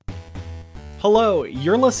Hello,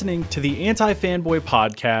 you're listening to the Anti-Fanboy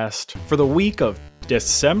Podcast for the week of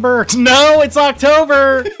December? No, it's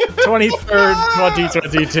October 23rd,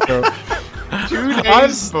 2022. 2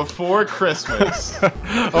 days before Christmas.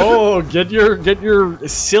 Oh, get your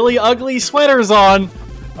silly, ugly sweaters on.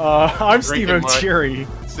 I'm Steve O'Teary.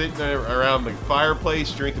 Sitting there around the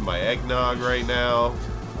fireplace, drinking my eggnog right now.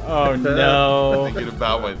 Oh, no. Thinking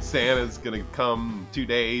about when Santa's going to come 2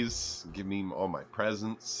 days, give me all my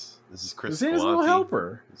presents. This is Chris Santa's Galante. little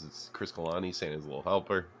helper. This is Chris Galante, Santa's little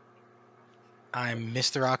helper. I'm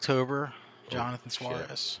Mr. October, Jonathan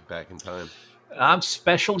Suarez. Back in time. I'm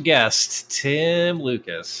special guest, Tim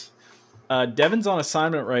Lucas. Devin's on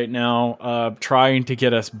assignment right now, trying to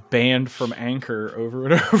get us banned from Anchor over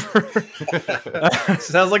and over.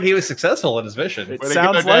 Sounds like he was successful in his mission. It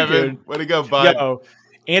sounds like it. Way to go, bud. Yo,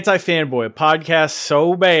 Anti-Fanboy, podcast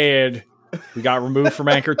so bad, we got removed from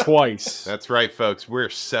Anchor twice. That's right, folks. We're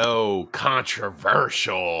so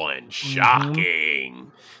controversial and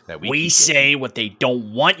shocking that we say what they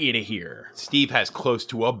don't want you to hear. Steve has close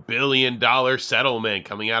to $1 billion settlement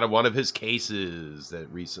coming out of one of his cases that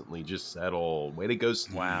recently just settled. Way to go,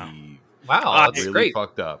 Steve. Wow, that's really great.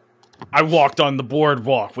 Fucked up. I walked on the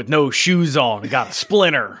boardwalk with no shoes on. I got a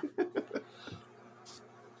splinter.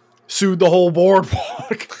 Sued the whole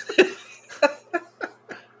boardwalk.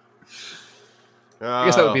 I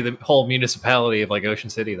guess that would be the whole municipality of like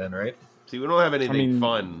Ocean City then, right? See, we don't have anything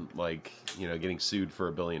fun like, getting sued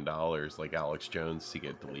for $1 billion like Alex Jones to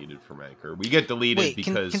get deleted from Anchor. We get deleted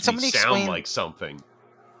because can we sound like something.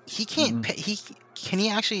 He can't pay. Can he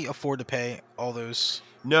actually afford to pay all those?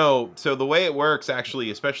 No. So the way it works,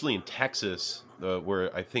 actually, especially in Texas,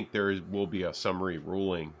 where I think will be a summary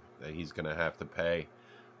ruling that he's going to have to pay.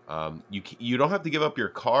 You don't have to give up your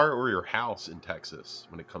car or your house in Texas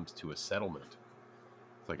when it comes to a settlement.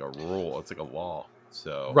 It's like a rule. It's like a law.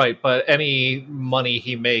 So Right, but any money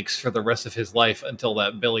he makes for the rest of his life until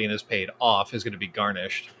that $1 billion is paid off is going to be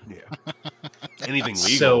garnished. Yeah. Anything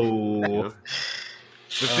legal.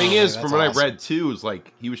 So The thing is, from what awesome. I read too, is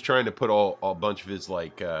like he was trying to put a bunch of his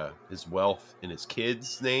his wealth in his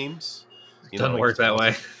kids' names. Doesn't work that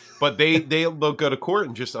way. But they'll go to court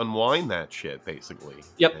and just unwind that shit, basically.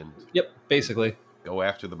 Yep. And Yep, basically. go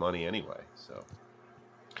after the money anyway. So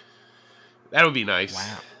that would be nice.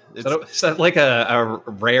 Wow. Is that like a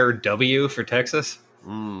rare W for Texas?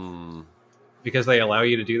 Well, Because they allow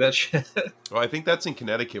you to do that shit? I think that's in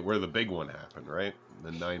Connecticut where the big one happened, right?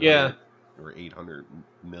 The 900 Yeah. or 800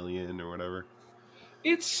 million or whatever.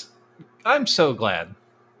 I'm so glad.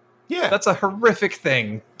 Yeah. That's a horrific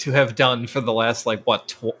thing to have done for the last,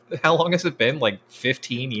 how long has it been? Like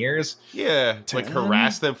 15 years? Yeah, like 10?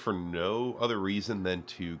 harass them for no other reason than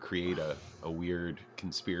to create a weird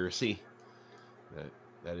conspiracy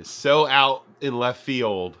that is so out in left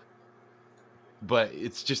field. But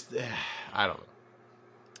it's just, I don't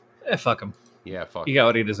know. Fuck him. Yeah, fuck He got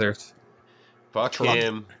what he deserved. Fuck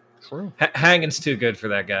him. True. Hanging's too good for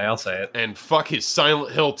that guy, I'll say it. And fuck his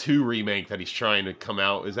Silent Hill 2 remake that he's trying to come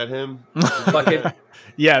out. Is that him? Fuck it.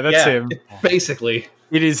 Yeah, that's him. Basically.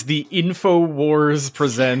 It is the InfoWars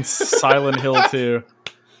presents Silent Hill 2.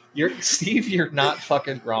 Steve, you're not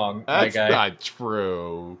fucking wrong, my That's guy. not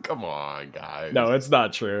true. Come on, guys. No, it's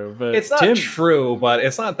not true. But It's not Tim, true, but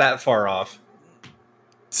it's not that far off.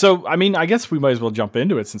 So, I mean, I guess we might as well jump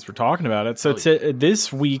into it since we're talking about it. So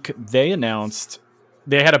this week, they announced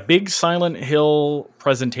they had a big Silent Hill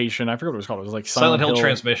presentation. I forget what it was called. It was like Silent Hill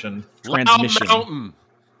Transmission. Loud Mountain.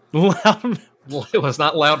 Loud Well, it was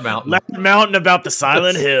not Loud Mountain. Mountain about the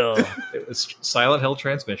Silent Hill. It was Silent Hill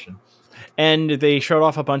Transmission. And they showed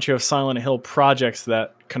off a bunch of Silent Hill projects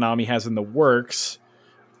that Konami has in the works.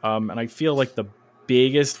 And I feel like the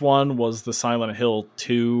biggest one was the Silent Hill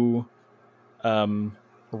 2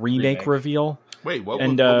 remake reveal. Wait, what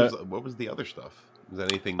was the other stuff? Was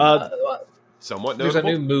that anything somewhat There's notable?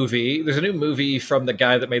 a new movie. There's a new movie from the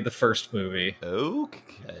guy that made the first movie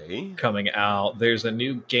Okay. coming out. There's a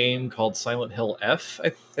new game called Silent Hill F, I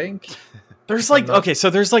think. There's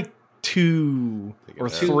there's like 2 or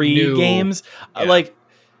Two 3 new games. yeah.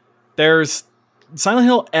 There's Silent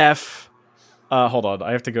Hill F. Hold on,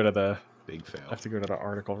 I have to go to the Big fail.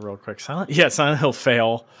 article real quick. Silent Hill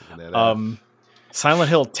Fail. Looking that Silent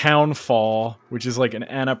Hill Townfall, which is like an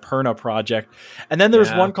Annapurna project. And then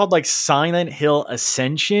there's one called like Silent Hill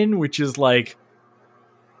Ascension, which is like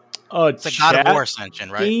It's like God of War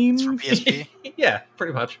Ascension, right? It's for game? PSP. Yeah,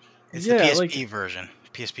 pretty much. It's Yeah, the PSP like- version,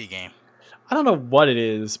 PSP game. I don't know what it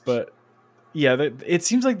is, but yeah, it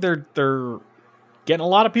seems like they're getting a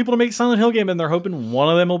lot of people to make a Silent Hill game, and they're hoping one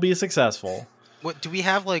of them will be successful. What do we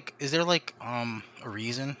have? Is there a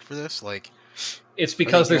reason for this? It's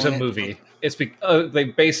because there's a doing it? movie. They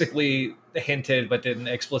basically hinted but didn't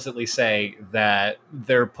explicitly say that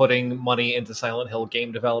they're putting money into Silent Hill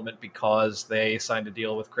game development because they signed a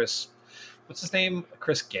deal with Chris. What's his name?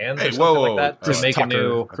 Chris Gans or something like that to make a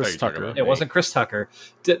new. Chris Tucker. It wasn't Chris Tucker,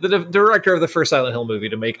 the director of the first Silent Hill movie,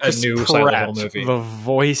 to make a Chris new Pratt, Silent Hill movie. the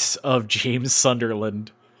voice of James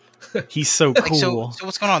Sunderland. He's so Like, cool. so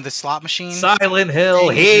what's going on? The slot machine? Silent Hill,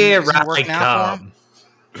 Is it here I working out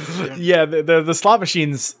for come. Yeah, the slot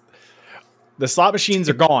machines. The slot machines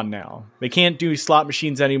are gone now. They can't do slot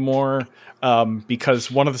machines anymore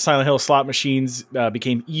because one of the Silent Hill slot machines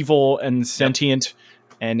became evil and sentient,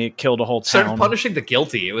 and it killed a whole town. Started punishing the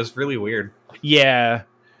guilty. It was really weird. Yeah.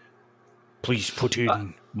 Please put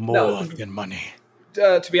in more no. than money.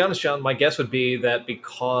 To be honest, John, my guess would be that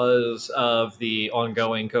because of the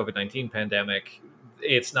ongoing COVID-19 pandemic,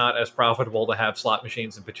 it's not as profitable to have slot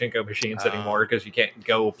machines and pachinko machines anymore because you can't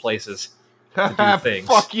go places to do things.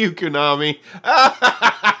 Fuck you, Konami.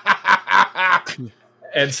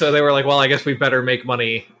 And so they were like, well, I guess we better make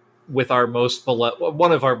money with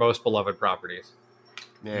one of our most beloved properties.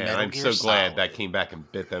 Yeah, Metal I'm Gear so glad Solid. that came back and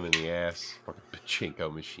bit them in the ass. Fucking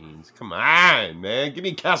pachinko machines. Come on, man. Give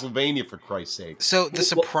me Castlevania for Christ's sake. So the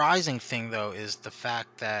surprising thing, though, is the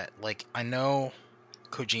fact that, like, I know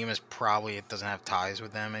Kojima's probably doesn't have ties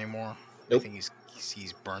with them anymore. Nope. I think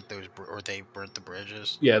he's burnt those, or they burnt the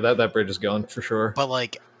bridges. Yeah, that bridge is gone for sure. But,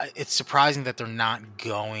 like, it's surprising that they're not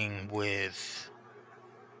going with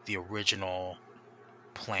the original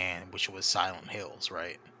plan, which was Silent Hills,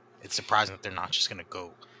 right? It's surprising that they're not just gonna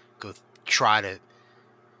go try to,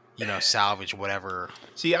 salvage whatever.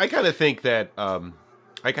 See, I kind of think that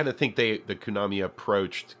the Konami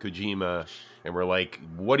approached Kojima and were like,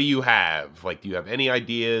 "What do you have? Like, do you have any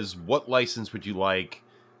ideas? What license would you like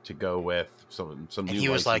to go with?" Some And new he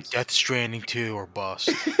was like, license. Death Stranding 2 or bust.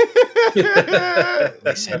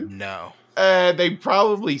 They said no. They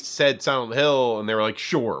probably said Silent Hill, and they were like,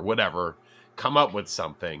 "Sure, whatever, come up with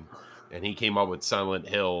something." And he came up with Silent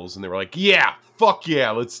Hills, and they were like, "Yeah, fuck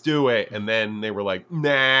yeah, let's do it." And then they were like,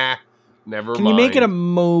 "Nah, never Can mind." you make it a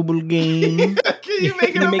mobile game? Can you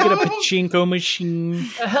make it a mobile? pachinko machine?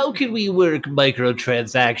 How can we work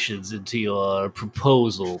microtransactions into your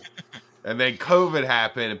proposal? And then COVID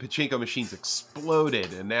happened, and pachinko machines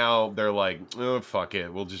exploded, and now they're like, "Oh, fuck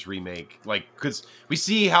it, we'll just remake." Like, because we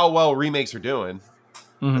see how well remakes are doing.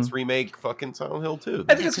 Mhm. Let's remake fucking Silent Hill 2.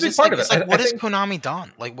 I think it's a big part of it. It's like, I what has think- Konami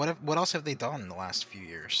done? Like, what else have they done in the last few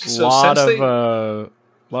years? So lot since of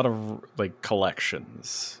like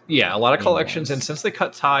collections. Yeah, a lot of Game collections, wise. and since they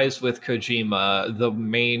cut ties with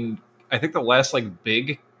Kojima, I think the last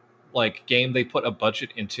big game they put a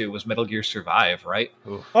budget into was Metal Gear Survive, right?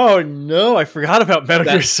 Oh no, I forgot about Metal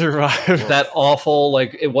Gear That- Survive. That awful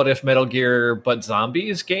what if Metal Gear but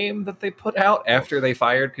zombies game that they put out after they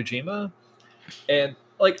fired Kojima. And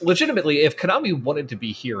legitimately, if Konami wanted to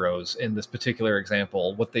be heroes in this particular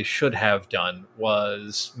example, what they should have done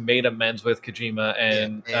was made amends with Kojima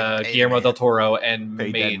and Guillermo del Toro and Paid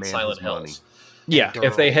that made man Silent his money. Hills. Yeah, Durrell.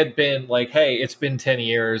 If they had been like, hey, it's been 10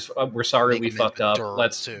 years, we're sorry Make we him fucked into up, Durrell,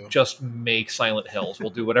 let's too. just make Silent Hills. We'll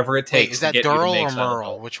do whatever it Wait, takes is to that get you to Durrell make or Silent Merle?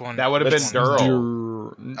 Hill. Which one? That would have which been one?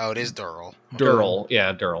 Durrell. Oh, it is Durrell. Durrell,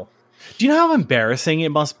 yeah, Durrell. Do you know how embarrassing it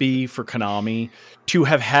must be for Konami to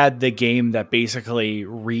have had the game that basically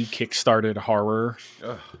re-kickstarted horror,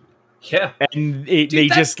 Ugh. Yeah. and they that-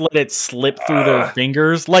 just let it slip through their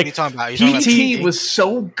fingers? What are you Like talking about? You're talking about PT PT was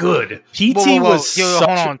so good. PT Whoa. was Yo, such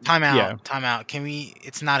hold a- on. Time out. yeah. Time out. Can we?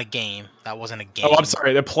 It's not a game. That wasn't a game. Oh, I'm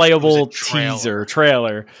sorry. The playable trailer.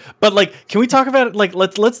 trailer. But can we talk about it?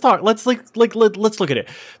 Let's talk. Let's look at it.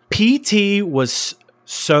 PT was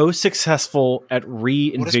so successful at What does PT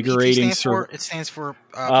reinvigorating. stand for? It stands for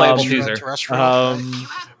Playable Ultra teaser. Terrestrial.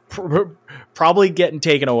 Probably getting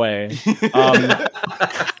taken away.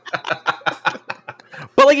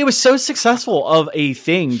 But it was so successful of a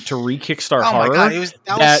thing to re-kickstart Oh my horror. god, that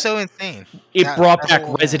that was so insane. It That- brought that back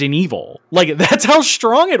whole- Resident Evil. That's how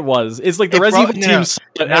strong it was. It's like the It Resident brought- Evil no, team. saw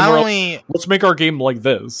it and Not were like, only, let's make our game like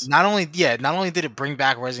this. not only did it bring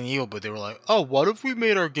back Resident Evil, but they were like, oh, what if we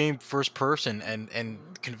made our game first person and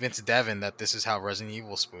convinced Devin that this is how Resident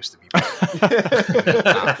Evil is supposed to be.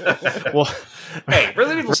 Well, Hey,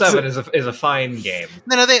 Resident Evil 7 is a fine game.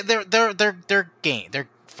 No, they're game. They're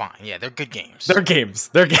fine. Yeah, they're good games. they're games.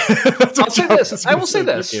 They're games. I'll say this. I will say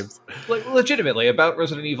this. Legitimately, about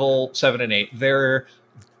Resident Evil 7 and 8, they're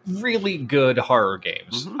really good horror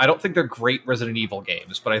games. Mhm. I don't think they're great Resident Evil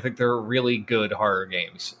games, but I think they're really good horror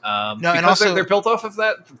games. and because also- they're built off of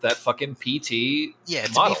that fucking PT Yeah,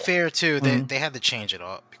 to model. be fair too, Mhm. they had to change it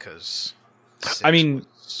up because I mean,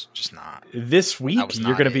 was just not. This week, was you're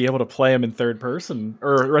not going to it. be able to play them in third person,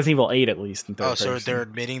 or Resident Evil 8 at least in third Oh, person. so they're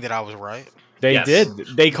admitting that I was right. They Yes. did.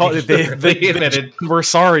 They called it. They The admitted. We're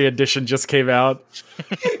Sorry edition just came out.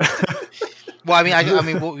 Well, I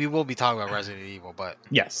mean, we will be talking about Resident Evil, but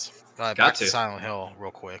Yes. back Got to to. Silent Hill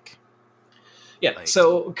real quick. Yeah. Like-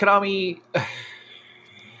 So Konami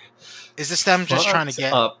Is this them just trying to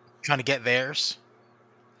fucked up. get theirs?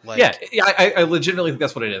 Like, Yeah, I legitimately think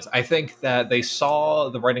that's what it is. I think that they saw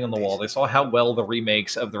the writing on the wall. They saw how well the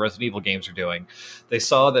remakes of the Resident Evil games are doing. They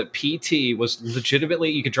saw that PT was legitimately,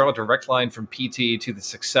 you could draw a direct line from PT to the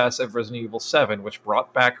success of Resident Evil 7, which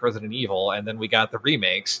brought back Resident Evil, and then we got the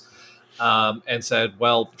remakes, and said,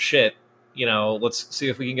 well, shit, let's see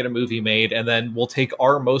if we can get a movie made, and then we'll take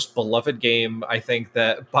our most beloved game, I think,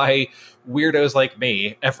 that by weirdos like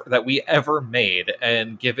me that we ever made,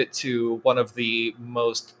 and give it to one of the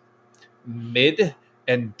most mid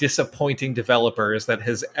and disappointing developers that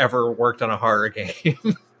has ever worked on a horror game.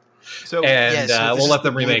 So And this we'll is let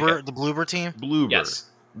them the remake Bloober, it. The Bloober team. Bloober. Yes.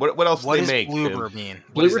 What else What do does they make? Bloober mean?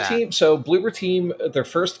 What is Bloober that? Team. So Bloober Team, their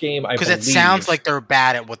first game, I Because believe, it sounds like they're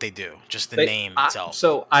bad at what they do. Just the name itself.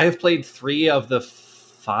 So I have played 3 of the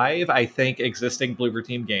 5, I think, existing Bloober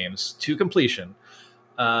Team games to completion,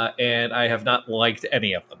 and I have not liked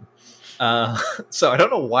any of them. So I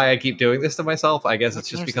don't know why I keep doing this to myself. I guess What it's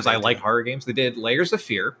just games because did they I like do? horror games. They did Layers of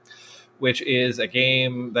Fear, which is a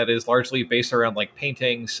game that is largely based around like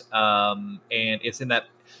paintings, and it's in that.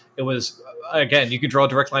 It was, again, you could draw a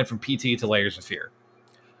direct line from PT to Layers of Fear.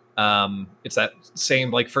 It's that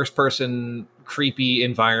same like first person creepy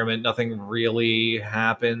environment. Nothing really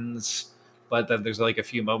happens, but then there's like a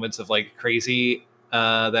few moments of like crazy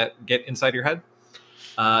that get inside your head.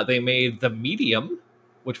 They made The Medium,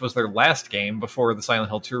 which was their last game before the Silent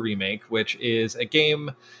Hill 2 remake, which is a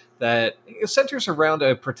game that centers around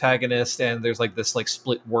a protagonist, and there's like this like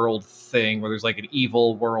split world thing where there's like an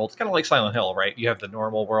evil world, kind of like Silent Hill, right? You have the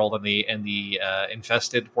normal world and the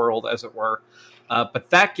infested world, as it were.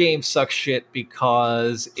 But that game sucks shit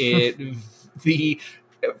because the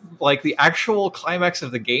actual climax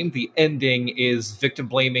of the game, the ending is victim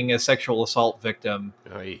blaming a sexual assault victim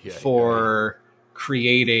for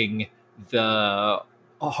creating the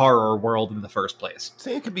horror world in the first place.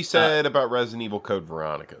 Same could be said about Resident Evil Code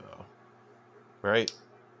Veronica, though. Right?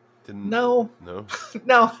 No, No?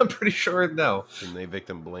 no, I'm pretty sure no. Didn't they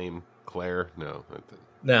victim blame Claire? No.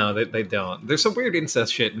 No, they don't. There's some weird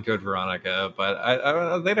incest shit in Code Veronica, but I don't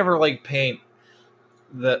know. They never like paint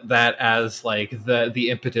that as like the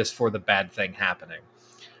impetus for the bad thing happening.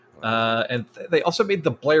 And they also made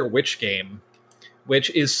the Blair Witch game, which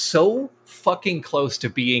is so fucking close to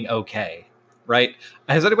being okay. Right?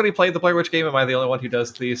 Has anybody played the Blair Witch game? Am I the only one who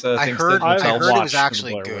does these I things? heard to I've it themselves? was watched the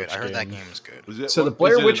actually Blair good. Witch I heard that game. game was good. Was it, So the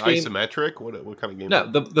Blair is Witch it game- isometric? What kind of game? No,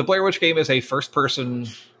 the Blair Witch game is a first-person.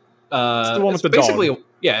 It's the one with the basically dog.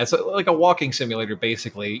 it's like a walking simulator.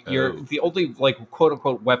 Basically, you're Oh. the only like quote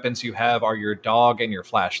unquote weapons you have are your dog and your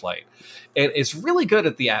flashlight, and it's really good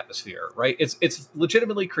at the atmosphere. Right? It's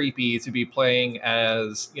legitimately creepy to be playing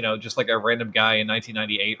as just like a random guy in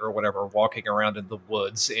 1998 or whatever, walking around in the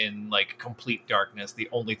woods in like complete darkness. The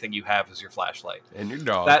only thing you have is your flashlight. And your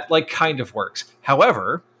dog. That like kind of works.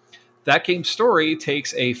 However, that game's story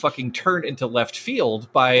takes a fucking turn into left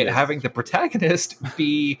field by Yes. having the protagonist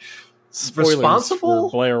be Spoilers responsible.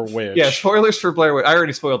 for Blair Witch. Yeah, spoilers for Blair Witch. I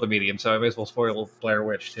already spoiled The Medium, so I may as well spoil Blair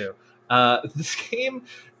Witch too. This game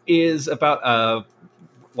is about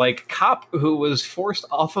a cop who was forced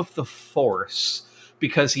off of the force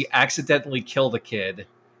because he accidentally killed a kid.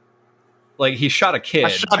 Like he shot a kid. I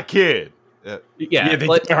shot a kid. Yeah, they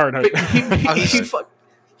like, are. but he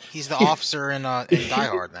He's the officer in Die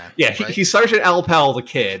Hard, then. yeah, right? he's Sergeant Al Powell, the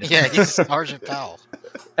kid. yeah, he's Sergeant Powell.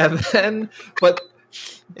 And then, but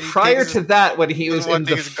He prior takes to his- that, when he was one in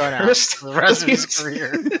the takes his gun out first, for the rest of his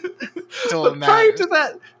career. Till but it prior matters. to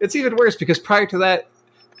that, it's even worse because prior to that,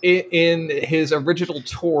 in his original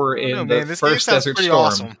tour I don't in know, the man, this game first sounds Desert pretty Storm,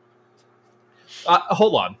 awesome.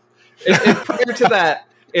 Hold on. Prior to that,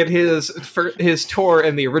 in his tour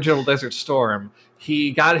in the original Desert Storm,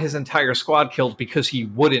 he got his entire squad killed because he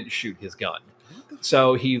wouldn't shoot his gun.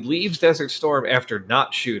 So he leaves Desert Storm after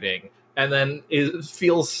not shooting, and then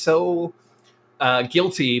feels so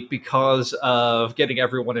guilty because of getting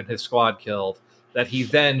everyone in his squad killed that he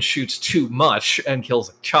then shoots too much and kills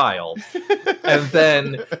a child. And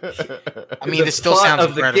then I mean, the this still plot sounds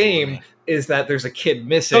of the incredible to game me. is that there's a kid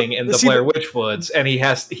missing in the see, Blair Witch Woods, and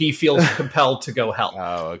he feels compelled to go help.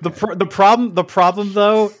 Oh, okay. The problem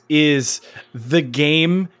though is the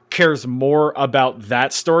game cares more about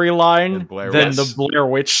that storyline Blair than Witch. the Blair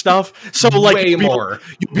Witch stuff. So like Way more.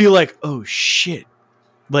 you'd be like, oh shit,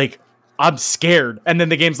 like, I'm scared. And then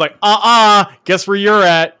the game's like, guess where you're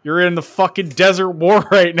at? You're in the fucking desert war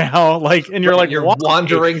right now. Like, and you're like, you're why?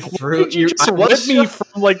 wandering Why through. did you just rip me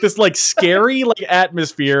from like this like scary like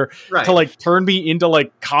atmosphere Right. to like turn me into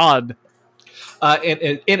like COD.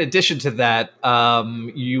 In addition to that,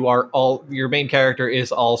 your main character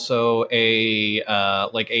is also a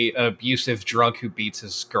abusive drunk who beats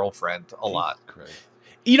his girlfriend a lot.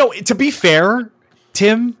 You know, to be fair,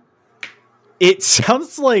 Tim, it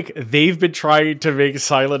sounds like they've been trying to make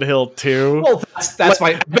Silent Hill 2. Well, that's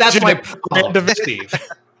my problem, Steve.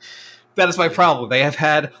 That is my problem. They have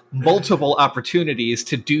had multiple opportunities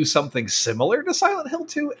to do something similar to Silent Hill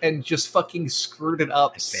 2 and just fucking screwed it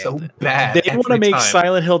up so bad. They want to make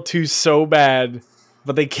Silent Hill 2 so bad,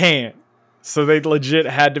 but they can't. So they legit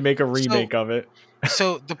had to make a remake of it.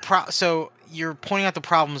 So so you're pointing out the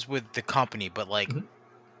problems with the company, but like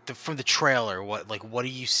from the trailer, what are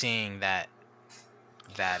you seeing that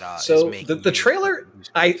so is making the trailer?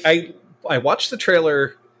 I watched the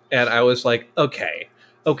trailer and I was like, okay.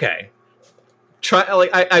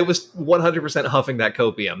 I was 100% huffing that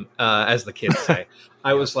copium, as the kids say.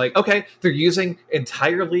 I was like, okay, they're using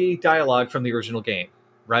entirely dialogue from the original game,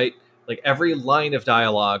 right? Like every line of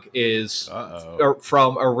dialogue is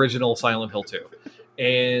from original Silent Hill 2.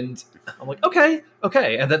 And I'm like, okay.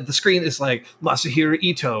 And then the screen is like, Masahiro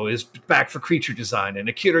Ito is back for creature design, and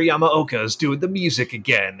Akira Yamaoka is doing the music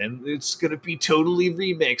again, and it's going to be totally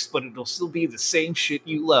remixed, but it'll still be the same shit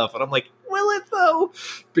you love. And I'm like, will it though?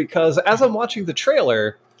 Because as I'm watching the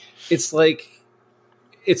trailer, it's like,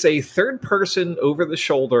 it's a third person over the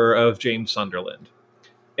shoulder of James Sunderland.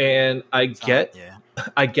 And I get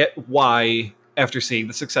why, after seeing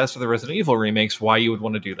the success of the Resident Evil remakes, why you would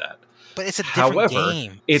want to do that. But it's a different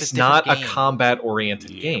game. It's not a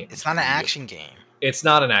combat-oriented game. It's not an action game. It's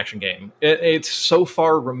not an action game. It's so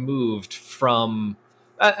far removed from...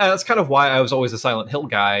 that's kind of why I was always a Silent Hill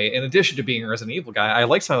guy. In addition to being a Resident Evil guy, I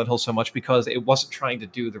like Silent Hill so much because it wasn't trying to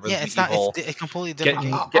do the Resident Evil... It's completely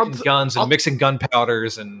different. Getting guns and mixing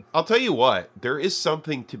gunpowders and... I'll tell you what, there is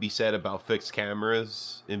something to be said about fixed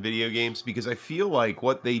cameras in video games, because I feel like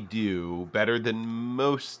what they do better than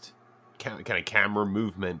most kind of camera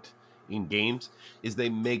movement in games is they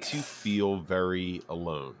makes you feel very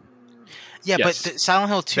alone. Yeah, yes. But Silent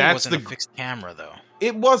Hill 2 wasn't a fixed camera, though.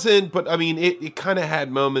 It wasn't, but I mean, it kind of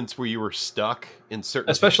had moments where you were stuck in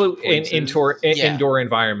certain, especially in indoor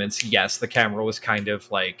environments. Yes, the camera was kind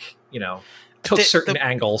of like, took certain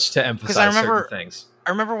angles to emphasize certain things. I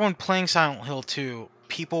remember when playing Silent Hill 2,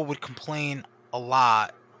 people would complain a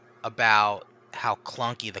lot about how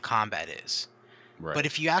clunky the combat is. Right. But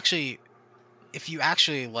if you actually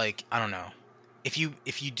like, I don't know, if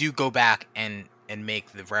you do go back and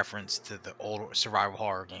make the reference to the old survival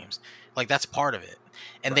horror games, like that's part of it,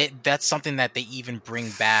 and that's something that they even bring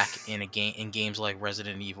back in games like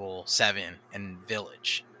Resident Evil 7 and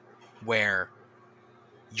Village, where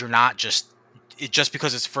you're not just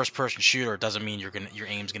because it's a first person shooter doesn't mean your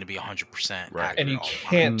aim's gonna be 100%. Right. And you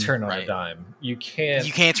can't turn on a dime. You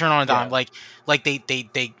can't turn on a dime. Like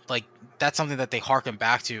they like. That's something that they harken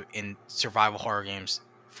back to in survival horror games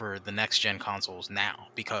for the next gen consoles now,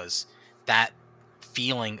 because that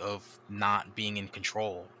feeling of not being in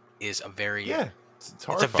control is a very it's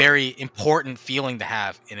a very important feeling to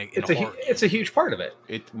have in a horror game. It's a huge part of it.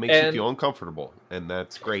 It makes you feel uncomfortable, and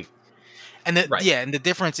that's great. And and the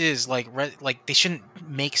difference is like they shouldn't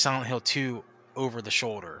make Silent Hill 2 over the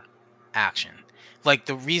shoulder action. Like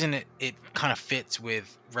the reason it kind of fits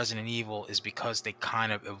with Resident Evil is because they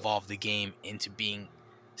kind of evolved the game into being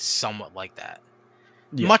somewhat like that.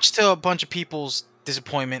 Yeah. Much to a bunch of people's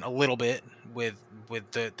disappointment, a little bit with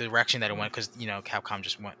the direction that it went, because Capcom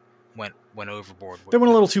just went overboard. They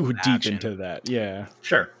went a little too deep into that. Yeah,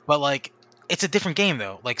 sure. But like, it's a different game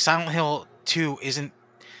though. Like Silent Hill 2 isn't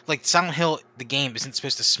like Silent Hill. The game isn't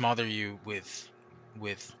supposed to smother you with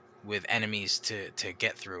enemies to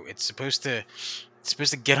get through. It's supposed to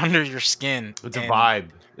get under your skin. It's a vibe.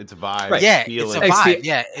 It's a vibe. Right. Yeah, it's a vibe.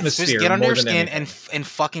 Yeah, it's supposed to get under your skin and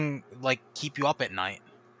fucking like keep you up at night,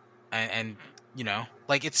 and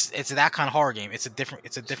like it's that kind of horror game. It's a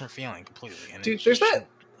different feeling completely. And dude, there's that.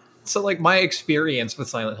 So like my experience with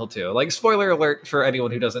Silent Hill 2, like spoiler alert for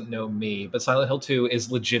anyone who doesn't know me, but Silent Hill 2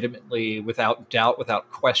 is legitimately, without doubt,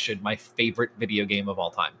 without question, my favorite video game of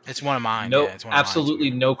all time. It's one of mine. No, it's one absolutely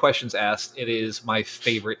of mine. No questions asked. It is my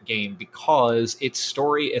favorite game because its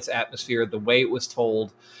story, its atmosphere, the way it was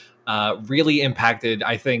told, really impacted,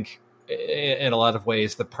 I think, in a lot of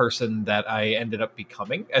ways, the person that I ended up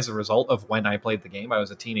becoming as a result of when I played the game. I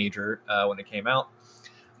was a teenager when it came out.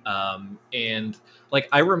 And like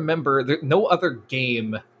I remember no other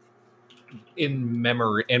game in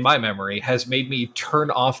my memory, has made me turn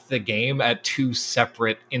off the game at 2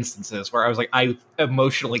 separate instances where I was like, I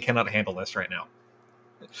emotionally cannot handle this right now.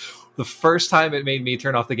 The first time it made me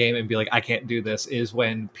turn off the game and be like, I can't do this, is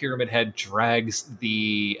when Pyramid Head drags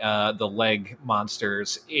the leg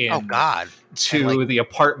monsters in Oh God! to the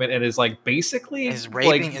apartment and is like basically Is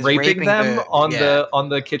raping raping them the- on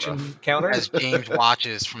the kitchen counter. As James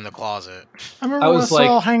watches from the closet. I remember I I was was like-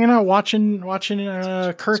 all hanging out watching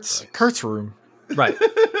Kurt's room. Right.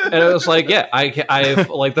 And I was like, yeah, I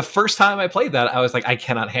like the first time I played that, I was like, I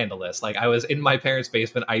cannot handle this. Like, I was in my parents'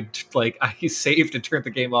 basement. I saved and turned the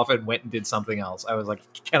game off and went and did something else. I was like,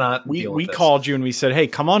 cannot. deal with We this. called you and we said, hey,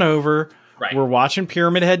 come on over. Right. We're watching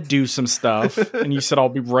Pyramid Head do some stuff. And you said, I'll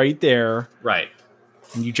be right there. Right.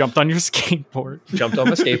 And you jumped on your skateboard. Jumped on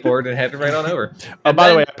my skateboard and headed right on over. And By the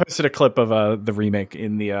then- way, I posted a clip of the remake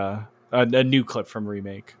in the a new clip from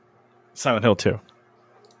remake Silent Hill 2.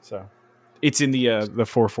 So it's in the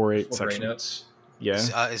 448 Great section. notes.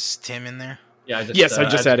 Yeah. Is Tim in there? Yeah. I just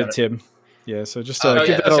added got it. Tim. Yeah. So just Oh, give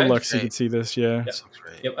yeah, that a okay. look so you Great. can see this. Yeah. Yeah. This looks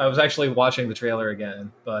great. Yep, I was actually watching the trailer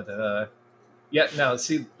again, but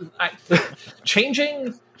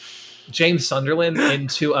changing James Sunderland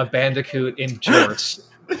into a Bandicoot in jorts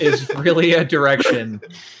is really a direction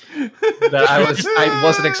that I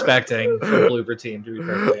wasn't expecting from Bloober Team, to be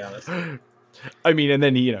perfectly honest. I mean, and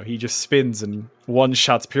then he just spins and one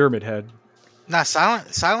shots Pyramid Head. Nah,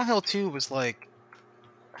 Silent Hill 2 was like,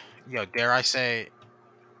 dare I say,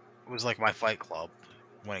 was like my Fight Club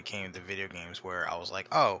when it came to video games, where I was like,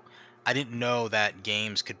 oh, I didn't know that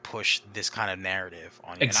games could push this kind of narrative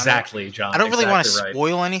on you. And Exactly, John. I don't really want to exactly right.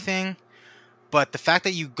 spoil anything, but the fact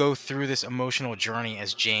that you go through this emotional journey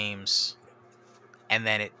as James, and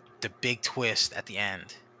then the big twist at the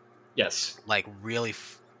end, Yes. like really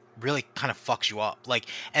kind of fucks you up. Like,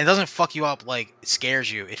 and it doesn't fuck you up like it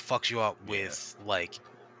scares you. It fucks you up with like,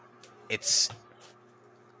 it's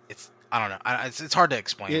I don't know. It's hard to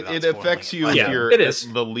explain. It without affects spoiling you it. if Yeah, you're it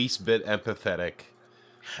is. the least bit empathetic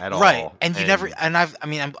at Right, all. and you never, and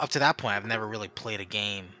I'm up to that point, I've never really played a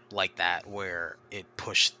game like that where it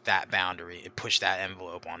pushed that boundary, it pushed that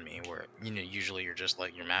envelope on me. Where usually you're just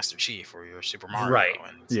like your Master Chief or your Super Mario, Right.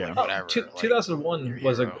 And it's Yeah. like, whatever. like, 2001 your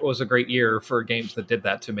was hero. a great year for games that did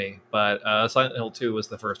that to me, but Silent Hill 2 was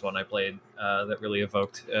the first one I played that really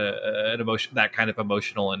evoked an emotion, that kind of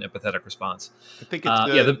emotional and empathetic response. I think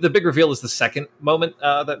it's The big reveal is the second moment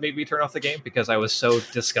that made me turn off the game because I was so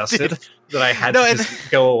disgusted that I had No, to and-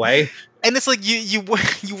 just go away. And it's like you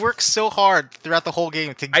work so hard throughout the whole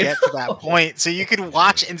game to I get to know. that point, so you could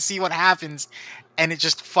watch and see what happens, and it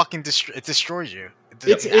just fucking it destroys you.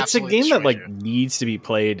 It's a absolutely game that destroys like you. needs to be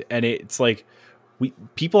played, and it's like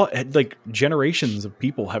people like generations of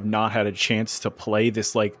people have not had a chance to play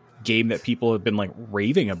this like game that people have been like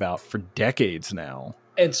raving about for decades now.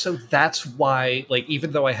 And so that's why, like,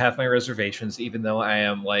 even though I have my reservations, even though I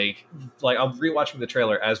am like I'm rewatching the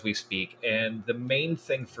trailer as we speak, and the main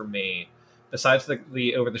thing for me, besides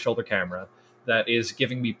the over the shoulder camera, that is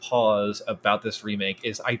giving me pause about this remake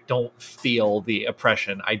is I don't feel the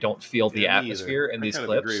oppression, I don't feel the Yeah, me either. atmosphere in I these kind of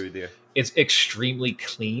clips. agree with you. It's extremely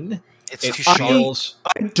clean. It's It too sharp. feels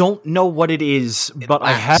I don't know what it is, It but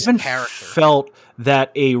I lacks haven't character. felt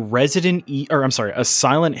that a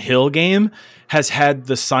Silent Hill game has had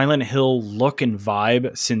the Silent Hill look and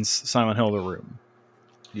vibe since Silent Hill: The Room.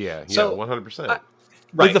 Yeah, So, 100%. right.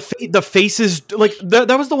 Like the faces, like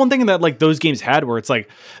that was the one thing that like those games had, where it's like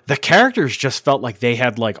the characters just felt like they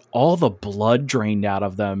had like all the blood drained out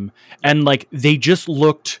of them, and like they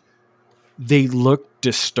looked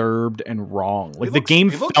disturbed and wrong. Like the game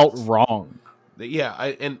they looked- felt wrong. Yeah,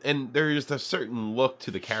 and there's a certain look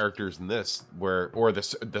to the characters in this or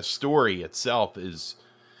the story itself is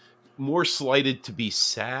more slighted to be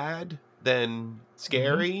sad than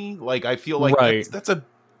scary. Like I feel like Right. that's a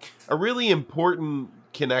really important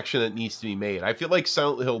connection that needs to be made. I feel like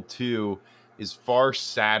Silent Hill 2 is far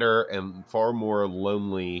sadder and far more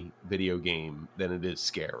lonely video game than it is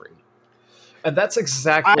scary. and that's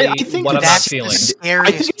exactly I think what I'm not That's feeling. the I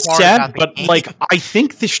scariest think it's part sad, about the but game. like I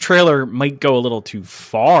think this trailer might go a little too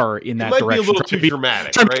far in It that might direction. be a little Trying too to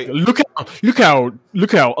dramatic, trying to- right?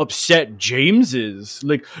 Look how upset James is.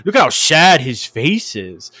 Like, look how sad his face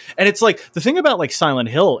is. And it's like the thing about like Silent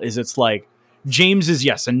Hill is it's like James is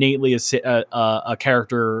innately a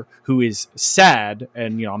character who is sad,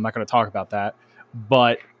 and I'm not going to talk about that,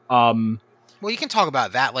 but Well, you can talk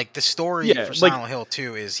about that. Like the story Yeah, for like, Silent Hill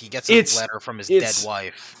 2 is he gets it's- a letter from his dead it's-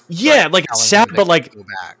 wife. yeah, like it's telling sad, him but to like go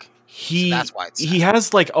back. he So that's why it's he sad.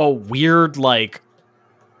 has like a weird like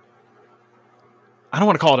I don't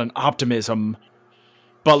want to call it an optimism,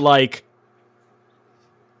 but like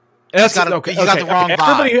That's got the wrong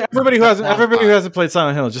vibe. Everybody who hasn't played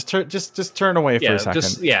Silent Hill, just turn away for a second.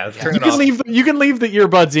 Turn You it can off. you can leave the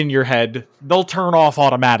earbuds in your head. They'll turn off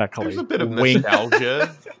automatically. There's a bit of Wink.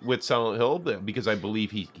 nostalgia with Silent Hill because I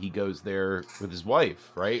believe he goes there with his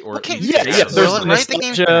wife, right? Or Okay, Yeah, there's there's right. The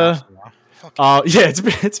game's been nostalgia. out. Fuck. Yeah,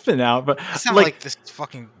 it's been out, but It's not like like this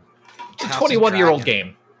fucking It's a House and 21-year-old Dragon.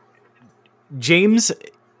 game. James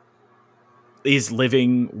is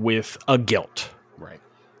living with a guilt. right.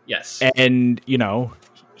 Yes. And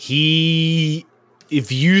he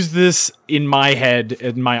views this in my head,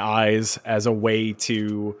 in my eyes, as a way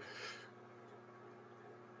to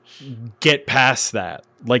get past that.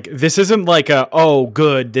 Like, this isn't like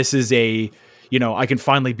good, this is I can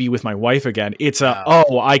finally be with my wife again. It's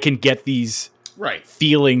I can get these Right.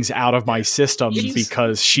 feelings out of my system He's-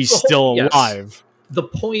 because she's the whole- still yes. alive. The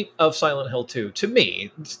point of Silent Hill 2, to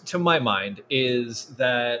me, to my mind, is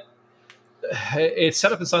that it's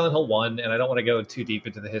set up in Silent Hill 1, and I don't want to go too deep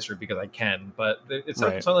into the history because I can, but it's set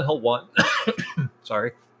up in Right. Silent Hill 1.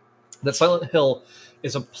 Sorry. That Silent Hill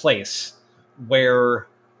is a place where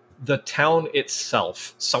the town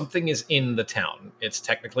itself, something is in the town. It's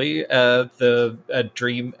technically a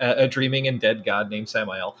dreaming and dead god named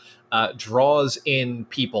Samael, draws in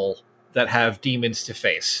people that have demons to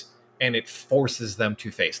face, and it forces them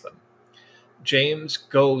to face them. James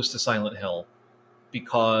goes to Silent Hill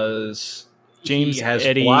because James he has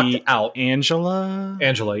Eddie blocked out Angela.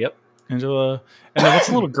 Angela. And then what's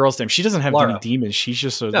the little girl's name? She doesn't have Laura. any demons. She's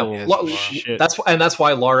just a No, little shit. that's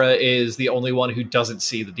why Lara is the only one who doesn't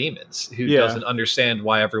see the demons, who Yeah. doesn't understand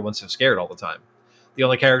why everyone's so scared all the time. The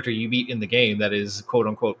only character you meet in the game that is quote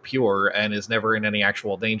unquote pure and is never in any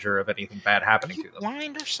actual danger of anything bad happening You to them.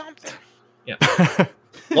 blind or something?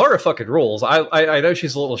 Laura fucking rules. I know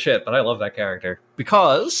she's a little shit, but I love that character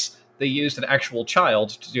because they used an actual child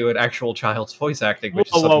to do an actual child's voice acting, which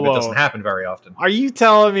is something that doesn't happen very often. Are you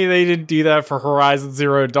telling me they didn't do that for Horizon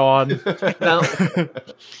Zero Dawn? No,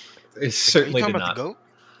 it certainly you did talking about not. the goat?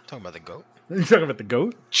 Talking about the goat? You talking about the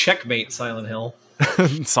goat? Checkmate, Silent Hill.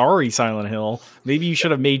 Sorry, Silent Hill. Maybe you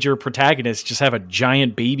should have made your protagonist just have a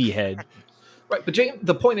giant baby head. Right, but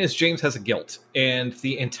the point is, James has a guilt, and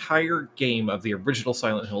the entire game of the original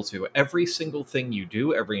Silent Hill 2, every single thing you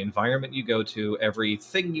do, every environment you go to,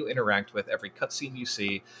 everything you interact with, every cutscene you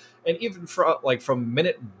see, and even from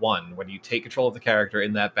minute one, when you take control of the character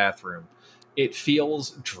in that bathroom, it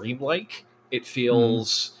feels dreamlike. It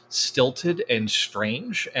feels stilted and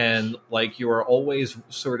strange, and like you are always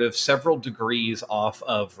sort of several degrees off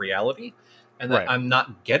of reality. And that Right. I'm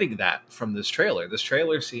not getting that from this trailer. This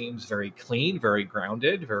trailer seems very clean, very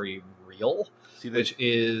grounded, very real, See, which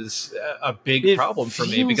is a big It problem for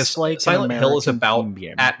me feels because like an Silent Hill is American about theme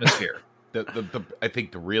game. atmosphere. I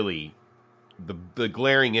think the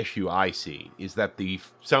glaring issue I see is that the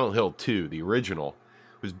Silent Hill 2, the original,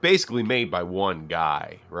 was basically made by one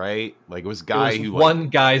guy, right? Like it was a guy It was who one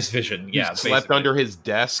guy's vision. he Yeah, slept basically. under his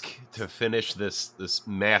desk to finish this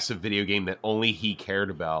massive video game that only he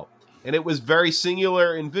cared about. And it was very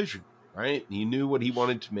singular in vision, right? He knew what he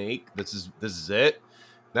wanted to make. This is it.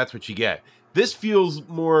 That's what you get. This feels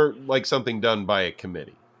more like something done by a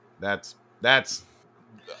committee. That's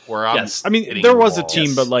where I'm. Yes. I mean, hitting there the was a wall. team,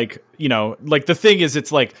 Yes. but like the thing is,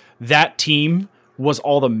 it's like that team was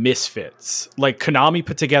all the misfits. Like Konami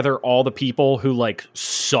put together all the people who like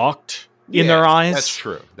sucked in Yeah, their eyes. That's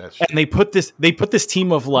true. That's true. And they put this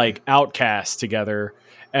team of like outcasts together.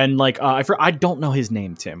 And like I don't know his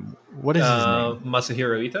name, Tim. What is his name?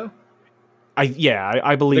 Masahiro Ito,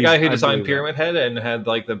 I believe the guy who I designed believe Pyramid Head and had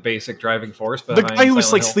like the basic driving force that. The behind guy who was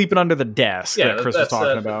Silent like Hill. sleeping under the desk that Chris was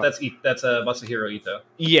talking about. That's Masahiro Ito.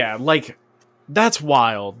 Yeah, like that's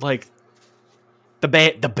wild. Like the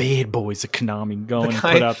bad boys of Konami go and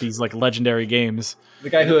guy- put out these like legendary games. The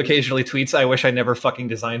guy who occasionally tweets, "I wish I never fucking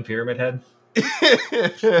designed Pyramid Head." I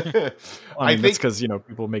mean, that's think because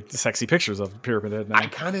people make sexy pictures of Pyramid Head now. I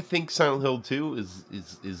kind of think Silent Hill 2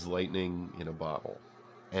 is lightning in a bottle,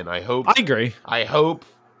 and I hope I agree. I hope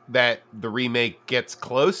that the remake gets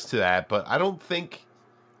close to that, but I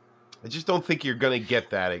just don't think you're gonna get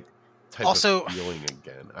that type Also- of feeling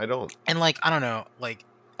again. I don't. And like I don't know, like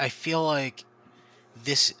I feel like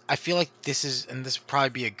this is, and this would probably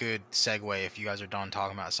be a good segue if you guys are done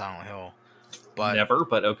talking about Silent Hill. But Never,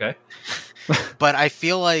 but okay. but I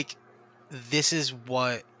feel like this is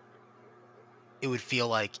what it would feel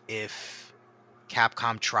like if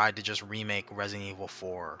Capcom tried to just remake Resident Evil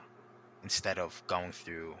 4 instead of going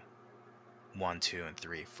through 1, 2, and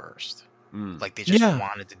 3 first. Like they just Yeah.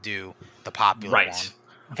 wanted to do the popular Right.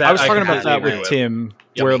 one. I was I talking about completely that agree with with. Tim,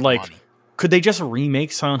 to where make like money. could they just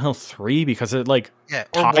remake Silent Hill 3 because it like Yeah,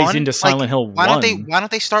 or ties one? into Silent Hill 1? Why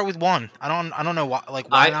don't they start with 1? I don't know why. Like,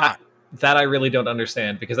 why not? That I really don't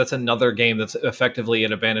understand, because that's another game that's effectively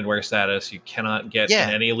in abandonware status. You cannot get in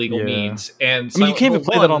any legal means. And I mean, you can't even Silent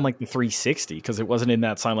play Hill that 1 on like the 360 because it wasn't in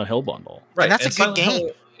that Silent Hill bundle. Right, And that's a good Silent game.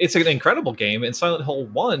 Hill, it's an incredible game, and Silent Hill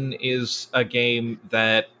 1 is a game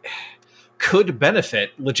that could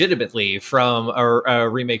benefit legitimately from a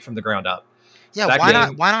remake from the ground up. Yeah, That why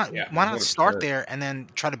game- not? yeah, Why not start 100%. there and then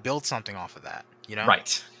try to build something off of that? You know,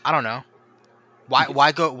 Right. I don't know. Why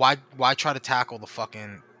try to tackle the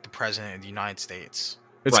president of the United States?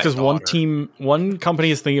 It's Right. because Daughter. one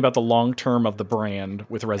company is thinking about the long term of the brand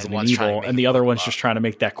with Resident one's trying to Evil, make and a the other quick one's buck. just trying to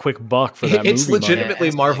make that quick buck for that It's movie money. legitimately Yeah,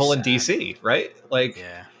 it's Marvel really and sad. DC, right? Like,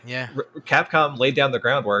 Yeah. Capcom laid down the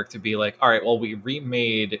groundwork to be like, all right, well, we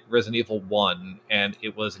remade Resident Evil 1 and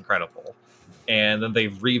it was incredible. And then they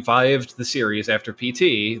revived the series after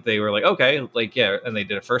PT. They were like, okay, like, yeah. And they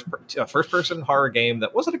did a first person horror game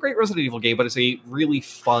that wasn't a great Resident Evil game, but it's a really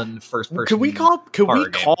fun first person. Could we call horror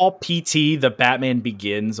game. PT the Batman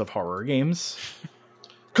Begins of horror games?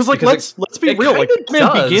 Because like Because let's be it real, like kinda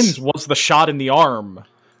Batman does. Begins was the shot in the arm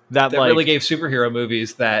that that like really gave superhero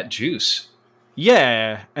movies that juice?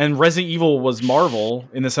 yeah, and Resident Evil was Marvel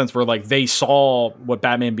in the sense where like they saw what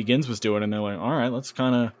Batman Begins was doing and they're like, all right, let's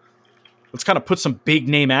kind of put some big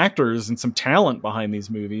name actors and some talent behind these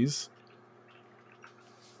movies.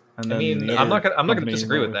 And I mean, the I'm not other gonna company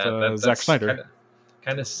disagree with that. Zack That's Snyder,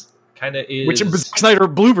 kind of is which is Zack Snyder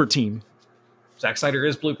Bloober Team. Zack Snyder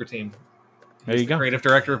is Blooper Team. There He's you the go. creative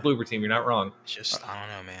director of Blooper Team. You're not wrong. It's just I don't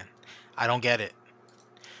know, man. I don't get it.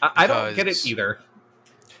 I don't get it Because- either.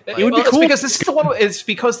 It would be It's cool. because this is the one. It's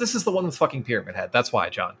because this is the one with fucking Pyramid Head. That's why,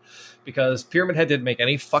 John. Because Pyramid Head didn't make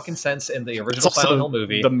any fucking sense in the It's original also Silent Hill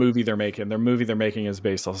movie. the movie they're making. Their movie they're making is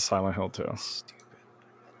based off of Silent Hill too.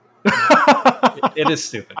 It is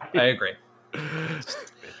stupid. I agree.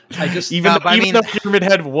 I just even No, but I even mean- though Pyramid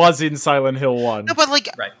Head was in Silent Hill 1. No, but like,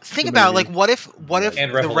 Right. think The about movie. like, what if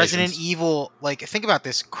And the Revelations. Resident Evil, like, think about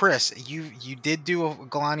this, Chris. You did do a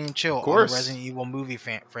Galani and Chill on the course. Resident Evil movie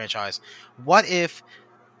franchise. What if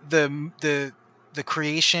the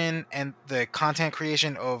creation and the content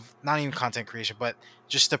creation of, not even content creation, but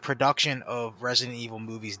just the production of Resident Evil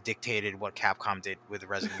movies dictated what Capcom did with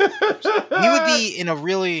Resident Evil movies? We would be in a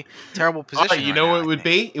really terrible position. You right know now, what I it would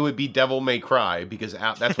think. be? It would be Devil May Cry, because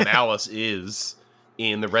that's what Alice is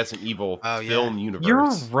in the Resident Evil Oh, yeah. film universe. You're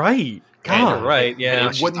right. And God. You're right. Yeah.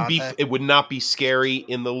 it wouldn't be. Dante. It would not be scary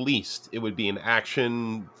in the least. It would be an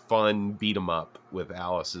action, fun beat 'em up with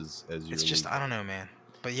Alice as your It's just, lead. I don't know, man.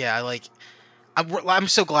 But yeah, I'm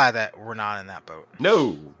so glad that we're not in that boat.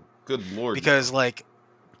 No, good lord. Because like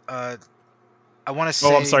I want to say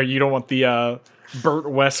Oh, I'm sorry. You don't want the Burt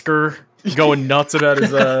Wesker going nuts about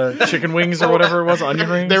his chicken wings or whatever it was, onion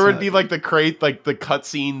rings. there would be like the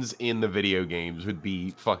cutscenes in the video games would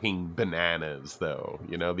be fucking bananas, though.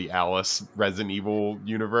 You know, the Alice Resident Evil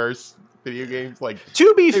universe video games, like.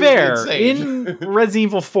 To be It would be fair, insane. in Resident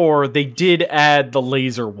Evil 4, they did add the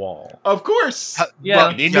laser wall. Of course,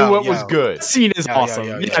 Yeah. they knew what was good. That scene is Yo, awesome.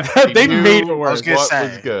 yo, yo, Yeah, yo. they knew made it I work. was gonna what say.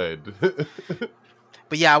 was good.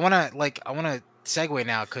 But yeah, I want to segue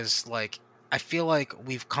now cuz like I feel like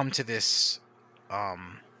we've come to this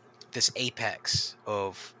this apex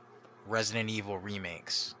of Resident Evil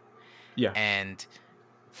remakes. Yeah. And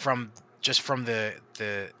from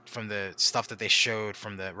the stuff that they showed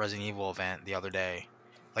from the Resident Evil event the other day,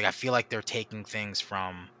 like I feel like they're taking things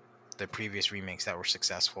from the previous remakes that were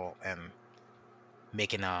successful and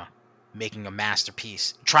making a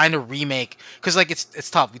masterpiece, trying to remake, because like it's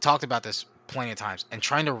tough. We talked about this plenty of times, and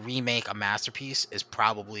trying to remake a masterpiece is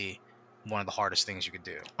probably one of the hardest things you could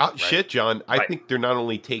do. right? Shit, John. I Right. think they're not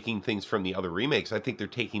only taking things from the other remakes. I think they're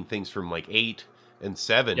taking things from like 8 and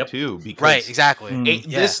 7 Yep. too. Because Right, exactly. Mm. Eight,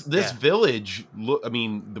 Yeah, this yeah. village, look. I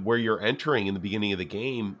mean, where you're entering in the beginning of the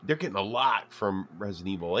game, they're getting a lot from Resident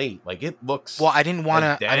Evil 8. Like it looks. Well, I didn't want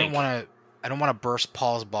to. I dank. don't want to burst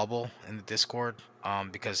Paul's bubble in the Discord,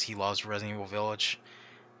 because he loves Resident Evil Village.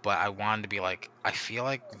 But I wanted to be like, I feel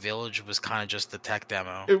like Village was kind of just the tech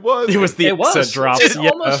demo. it was. It was the It was. asset drops. It Yeah.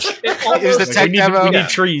 almost. It It was almost the tech we need, demo. we need Yeah.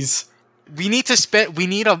 trees. We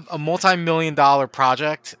need a multi-million-dollar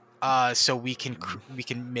project, so we can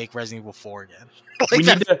make Resident Evil 4 again. Like We need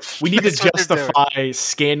that's- to that's what they're doing. justify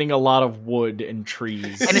scanning a lot of wood and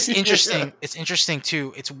trees. And it's interesting. It's interesting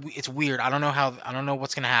too. It's weird. I don't know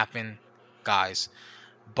what's gonna happen, guys.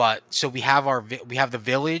 But so we have the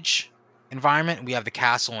village environment, and we have the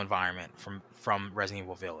castle environment from Resident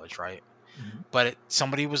Evil Village, right? Mhm. But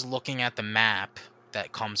somebody was looking at the map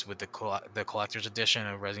that comes with the collector's edition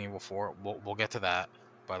of Resident Evil 4. We'll get to that.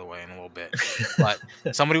 by the way, in a little bit. But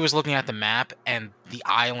somebody was looking at the map, and the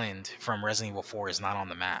island from Resident Evil 4 is not on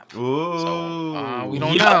the map. Ooh. So we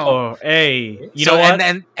don't Yo, know. hey, you So, know what?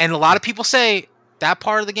 And a lot of people say that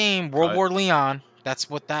part of the game, World Cut. War Leon. That's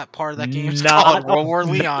what that part of that game is Not called. a- World War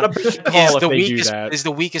not Leon a big is call if the they do weakest that. is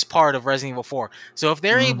the weakest part of Resident Evil 4. So if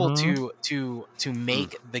they're able Mhm. to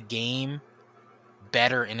make the game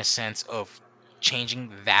better in a sense of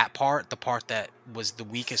changing that part, the part that was the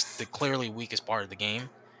weakest, the clearly weakest part of the game,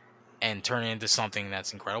 and turn it into something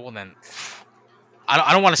that's incredible, then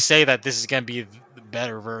I don't want to say that this is going to be the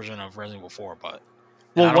better version of Resident Evil 4, but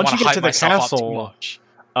Well, I don't once wanna you get hype to the myself up too castle, much.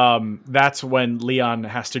 That's when Leon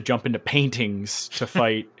has to jump into paintings to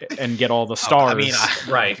fight and get all the Oh, stars. I mean,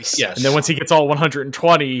 Right, that'd be so yes. and then once he gets all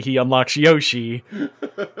 120, he unlocks Yoshi.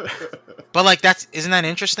 But like isn't that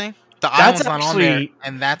interesting? The That's island's not on there, actually-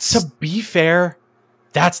 and that's To be fair,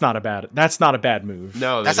 that's not a bad move.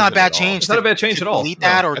 No, that's that not a isn't bad at all. change. It's not a bad change to at all. delete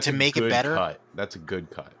that or That's to a make it good better. Cut. That's a good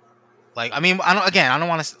cut. Like, I mean, I don't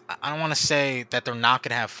want to say that they're not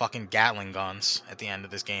gonna have fucking Gatling guns at the end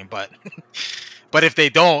of this game, but but if they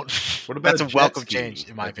don't, What about that's a jet welcome ski change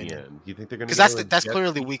in my at the opinion. end? You think they're gonna? Because go with that's jet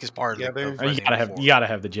clearly the ski? weakest part of Yeah, the. they're- Of You Resident gotta Evil have 4. you gotta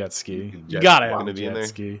have the jet ski. You Jet gotta ski have gonna the be in jet there?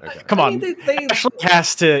 ski. Okay. Come I on, mean, they Ashley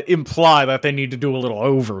has to imply that they need to do a little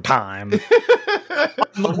overtime.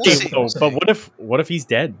 We'll Okay, see, though, we'll but see. what if he's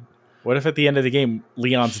dead? What if at the end of the game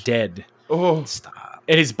Leon's dead Oh, Stop.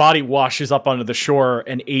 and his body washes up onto the shore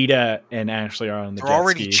and Ada and Ashley are on the They're jet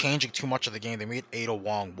already ski? changing too much of the game. They made Ada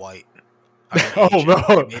Wong white. I mean, Oh Asian. no!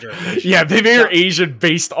 They made her Asian. Yeah, they made her Asian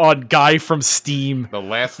based on guy from Steam. the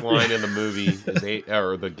last line in the movie is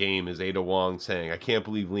or the game is Ada Wong saying, "I can't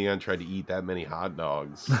believe Leon tried to eat that many hot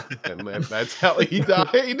dogs," and that's how he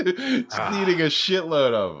died, just eating a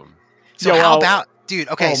shitload of them. So Yo, how well- about, dude?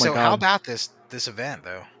 Okay, Oh my so God. how about this event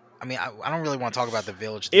though? I mean, I don't really want to talk about the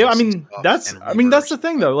village. Yeah, I DLC mean stuff that's and that's the reverbs,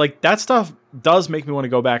 thing but- though. Like that stuff does make me want to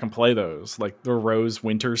go back and play those, like the Rose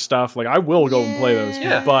Winter stuff. Like I will go and play those,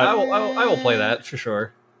 Yeah, but I will play that for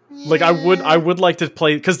sure. like I would like to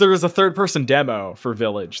play because there is a third person demo for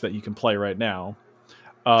Village that you can play right now.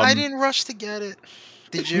 I didn't rush to get it.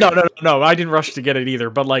 Did you? No, I didn't rush to get it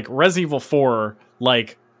either. But like Resident Evil 4,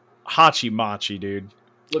 like Hachi Machi, dude.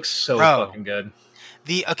 Looks so Bro. fucking good.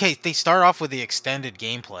 They start off with the extended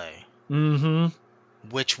gameplay, Mm-hmm.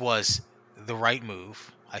 which was the right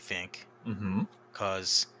move, I think, Mm-hmm.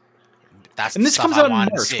 because that's And the this stuff comes I out in wanted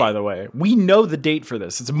to March, see. by the way. We know the date for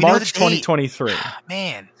this. It's know the March date. 2023.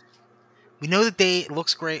 Man, we know the date. It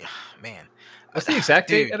looks great. Man, What's the exact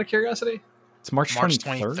date, Dude, out of curiosity? It's March March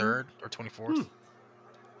 23rd. 23rd or 24th.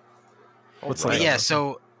 What's But that? yeah,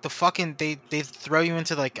 so the fucking they throw you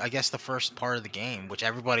into like I guess the first part of the game, which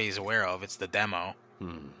everybody is aware of. It's the demo.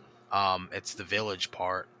 It's the village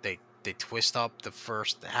part. They twist up the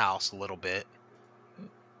first house a little bit.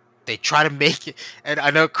 They try to make it, and I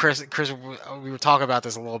know Chris, we were talking about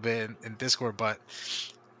this a little bit in Discord, but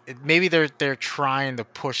maybe they're trying to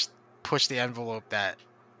push the envelope that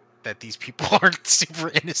these people aren't super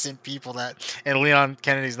innocent people and Leon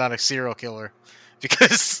Kennedy's not a serial killer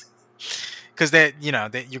because that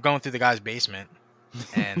you're going through the guy's basement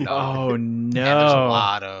and Oh and there's a no!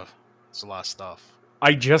 lot of stuff.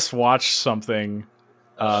 I just watched something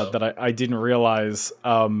that I didn't realize.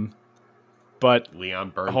 But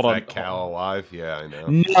Leon burns Hold on, that cow hold alive. Yeah, I know.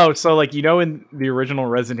 no, so like in the original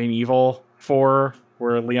Resident Evil 4,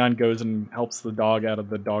 where Leon goes and helps the dog out of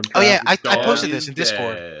the dog trap. Oh yeah, I dog posted is this in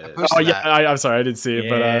Discord. I dead. posted Oh yeah, that. I'm sorry, I didn't see it,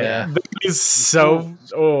 but Yeah. that is so.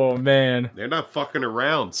 Oh man, They're not fucking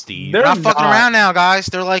around, Steve. They're They're not fucking not. around now, guys.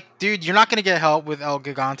 They're like, dude, you're not gonna get help with El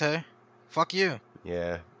Gigante. Fuck you.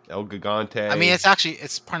 Yeah, El Gigante. I mean,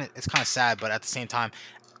 it's kind of sad, but at the same time,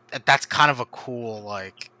 that's kind of a cool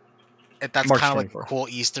that's March kind of like a 24th. cool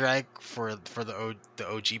Easter egg for the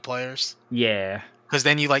OG players. yeah. Because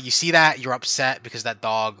then you see that you're upset because that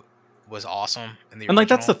dog was awesome in the And like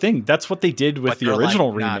that's the original. thing. That's what they did with But the they're like,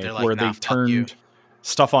 original nah, remake, they're like, where nah, they fuck you. turned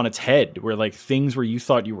stuff on its head. Where like things where you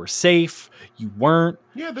thought you were safe, you weren't.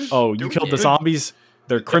 yeah. Oh, you killed the zombies.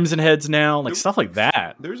 They're Crimson Heads now. Like stuff like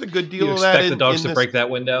that. There's a good Do deal you of that expect the dogs in to this, break that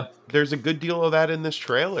window? There's a good deal of that in this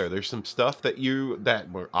trailer. There's some stuff that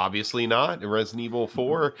were obviously not in Resident Evil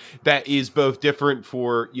 4 that is both different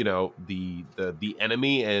for the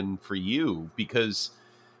enemy and for you, because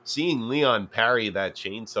seeing Leon parry that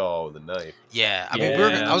chainsaw with a knife. Yeah, I mean,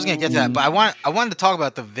 Yeah. I was gonna get to that, but I wanted to talk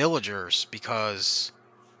about the villagers because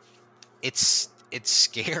it's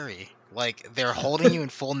scary. Like they're holding you in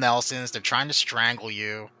full Nelsons. They're trying to strangle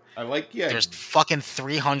you. I like, yeah. There's fucking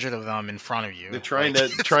 300 of them in front of you. They're trying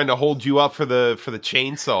to hold you up for the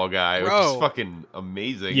chainsaw guy, which Bro. is fucking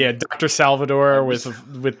amazing. Yeah, Dr. Salvador with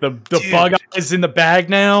the bug eyes in the bag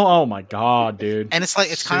now. Oh my god, dude. And it's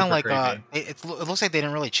like it's kind of Super like creepy. it looks like they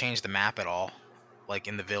didn't really change the map at all, like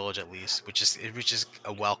in the village at least, which is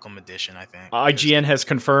a welcome addition, I think. IGN has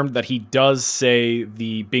confirmed that he does say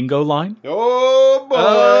the bingo line. Oh boy!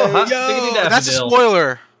 Oh, hot Yo, diggity that's a daffodil.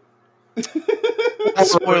 spoiler.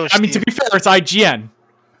 Spoiler, I mean, to Steve. be fair, it's IGN.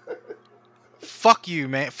 Fuck you,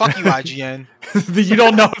 man. Fuck you, IGN. You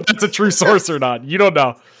don't know if that's a true source or not. You don't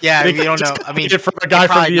know. Yeah, They we don't just know. I mean, copied it from a they guy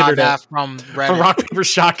from probably the got internet. that from Reddit. From Rock Paper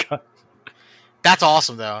Shotgun. That's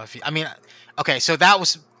awesome, though. Okay, so that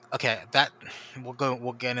was that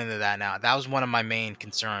we'll get into that now. That was one of my main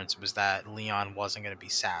concerns, was that Leon wasn't going to be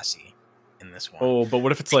sassy in this one. Oh, but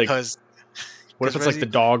what if it's like because what if it's like the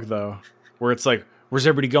dog though, where it's like, where's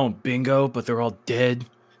everybody going? Bingo, but they're all dead.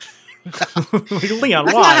 Like, Leon,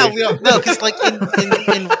 that's why? not how no, because like in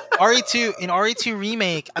RE2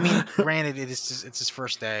 remake, I mean, granted, it's his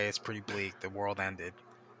first day. It's pretty bleak. The world ended,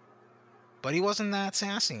 but he wasn't that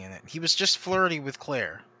sassy in it. He was just flirty with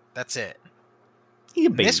Claire. That's it. He a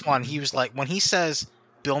In baby. this one, he was like, when he says,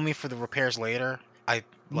 "Bill me for the repairs later," I He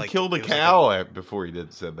like killed a it was like cow before he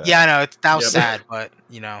said that. yeah, I know that was Yep. sad, but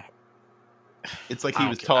you know, It's like I he don't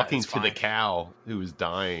was care. talking It's to the fine. cow who was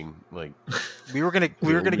dying. Like, we were gonna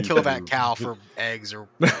kill that cow for eggs or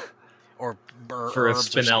For a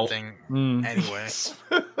herbs or spinel. something Mm. anyway.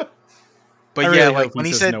 I But really yeah, hope like he when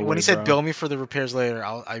he says said no when way, he said bro. bill me for the repairs later,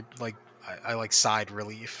 I sighed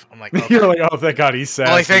relief. I'm like, okay. You're like, oh, thank God, he's sad.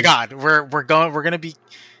 I'm like, thank God, we're gonna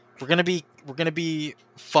be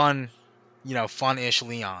fun, fun-ish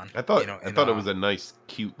Leon. I thought in, it was a nice,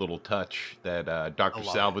 cute little touch that Dr. love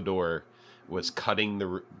it. Salvador was cutting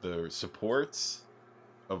the supports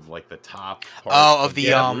of like the top part of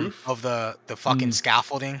the roof. of the fucking Mm.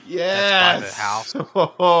 scaffolding. Yes. That's by the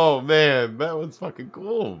house. Oh man, that was fucking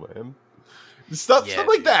cool, man. Stuff Yeah,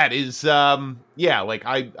 like dude. that is like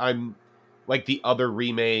I'm like the other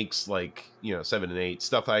remakes, like 7 and 8,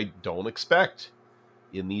 stuff I don't expect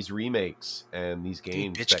in these remakes and these Dude,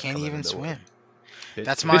 games. bitch that can't come out even of nowhere. swim. Bitch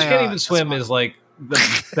That's can't- my Bitch Can't Even that's Swim my- is like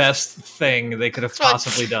the best thing they could have That's my-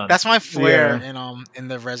 possibly done. That's my flair Yeah. in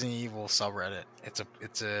the Resident Evil subreddit.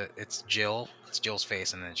 It's Jill. It's Jill's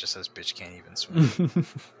face, and then it just says "bitch can't even swim"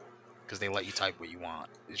 because they let you type what you want.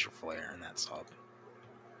 Is your flair in that sub?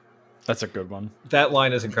 That's a good one. That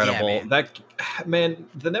line is incredible. man.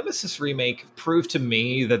 The Nemesis remake proved to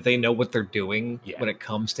me that they know what they're doing Yeah. when it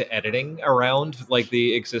comes to editing around like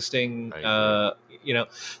the existing, I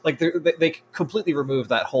like they completely removed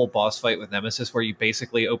that whole boss fight with Nemesis where you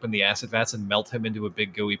basically open the acid vats and melt him into a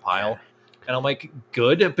big gooey pile. And I'm like,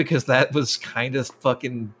 good, because that was kind of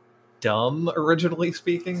fucking dumb, originally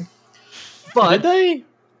speaking. Did But they?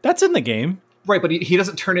 That's in the game. right, but he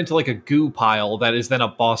doesn't turn into like a goo pile that is then a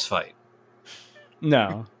boss fight.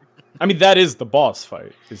 No. I mean, that is the boss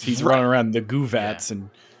fight. Is he's Right. running around the goo vats and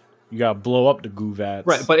you gotta blow up the goo vats.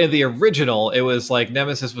 Right, but in the original, it was like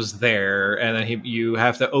Nemesis was there, and then you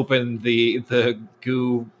have to open the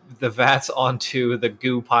vats onto the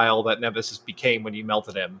goo pile that Nemesis became when you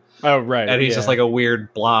melted him, Oh, right. and he's yeah. just like a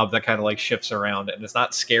weird blob that kind of like shifts around, and it's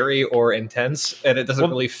not scary or intense, and it doesn't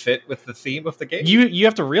Well, really fit with the theme of the game. You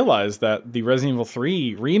have to realize that the Resident Evil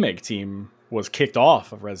 3 remake team was kicked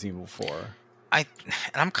off of Resident Evil 4. And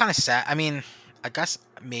I'm kind of sad. I mean, I guess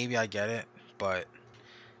maybe I get it, but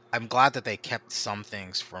I'm glad that they kept some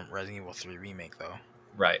things from Resident Evil 3 remake though.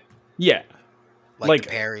 Right. Yeah. Like, Like-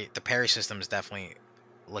 the parry system is definitely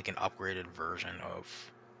like an upgraded version of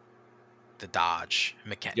the dodge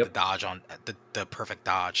Yep. the dodge on the perfect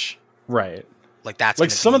dodge. Right. Like that's Like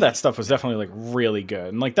gonna some of be- that stuff was definitely like really good.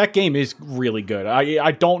 And like that game is really good.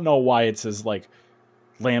 I don't know why it's as like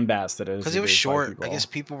lambasted as because it was is by short. I people. guess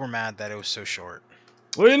people were mad that it was so short.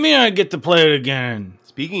 What do you mean I get to play it again?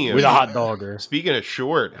 Speaking of With a hot dogger. Speaking of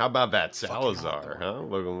short, how about that Fucking Salazar? hot Huh?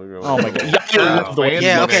 Look, Oh my god. Yeah, I love the way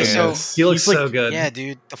Yeah, he okay, looks in so- this. He looks He's like, so good. Yeah,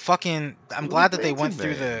 dude. I'm Who glad that they rates went him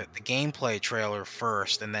through there? the gameplay trailer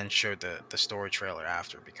first and then showed the story trailer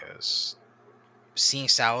after, because seeing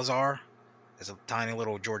Salazar as a tiny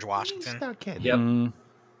little George Washington, Yep.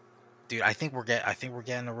 dude, I think we're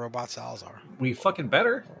getting a robot Salazar. We fucking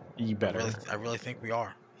better. You better. I really think we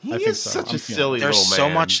are. He I think is so. such I'm a feeling silly There's little so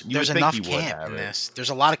man. much. You There's would think enough he would camp have in it. this. There's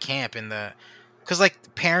a lot of camp in the, because like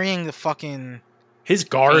parrying the fucking His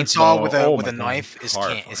guards chainsaw though, with oh a my God. knife is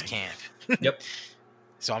Horrifying. camp. Yep.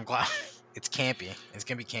 So I'm glad it's campy. It's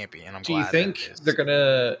gonna be campy, and I'm Do you glad. that it think is. they're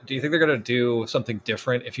gonna? Do you think they're gonna do something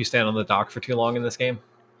different if you stand on the dock for too long in this game?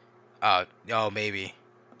 Oh, maybe.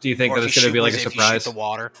 Do you think Or that if it's you going to be shoot- like a if you shoot surprise? the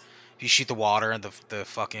water, if you shoot the water and the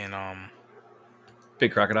fucking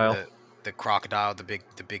Big crocodile. the crocodile, the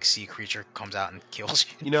big sea creature comes out and kills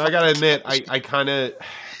you. You know, I gotta admit,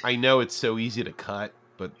 I know it's so easy to cut,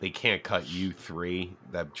 but they can't cut U3,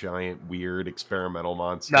 that giant weird experimental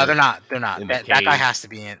monster. No, they're not. They're not. In the That guy cage. has to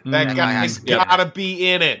be in. That Mm. guy's be in it. gotta be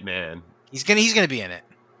in it, man. He's gonna be in it.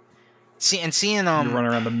 Seeing You run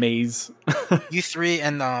around the maze. U3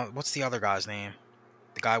 and what's the other guy's name?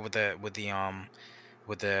 The guy with the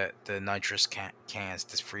nitrous cans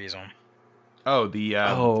to freeze them. Oh, the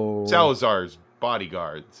Salazar's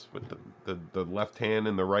bodyguards with the left hand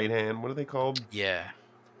and the right hand. What are they called? Yeah,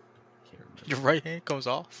 Can't remember. your right hand goes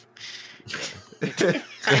off.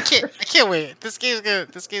 I can't wait. This game's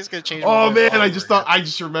gonna change. Oh my man, life I over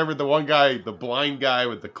just remembered the one guy, the blind guy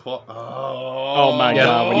with the claw. Oh my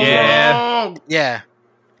God, yeah. Yeah,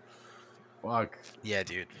 Fuck. yeah,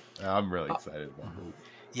 dude. I'm really excited about it.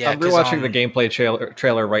 Yeah, I'm 'cause, rewatching the gameplay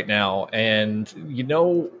trailer right now, and you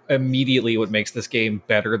know immediately what makes this game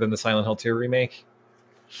better than the Silent Hill 2 remake?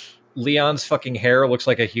 Leon's fucking hair looks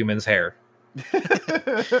like a human's hair.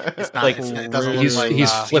 It's not, like, it doesn't look He's like,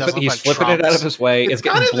 he's he flipping doesn't look like flipping it out Trunks. of his way. It's It's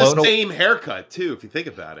kind getting of blown the away. same haircut too, if you think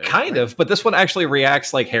about it. Kind of, but this one actually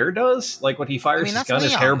reacts like hair does. Like when he fires his that's gun,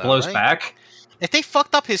 his Leon, hair though, blows right? back. If they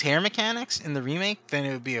fucked up his hair mechanics in the remake, then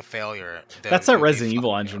it would be a failure. That's that Resident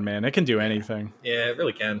Evil engine, man. It can do anything. Yeah, it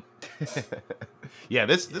really can. Yeah,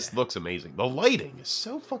 this looks amazing. The lighting is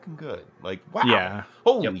so fucking good. Like, wow. Yeah.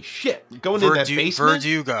 Holy shit. Going in that basement.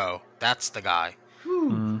 Verdugo. That's the guy.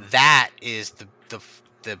 Mm. That is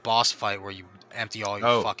the boss fight where you empty all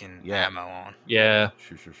your fucking yeah. ammo on. Yeah,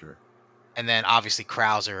 Sure. And then obviously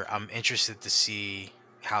Krauser. I'm interested to see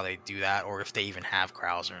how they do that, or if they even have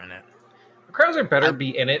Krauser in it. Krauser better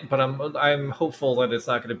be in it, but I'm hopeful that it's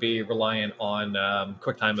not going to be reliant on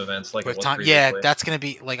quick time events like it was previously. Yeah, that's gonna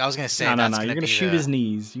be like I was gonna say. No. that's You're gonna gonna be shoot the- his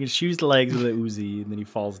knees. You're gonna shoot his legs with a Uzi, and then he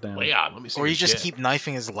falls down. Leon, let me see Or you your just shit. keep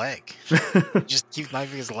knifing his leg. Just keep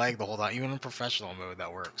knifing his leg the whole time. Even in professional mode,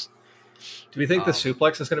 that works. Do we think the Um,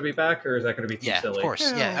 suplex is going to be back, or is that going to be too Yeah, silly? of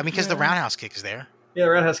course. Yeah, I mean, because the roundhouse kick is there. Yeah,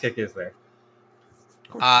 the roundhouse kick is there.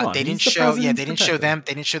 Come on, They he's didn't the show. Yeah, president's they didn't show protector. them.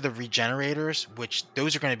 They didn't show the regenerators, which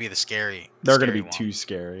those are going to be the scary. They're gonna scary be ones. too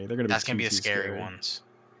scary. They're gonna be. That's going to be too the scary scary ones.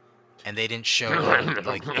 And they didn't show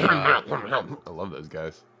like I love those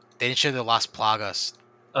guys. they didn't show the Las Plagas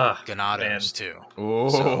Man. Ganados too.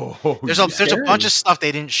 Oh, There's a Scary. bunch of stuff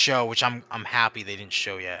they didn't show, which I'm happy they didn't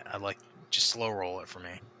show yet. I like just slow roll it for me.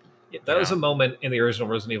 Yeah, that was a moment in the original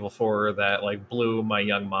Resident Evil 4 that like blew my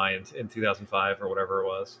young mind in 2005 or whatever it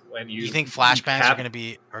was. When You think flashbangs are going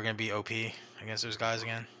to be OP against those guys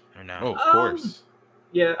again, or no? Oh, of course.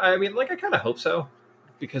 Yeah, I mean, like I kind of hope so,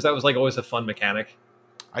 because that was like always a fun mechanic.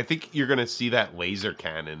 I think you're gonna see that laser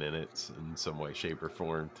cannon in it in some way, shape, or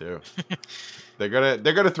form too. they're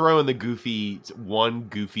gonna throw in the goofy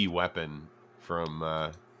weapon from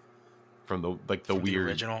the From weird the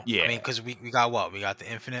original. Yeah, I mean, because we got what? We got the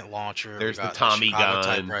infinite launcher. there's we the got Tommy Chicago gun.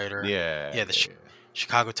 typewriter. Yeah, Yeah, the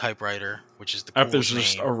Chicago typewriter, which is the If there's coolest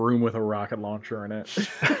just name. a room with a rocket launcher in it.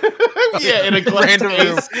 yeah, in a glass random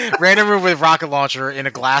room, case. random room with rocket launcher in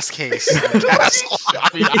a glass case. In a castle. I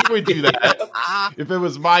mean, I would do that if it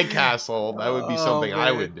was my castle. That would be Oh, something I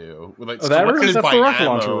man. would do. With, like, Oh, that room surrounded is that's by the rocket ammo.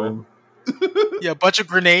 launcher room. Yeah, a bunch of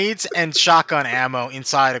grenades and shotgun ammo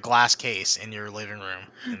inside a glass case in your living room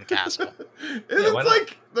in the castle. And Yeah, why it's not?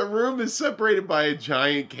 like the room is separated by a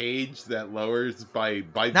giant cage that lowers by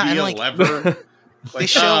and, via like, lever. They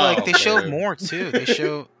show oh, they show man. more too. They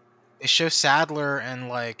show Sadler and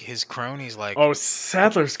like his cronies like Oh,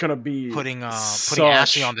 Sadler's gonna be putting such,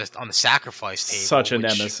 Ashley on the sacrifice table. such a which-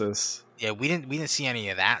 nemesis. Yeah, we didn't see any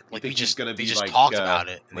of that. You Like think we just he's gonna they be just like, talked about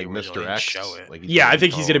it. And like they really Mr. didn't X. show it. Like he's Yeah, I gonna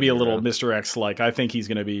think he's gonna be a tall, little you know? Mr. X like. I think he's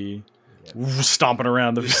gonna be stomping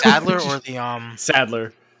around the Sadler or the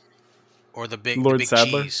Sadler. big Lord the big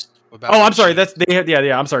Sadler? cheese. What about Oh, I'm Big sorry. Cheese? That's they had.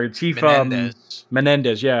 Yeah. I'm sorry. Chief Menendez.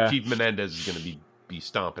 Menendez. Yeah. Chief Menendez is gonna be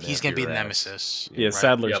stomping. He's after gonna be your the ass. nemesis. Yeah. Right.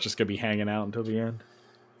 Sadler's Yep. just gonna be hanging out until the end.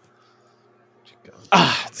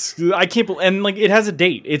 I can't believe, and like it has a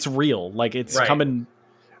date. It's real. Like it's Right. coming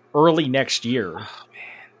early next year, Oh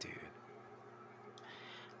man, dude,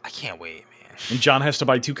 I can't wait, man. and John has to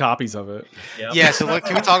buy 2 copies of it. Yep. Yeah, so look,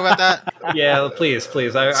 can we talk about that? Yeah, please.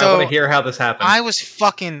 I So, want to hear how this happened. I was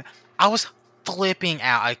flipping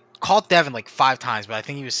out. I called Devin like 5 times, but I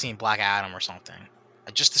think he was seeing Black Adam or something.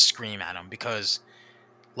 Just to scream at him because,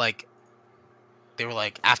 like, they were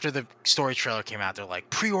like, after the story trailer came out, they're like,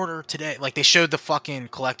 pre-order today. Like, they showed the fucking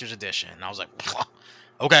collector's edition. And I was like,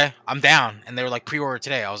 okay, I'm down. And they were like, pre-order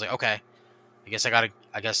today. I was like, okay. I guess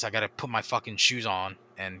I gotta put my fucking shoes on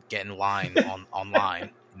and get in line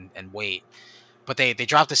online and wait. But they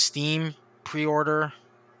dropped a Steam pre-order,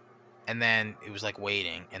 and then it was like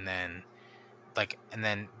waiting, and then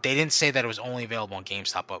they didn't say that it was only available on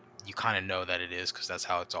GameStop, but you kind of know that it is because that's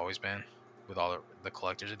how it's always been with all the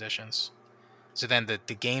collector's editions. So then the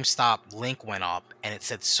GameStop link went up and it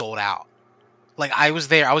said sold out. Like I was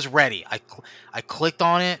there, I was ready. I clicked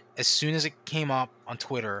on it as soon as it came up on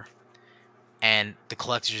Twitter, and the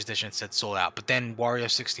collector's edition said sold out. But then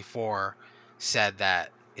Wario64 said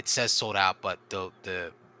that it says sold out, but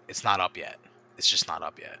the it's not up yet. It's just not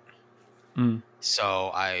up yet.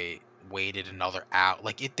 So I waited another hour.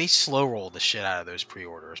 Like they slow rolled the shit out of those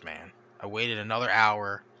pre-orders, man. I waited another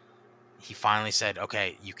hour. He finally said,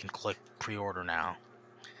 "Okay, you can click pre-order now,"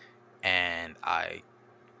 and I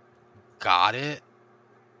got it.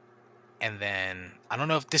 And then I don't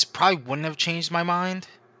know if this probably wouldn't have changed my mind,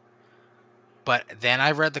 but then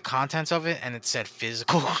I read the contents of it and it said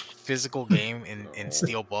physical game in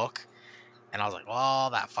Steelbook, and I was like,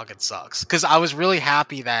 "Well, that fucking sucks," because I was really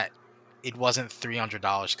happy that it wasn't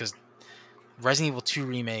 $300, because Resident Evil 2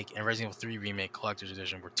 Remake and Resident Evil 3 Remake Collector's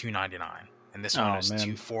Edition were $299, and this one is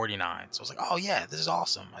 $249. So I was like, "Oh yeah, this is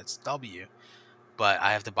awesome. It's W." But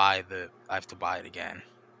I have to buy it again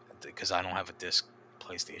because I don't have a disc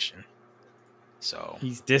PlayStation. So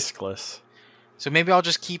he's discless. So maybe I'll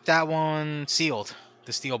just keep that one sealed,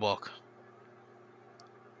 the Steelbook,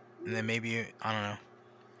 and then maybe I don't know.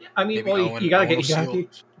 I mean, you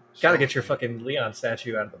gotta get your fucking Leon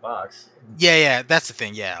statue out of the box. Yeah, that's the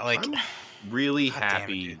thing. Yeah, like I'm really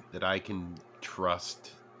happy that I can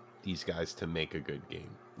trust these guys to make a good game.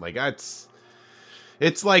 Like it's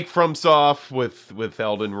like FromSoft with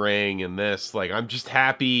Elden Ring and this. Like I'm just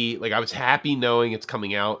happy. Like I was happy knowing it's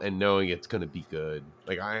coming out and knowing it's going to be good.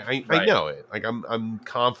 Like I know it. Like I'm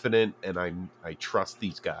confident and I trust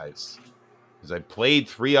these guys because I played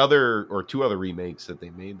two other remakes that they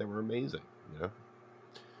made that were amazing. You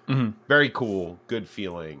know, very cool, good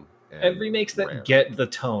feeling, and remakes that get the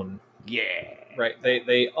tone. Yeah. Right.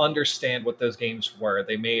 They understand what those games were.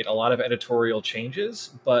 They made a lot of editorial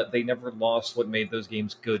changes, but they never lost what made those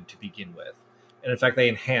games good to begin with. And in fact, they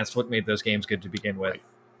enhanced what made those games good to begin with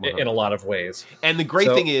in a lot of ways. And the great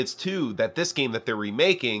thing is, too, that this game that they're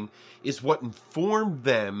remaking is what informed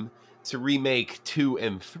them to remake 2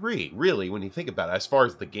 and 3, really, when you think about it, as far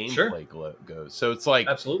as the gameplay goes. So it's like,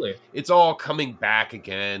 absolutely, it's all coming back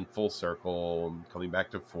again, full circle, and coming back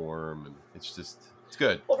to form. And it's just... It's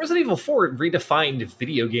good. Well, Resident Evil 4 redefined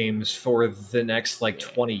video games for the next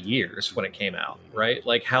 20 years when it came out, right?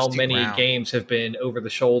 Like how many games have been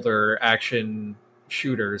over-the-shoulder action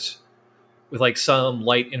shooters with some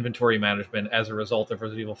light inventory management as a result of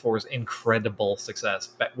Resident Evil 4's incredible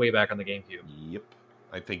success way back on the GameCube. Yep.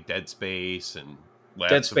 I think Dead Space and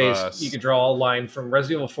Dead Space, you could draw a line from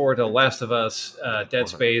Resident Evil 4 to Last of Us, Dead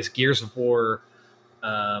Space, Gears of War,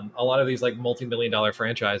 a lot of these multi-million-dollar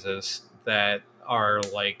franchises that are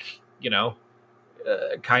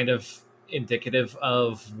kind of indicative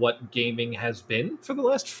of what gaming has been for the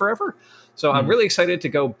last forever. So I'm really excited to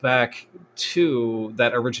go back to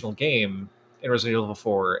that original game in Resident Evil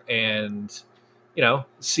 4 and,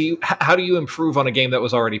 see how do you improve on a game that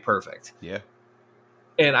was already perfect. Yeah.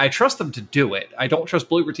 And I trust them to do it. I don't trust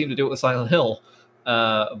Bloober Team to do it with Silent Hill,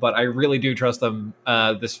 but I really do trust them,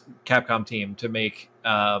 this Capcom team, to make...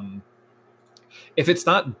 if it's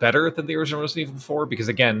not better than the original Resident Evil 4, because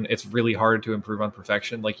again, it's really hard to improve on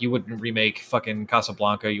perfection. Like you wouldn't remake fucking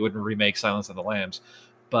Casablanca, you wouldn't remake Silence of the Lambs,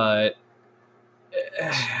 but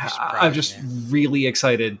I'm just really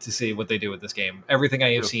excited to see what they do with this game. Everything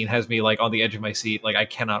I have seen has me on the edge of my seat. I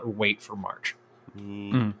cannot wait for March.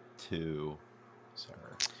 Me too. Sorry.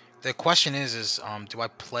 The question is do I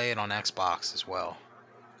play it on Xbox as well?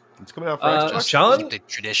 It's coming out for Xbox. Sean, the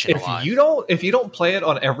tradition if you don't play it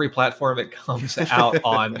on every platform it comes out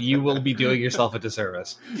on, you will be doing yourself a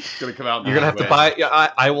disservice. It's gonna come out. You're gonna have to buy.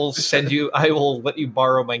 I will send you. I will let you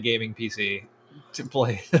borrow my gaming PC to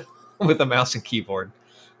play with a mouse and keyboard.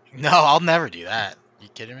 No, I'll never do that. You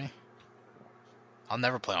kidding me? I'll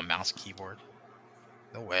never play on mouse and keyboard.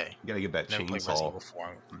 No way. You gotta get that chainsaw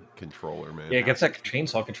controller, man. Yeah, get that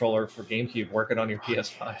chainsaw controller for GameCube working on your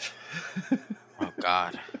PS5. Oh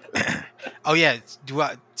God. Oh yeah.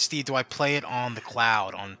 Steve? Do I play it on the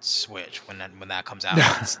cloud on Switch when that comes out?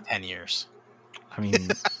 It's 10 years. I mean,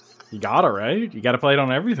 you gotta, right? You gotta play it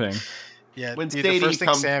on everything. Yeah. When Stadia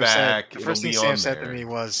comes back, the first thing Sam said to me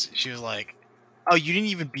was, she was like, "Oh, you didn't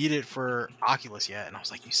even beat it for Oculus yet," and I was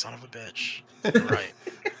like, "You son of a bitch!" Right.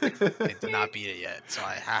 I did not beat it yet, so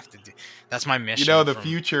I have to do. That's my mission. The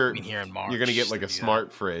future. Here in March, you're gonna get a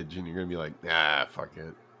smart fridge, and you're gonna be like, "Ah, fuck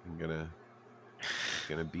it. I'm gonna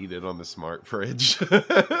Gonna beat it on the smart fridge. Like,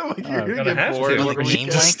 you're gonna get have to. bored. Like, What do we game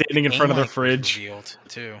get? Just standing in front of the length was fridge. revealed,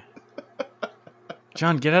 too.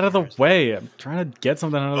 John, get out of the way. I'm trying to get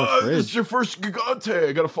something out of the This is fridge. your first Gigante.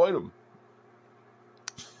 I gotta fight him.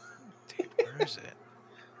 Dude, where is it?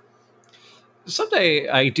 Someday,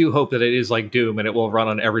 I do hope that it is like Doom and it will run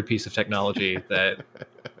on every piece of technology that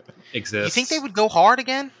exists. You think they would go hard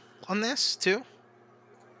again on this too?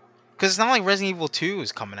 Because it's not like Resident Evil 2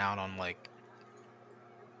 is coming out on like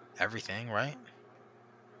everything, right?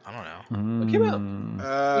 I don't know. It came out.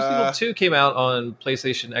 Resident Evil 2 came out on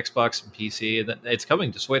PlayStation, Xbox, and PC, and then it's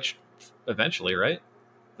coming to Switch eventually, right?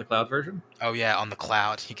 The cloud version. Oh yeah, on the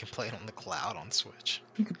cloud. You can play it on the cloud on Switch.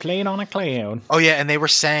 You could play it on a cloud. Oh yeah, and they were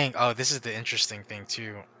saying, oh, this is the interesting thing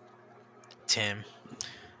too, Tim,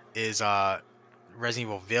 is Resident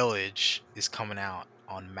Evil Village is coming out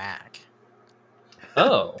on Mac.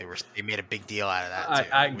 Oh, They made a big deal out of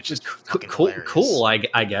that too, which is fucking cool. hilarious. Cool,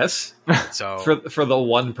 I guess. So For the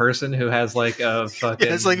one person who has like a fucking.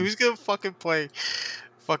 yeah, it's like who's gonna fucking play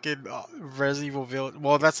fucking Resident Evil Village?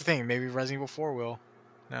 Well, that's the thing. Maybe Resident Evil 4 will.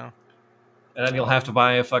 No. And then you'll have to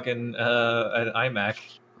buy a fucking an iMac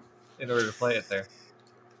in order to play it there.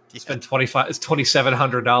 Yeah. Spend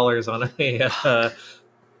 $2,700 on a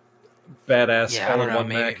badass Yeah, I don't know. all-in-one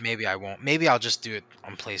Mac. Maybe I won't. Maybe I'll just do it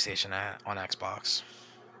on PlayStation on Xbox.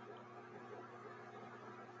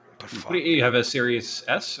 But fuck, What do you have, a Series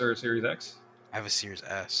S or a Series X? I have a Series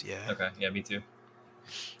S. Yeah. Okay, yeah, me too.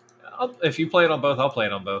 If you play it on both, I'll play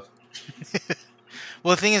it on both.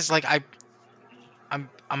 Well, the thing is, like,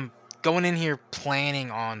 I'm going in here planning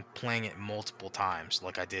on playing it multiple times,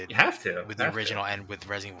 like I did You have to with the original and with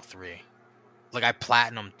Resident Evil 3. Like I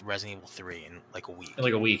platinumed Resident Evil 3 in like a week. in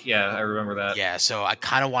like a week. Yeah, I remember that. Yeah, so I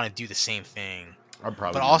kind of want to do the same thing. I'm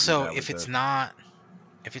probably. But gonna do also, that if with it's it. not,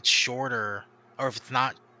 if it's shorter, or if it's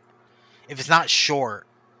not short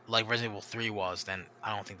like Resident Evil 3 was, then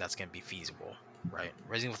I don't think that's gonna be feasible, right?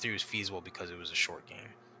 Resident Evil 3 was feasible because it was a short game.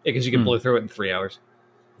 Yeah, because you can blow through it in 3 hours.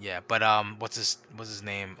 Yeah, but what's his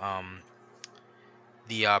name? One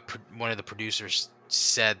of the producers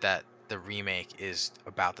said that the remake is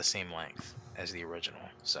about the same length as the original.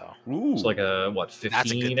 So Ooh. It's like a That's a good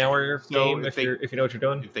thing. 15-hour So game if if you know what you're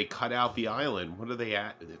doing. if they cut out the island, what do they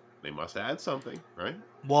add? They must add something, right?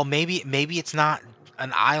 well, maybe it's not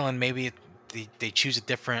an island. Maybe they choose a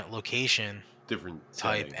different location Different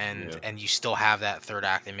type, setting, and you still have that third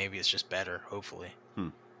act, and maybe it's just better. Hopefully. Hmm.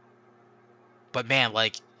 But man,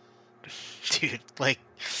 like, dude, like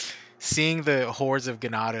seeing the hordes of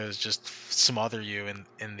Ganados just smother you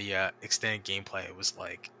in the extended gameplay, it was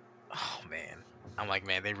like, oh man. I'm like,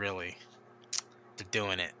 man, they're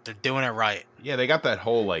doing it. They're doing it right. Yeah, they got that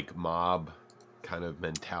whole like mob kind of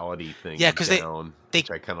mentality thing. Yeah, 'cause they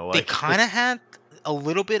which I kind of like. They kind of had a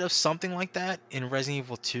little bit of something like that in Resident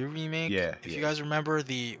Evil 2 remake. Yeah, If yeah. you guys remember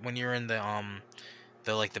when you're in the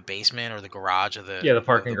like the basement or the garage of the The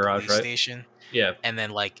parking garage, police right? station, Yeah, and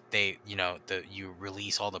then like they you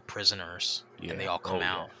release all the prisoners and they all come Oh,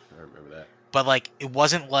 out. Yeah. I remember that. But like it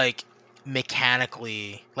wasn't like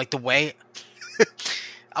mechanically like the way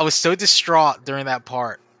I was so distraught during that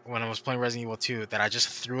part when I was playing Resident Evil 2 that I just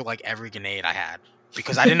threw like every grenade I had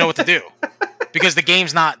because I didn't know what to do. Because the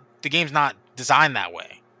game's not designed that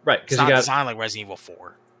way. right. It's Because not you got designed like Resident Evil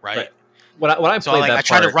 4, right? Right. when I So played like that I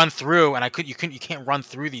tried part, to run through and you can't run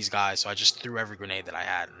through these guys, so I just threw every grenade that I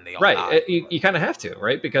had and they all right. died. You kind of have to,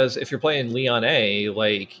 right? Because if you're playing Leon A,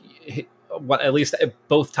 like at least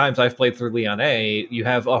both times I've played through Leon A, you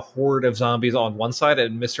have a horde of zombies on one side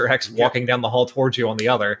and Mr. X walking down the hall towards you on the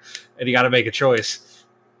other, and you got to make a choice.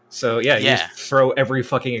 So you just throw every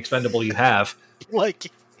fucking expendable you have. Like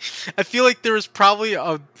I feel like there was probably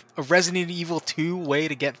a Resident Evil 2 way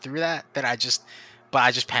to get through that I just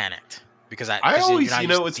panicked because I 'cause always, you're not you used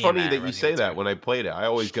know, to it's seeing funny in that you Resident say Evil that. 2. When I played it, I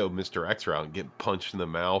always go Mr. X route and get punched in the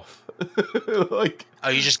mouth. Like, Oh,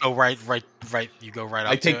 you just go right. You go right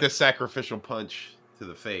up. I take to the it, sacrificial punch to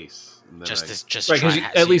the face. And then just I, just Right, try because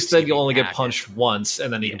and at least see then if you'll you only can get hack it. punched once,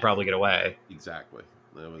 and then you can Yeah. probably get away. exactly.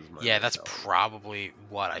 That was my Yeah, that's mentality. probably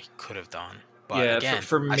what I could have done. But Yeah, again,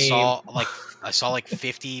 for I me- saw like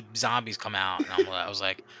 50 zombies come out, and I was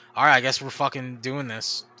like, all right, I guess we're fucking doing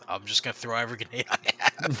this. I'm just gonna throw every grenade I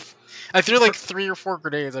have. I threw like 3 or 4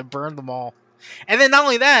 grenades. I burned them all. And then not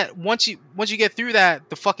only that, once you get through that,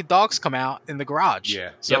 the fucking dogs come out in the garage.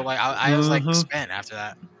 Yeah. So Yep. like I was like Mhm. spent after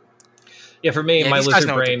that. Yeah, for me, Yeah, my these guys lizard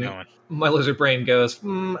know what they're brain. doing. My lizard brain goes,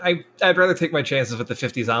 I'd rather take my chances with the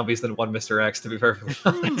 50 zombies than one Mr. X, to be perfectly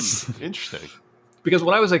honest. Interesting. Because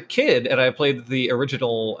when I was a kid and I played the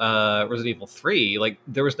original Resident Evil 3, like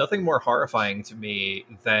there was nothing more horrifying to me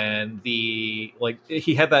than he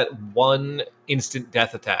had that one instant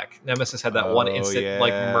death attack. Nemesis had that one instant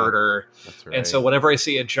murder. That's right. And so whenever I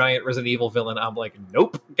see a giant Resident Evil villain, I'm like,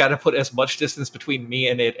 nope, got to put as much distance between me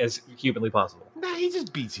and it as humanly possible. Nah, he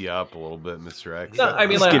just beats you up a little bit, Mr. X. No, I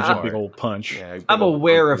mean, Just like, gives you a big old punch. Yeah, big I'm old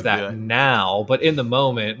aware punch of that would do it. now, but in the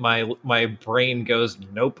moment, my brain goes,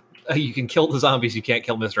 nope. You can kill the zombies, you can't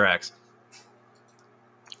kill Mr. X.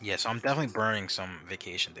 Yeah, so I'm definitely burning some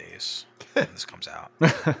vacation days when this comes out.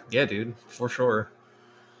 Yeah, dude, for sure.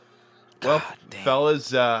 Well, God damn.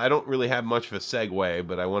 fellas, I don't really have much of a segue,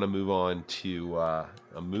 but I want to move on to a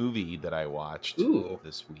movie that I watched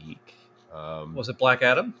this week. Was it Black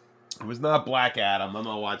Adam? It was not Black Adam. I'm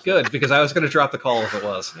gonna watch. Good, because I was going to drop the call if it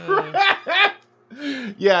was.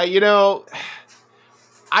 Yeah,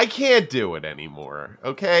 I can't do it anymore.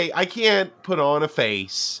 Okay, I can't put on a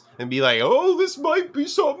face and be like, "Oh, this might be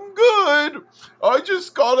something good. I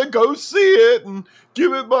just gotta go see it and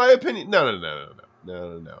give it my opinion." No.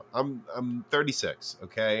 I'm 36.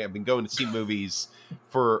 Okay, I've been going to see movies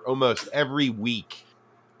for almost every week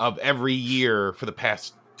of every year for the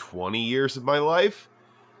past 20 years of my life.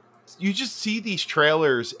 You just see these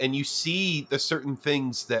trailers and you see the certain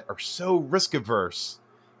things that are so risk averse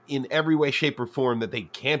in every way, shape, or form that they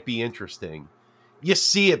can't be interesting. You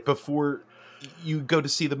see it before you go to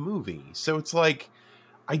see the movie. So it's like,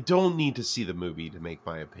 I don't need to see the movie to make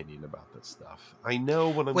my opinion about this stuff. I know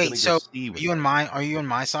what I'm going to go see. Are you on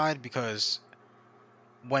my side? Because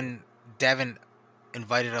when Devin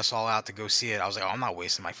invited us all out to go see it, I was like, "Oh, I'm not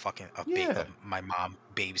wasting my my mom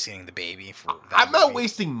babysitting the baby for that I'm not movie."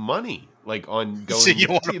 wasting money on going So you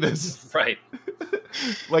to see this. Right.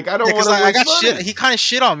 Like, I don't want to I got waste money. shit. He kind of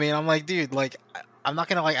shit on me, and I'm like, dude, like, I'm not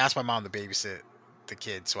gonna ask my mom to babysit the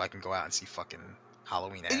kid so I can go out and see fucking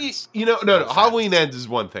Halloween Ends. No, Halloween Ends is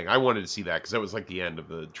one thing. I wanted to see that because that was like the end of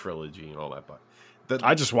the trilogy and all that. But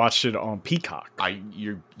I just watched it on Peacock.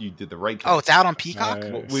 You did the right thing. Oh, it's out on Peacock.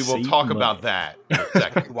 We will talk about that in a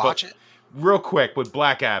second. Watch it. Real quick with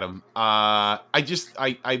Black Adam. I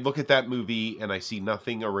look at that movie and I see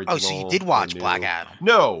nothing original. Oh, so you did watch or new. Black Adam?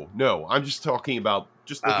 No. I'm just talking about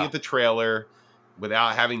looking at the trailer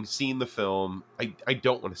without having seen the film. I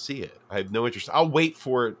don't want to see it. I have no interest. I'll wait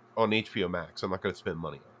for it on HBO Max. I'm not going to spend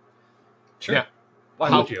money on it. Sure. Yeah.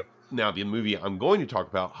 Why would you? Now, the movie I'm going to talk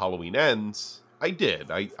about, Halloween Ends, I did.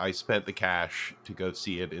 I spent the cash to go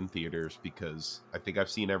see it in theaters because I think I've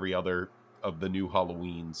seen every other of the new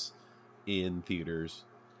Halloweens in theaters.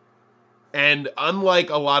 And unlike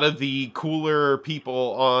a lot of the cooler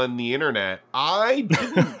people on the internet, I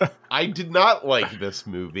did not like this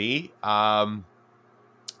movie. I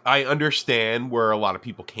understand where a lot of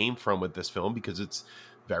people came from with this film because it's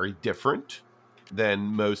very different than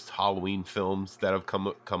most Halloween films that have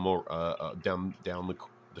come down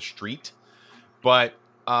the street. But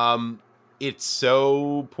it's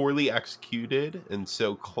so poorly executed and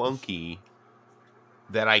so clunky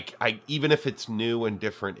that I even if it's new and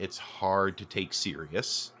different, it's hard to take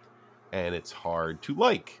serious and it's hard to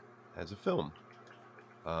like as a film.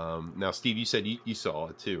 Now, Steve, you said you saw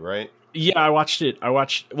it too, right? Yeah, I watched it.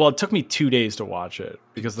 Well, it took me 2 days to watch it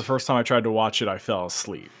because the first time I tried to watch it, I fell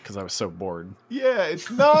asleep because I was so bored. Yeah, it's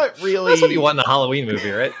not really. That's what you want in a Halloween movie,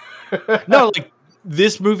 right? No, like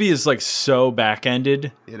this movie is like so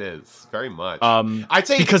back-ended. It is very much. I'd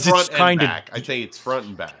say because it's front it's kind and of back. I'd say it's front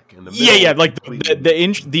and back. In the middle, yeah. Like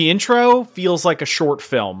the intro feels like a short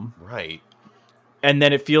film, right? And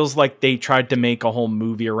then it feels like they tried to make a whole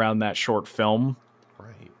movie around that short film,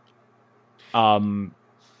 right?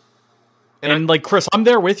 And like Chris, I'm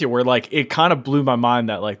there with you. Where like it kind of blew my mind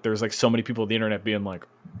that like there's like so many people on the internet being like,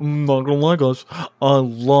 "Not gonna like us. I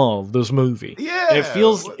love this movie." Yeah, and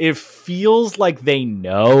it feels like they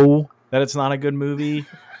know that it's not a good movie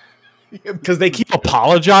because they keep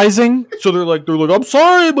apologizing. So they're like, "I'm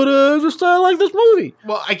sorry, but I just like this movie."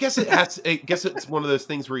 Well, I guess it's one of those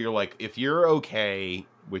things where you're like, if you're okay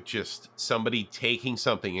with just somebody taking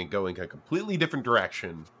something and going a completely different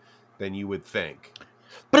direction than you would think.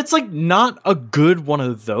 But it's like not a good one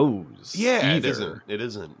of those. Yeah, either. It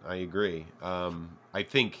isn't. I agree. I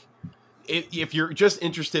think if you're just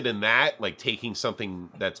interested in that, like taking something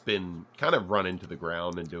that's been kind of run into the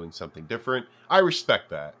ground and doing something different, I respect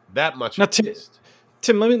that much. Now,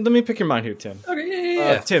 Tim, let me pick your mind here, Tim. Okay,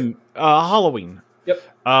 yeah. Tim, Halloween. Yep.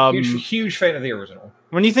 Huge fan of the original.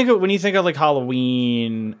 When you think of like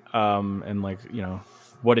Halloween, and like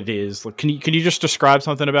what it is, like, can you just describe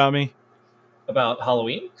something about me? About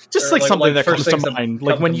Halloween? Just Or like something that first comes to things that mind, come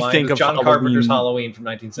like when to you mind think is of John Carpenter's Halloween from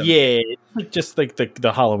 1970. Yeah, like just like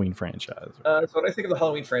the Halloween franchise. So when I think of the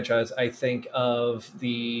Halloween franchise, I think of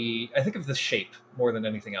the shape more than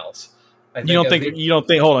anything else. You don't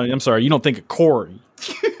think. Hold on, I'm sorry. You don't think of Corey.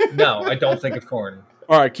 No, I don't think of Corn.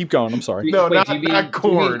 All right, keep going. I'm sorry. No, Wait, not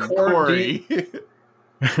corn. Corey.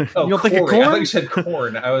 Oh, You don't think of Corey. I Korn? thought you said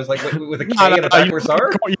corn. I was like, with a K No, and a you backwards don't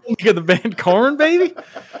R? think of the band Corn, baby?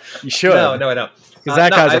 You should. No, I don't. Because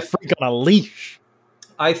that guy's I a freak on a leash.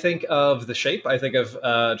 I think of the shape. I think of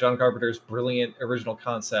John Carpenter's brilliant original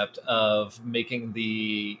concept of making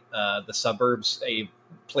the suburbs a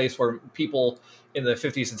place where people in the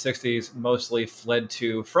 50s and 60s mostly fled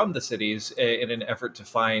to from the cities in an effort to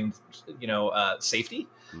find, safety,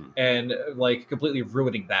 and like completely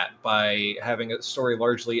ruining that by having a story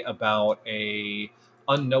largely about a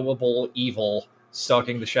unknowable evil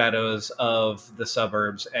stalking the shadows of the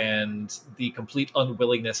suburbs and the complete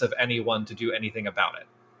unwillingness of anyone to do anything about it.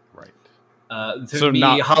 Right.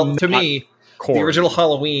 To me, Corey. the original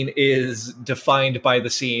Halloween is defined by the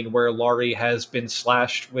scene where Laurie has been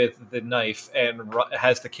slashed with the knife and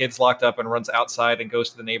has the kids locked up and runs outside and goes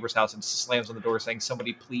to the neighbor's house and slams on the door saying,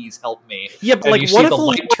 "Somebody please help me." Yeah, but And like, you what see if the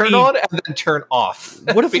light turn Laurie- on and then turn off?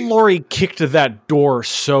 What if Laurie kicked that door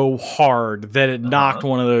so hard that it knocked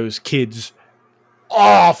one of those kids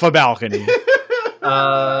off a balcony?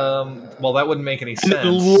 Well, that wouldn't make any sense.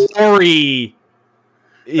 Laurie.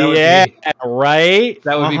 That would Yeah, be- right?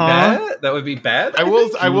 That would be Uh-huh. bad. That would be bad. I will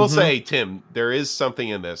Mhm. say, Tim, there is something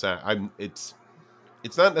in this.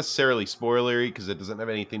 It's not necessarily spoilery because it doesn't have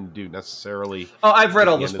anything to do necessarily. Oh, I've read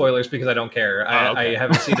all the At the end of spoilers because I don't care. okay. I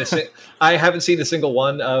haven't seen I haven't seen a single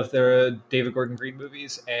one of the David Gordon Green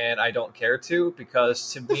movies, and I don't care to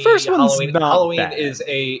because to me, first one's Halloween not bad. is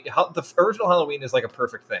the original Halloween is like a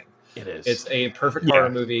perfect thing. It is. It's a perfect Yeah. horror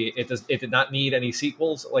movie. It did not need any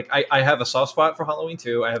sequels. Like I have a soft spot for Halloween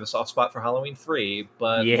 2. I have a soft spot for Halloween 3,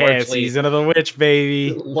 but largely, Season of the Witch,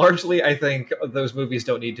 baby. largely I think those movies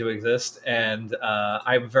don't need to exist, and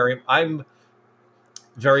I'm very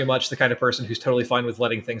much the kind of person who's totally fine with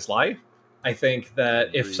letting things lie. I think that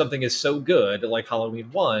if Agreed. something is so good like Halloween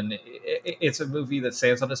 1, it's a movie that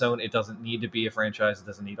stands on its own. It doesn't need to be a franchise. It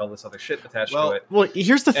doesn't need all this other shit attached to it. Well,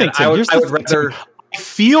 here's the thing, And Tim. I would, Here's I the would thing, rather. Tim. I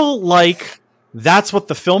feel like that's what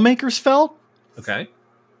the filmmakers felt, Okay.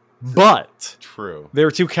 but True. they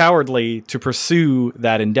were too cowardly to pursue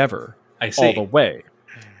that endeavor I see. all the way.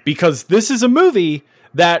 Because this is a movie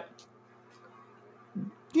that,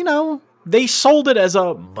 they sold it as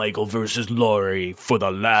a Michael versus Laurie for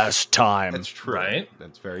the last time. That's true. Right.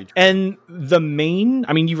 That's very true. And the main,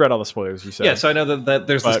 you read all the spoilers, you said. Yeah, so I know that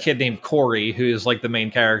there's But- this kid named Corey who is like the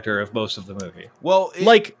main character of most of the movie. Well,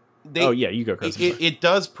 Oh, yeah, you go, Chris. I'm sorry. It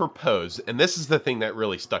does propose, and this is the thing that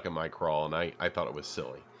really stuck in my craw, and I thought it was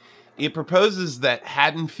silly. It proposes that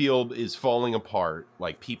Haddonfield is falling apart,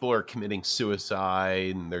 like people are committing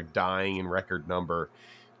suicide and they're dying in record number,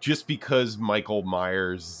 just because Michael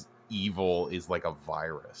Myers' evil is like a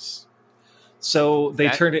virus. So they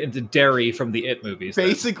That- turned it into Derry from the It movies. then.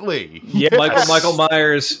 Basically, Yes.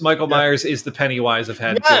 Michael Myers is the Pennywise of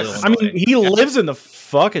Haddonfield. Yes. Illinois. He lives in the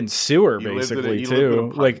fucking sewer, He lived in a- basically, he lived in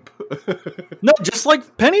a too. Like, pipe. no, just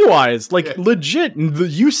like Pennywise. Like, Yeah. legit.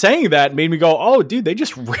 You saying that made me go, oh, dude, they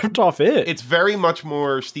just ripped off it. It's very much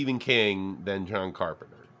more Stephen King than John Carpenter.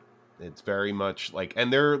 It's very much like,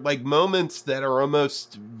 and there are like moments that are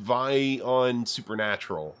almost vie on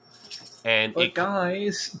supernatural. And But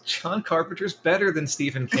guys, John Carpenter's better than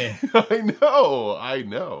Stephen King. I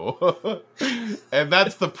know. And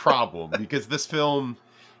that's the problem because this film,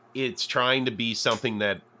 it's trying to be something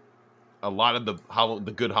that a lot of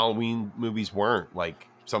the good Halloween movies weren't, like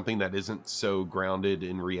something that isn't so grounded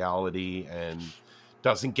in reality and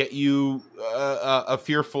doesn't get you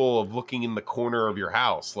fearful of looking in the corner of your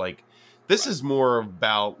house. Like this is more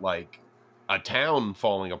about like a town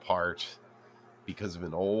falling apart because of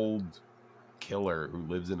an old killer who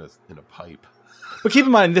lives in a pipe. But keep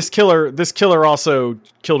in mind, this killer also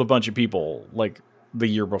killed a bunch of people, like, the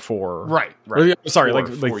year before. Right. Or, sorry, Four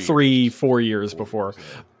like years. 4 years before. Yeah.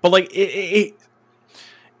 But, like, it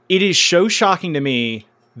is so shocking to me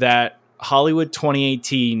that Hollywood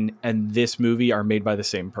 2018 and this movie are made by the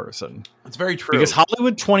same person. It's very true. Because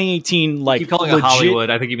Hollywood 2018, like, Keep calling it legit- Hollywood.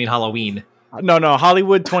 I think you mean Halloween. No,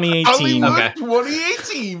 Hollywood 2018. Hollywood Okay.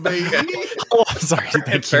 2018, baby. Oh, I'm sorry.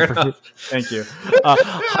 Thank Fair you. enough. Thank you.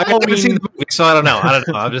 I haven't seen the movie, so I don't know.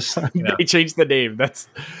 I'm just, They changed the name. That's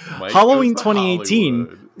Mike Halloween goes to 2018.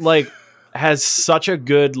 Hollywood. Like, has such a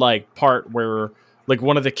good like part where like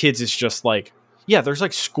one of the kids is just like, yeah, there's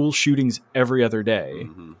like school shootings every other day.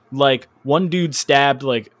 Mhm. Like one dude stabbed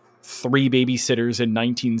like 3 babysitters in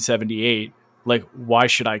 1978. Like, why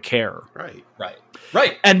should I care? Right.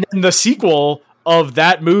 And then the sequel of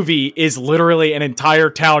that movie is literally an entire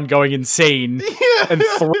town going insane and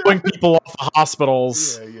throwing people off the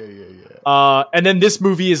hospitals. Yeah. And then this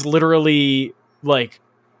movie is literally like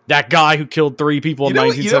that guy who killed 3 people in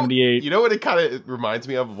 1978. You know what it kind of reminds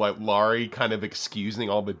me of? Like Laurie kind of excusing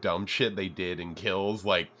all the dumb shit they did in Kills.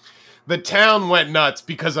 Like, the town went nuts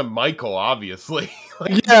because of Michael, obviously.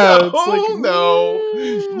 Like, Yeah, no.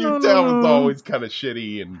 Your town was always kind of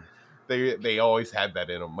shitty, and they always had that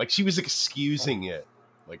in them. Like, she was excusing it,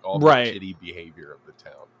 like all the shitty behavior of the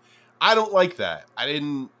town. I don't like that. I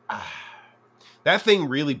didn't. That thing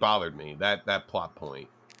really bothered me. That plot point.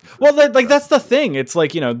 Well, that's the thing. It's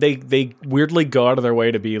like, they weirdly go out of their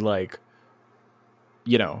way to be like,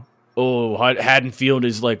 oh, Haddonfield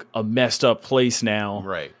is like a messed up place now.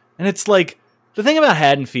 Right. And it's like, the thing about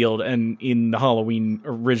Haddonfield and in the Halloween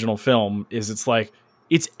original film is it's like,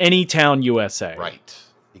 it's any town USA. Right.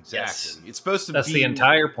 Exactly. Yes. It's supposed to That's be... the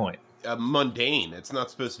entire point. Mundane. It's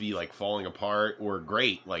not supposed to be like falling apart or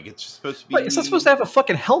great. Like, it's just supposed to be... Right, it's not supposed to have a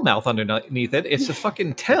fucking hellmouth underneath it. It's a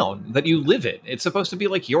fucking town that you live in. It's supposed to be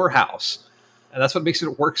like your house. And that's what makes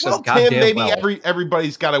it work so goddamn maybe well.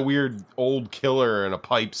 Everybody's got a weird old killer in a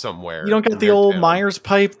pipe somewhere. You don't get the old Myers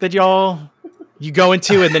pipe that you go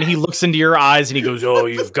into, and then he looks into your eyes and he goes, "Oh,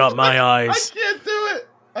 you've got my eyes." I can't do it.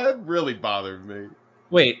 That really bothered me.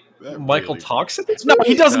 Wait, that Michael really... talks in this movie? No,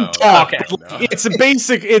 he doesn't talk. Okay. No. It's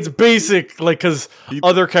basic, like, because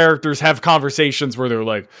other characters have conversations where they're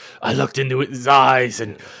like, "I looked into his eyes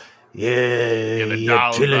and he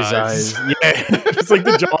had killer's eyes." Yeah, it's like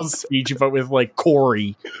the Jaws speech, but with like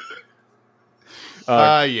Corey.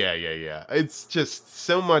 Yeah. It's just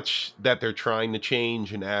so much that they're trying to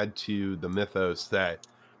change and add to the mythos that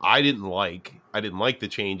I didn't like. I didn't like the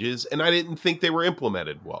changes, and I didn't think they were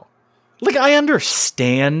implemented well. Like, I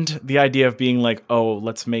understand the idea of being like, oh,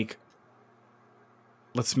 let's pass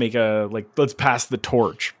the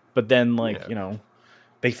torch. But then, like,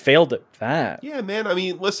 they failed at that. Yeah, man. I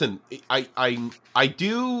mean, listen, I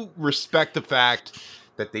do respect the fact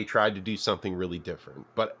that they tried to do something really different.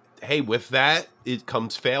 But hey, with that, it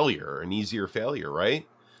comes failure, an easier failure, right?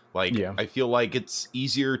 Like, I feel like it's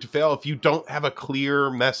easier to fail if you don't have a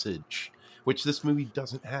clear message, which this movie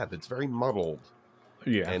doesn't have. It's very muddled.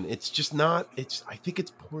 Yeah. And it's just not, I think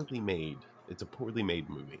it's poorly made. It's a poorly made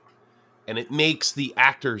movie. And it makes the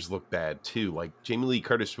actors look bad too. Like Jamie Lee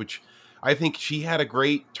Curtis, which I think she had a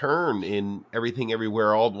great turn in Everything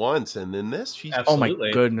Everywhere All at Once. And in this, she's Absolutely. Oh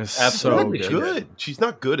my goodness. Absolutely So good. She's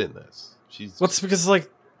not good in this. What's because like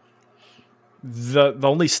the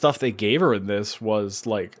only stuff they gave her in this was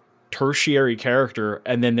like tertiary character.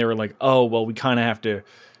 And then they were like, oh, well, we kind of have to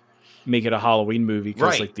make it a Halloween movie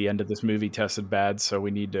because like the end of this movie tested bad, so we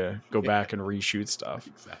need to go back and reshoot stuff.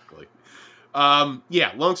 Exactly.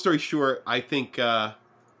 Long story short, I think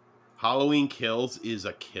Halloween Kills is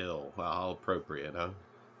a kill. Wow, how appropriate, huh?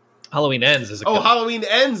 Halloween Ends is a kill. Halloween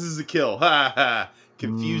Ends is a kill.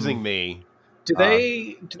 Confusing me. Do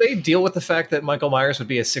they deal with the fact that Michael Myers would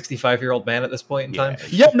be a 65-year-old man at this point in time?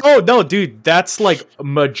 Yeah, no, dude. That's like a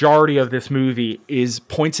majority of this movie is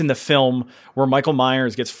points in the film where Michael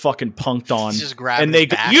Myers gets fucking punked on, and they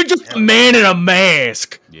go, "You're just a man in a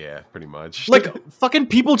mask." Yeah, pretty much. Like fucking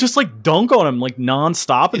people just like dunk on him like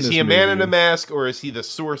nonstop. Is he a man in a mask, or is he the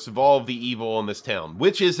source of all of the evil in this town?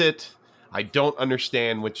 Which is it? I don't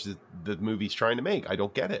understand which the movie's trying to make. I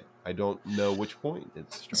don't get it. I don't know which point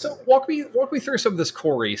it's trying So to make. walk me through some of this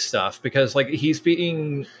Corey stuff, because like he's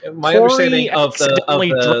being my Corey understanding of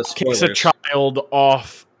the kicks a child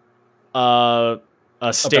off a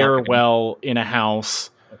stairwell in a house.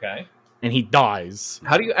 Okay. And he dies.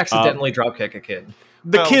 How do you accidentally dropkick a kid?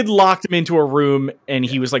 The kid locked him into a room, and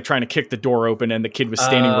he was like trying to kick the door open, and the kid was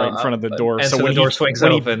standing right in front of the door. And so when the door swings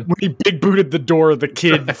open, when he big booted the door, the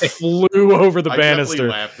kid flew over the banister. I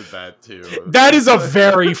laughed at that too. That is a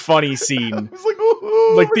very funny scene. I was like,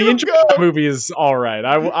 ooh, like the intro of the movie is all right.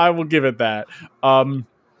 I will give it that.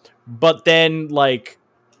 But then like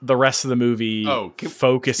the rest of the movie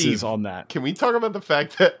focuses on that. Can we talk about the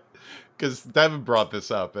fact that because Devin brought this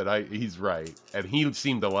up, and he's right, and he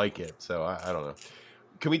seemed to like it, so I don't know.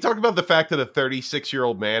 Can we talk about the fact that a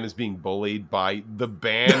 36-year-old man is being bullied by the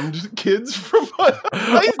band kids from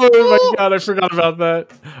high school? Oh my god, I forgot about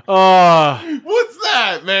that. What's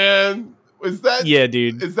that, man? Yeah,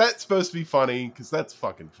 dude. Is that supposed to be funny? Because that's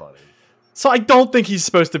fucking funny. So I don't think he's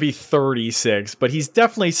supposed to be 36, but he's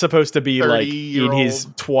definitely supposed to be like in his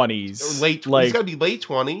 20s. Late, like, he's got to be late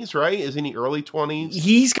 20s, right? Isn't he early 20s?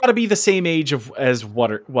 He's got to be the same age as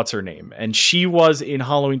what's her name, and she was in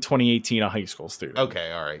Halloween 2018 a high school student.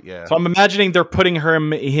 Okay, all right, yeah. So I'm imagining they're putting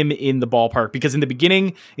him in the ballpark because in the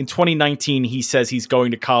beginning, in 2019, he says he's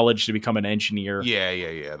going to college to become an engineer.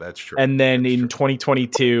 Yeah, that's true. And then in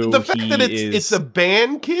 2022, the fact that it's the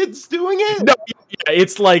band kids doing it. No, yeah,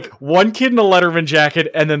 it's like one kid in a Letterman jacket,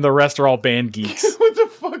 and then the rest are all band geeks. What the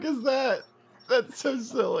fuck is that? That's so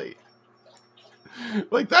silly.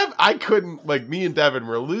 Like that, I couldn't. Like me and Devin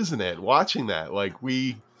were losing it watching that. Like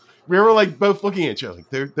we were like both looking at each other.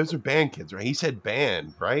 Like those are band kids, right? He said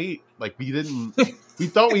band, right? Like we didn't. We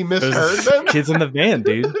thought we misheard them. Kids in the van,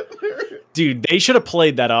 dude. Dude, they should have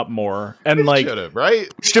played that up more and like right?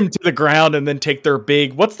 Pushed him to the ground and then take their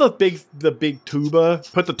big. What's the big tuba?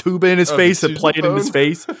 Put the tuba in his face and play it in his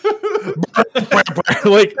face.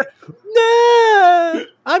 Like, nah,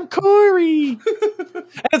 I'm Corey. And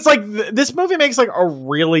it's like this movie makes like a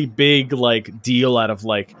really big like deal out of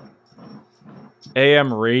like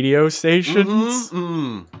AM radio stations.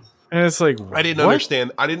 And it's like, I didn't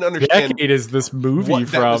understand. What decade is this movie what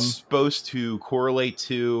from? That was supposed to correlate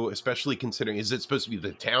to, especially considering, is it supposed to be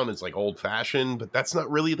the town is like old fashioned, but that's not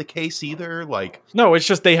really the case either. Like, no, it's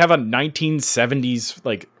just they have a 1970s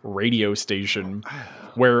like radio station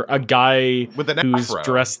where a guy with an who's afro.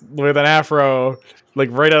 Dressed with an afro, like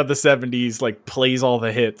right out of the 70s, like plays all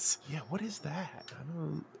the hits. Yeah, what is that?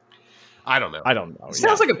 I don't know. It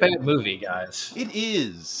sounds like a bad movie, guys. It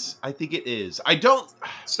is. I think it is. I don't.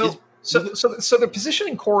 So they're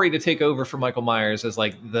positioning Corey to take over for Michael Myers as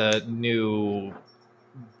like the new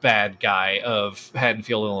bad guy of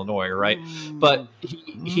Haddonfield, Illinois, right? But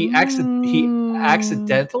he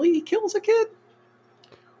accidentally kills a kid.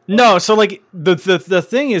 No, so like the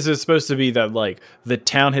thing is, it's supposed to be that like the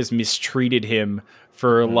town has mistreated him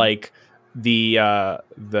for like the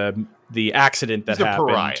accident that happened.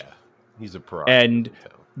 Pariah. He's a pariah. And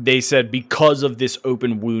they said because of this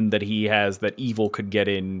open wound that he has, that evil could get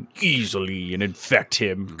in easily and infect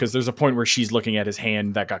him. Because there's a point where she's looking at his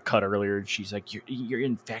hand that got cut earlier, and she's like, "You're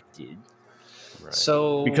infected." Right.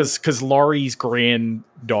 So because Laurie's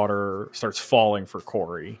granddaughter starts falling for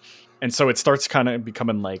Corey, and so it starts kind of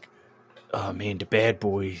becoming like, "Oh man, the bad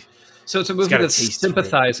boy." So it's a movie that's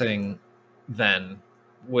sympathizing then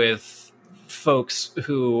with folks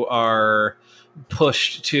who are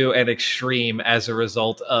pushed to an extreme as a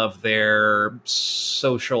result of their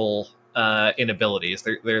social inabilities.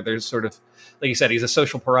 They're sort of, like you said, he's a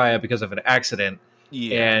social pariah because of an accident.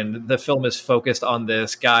 Yeah. And the film is focused on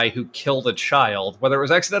this guy who killed a child. Whether it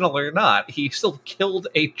was accidental or not, he still killed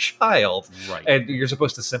a child. Right. And you're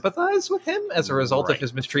supposed to sympathize with him as a result of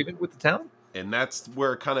his mistreatment with the town? And that's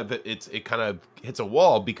where it kind of hits a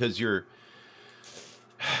wall, because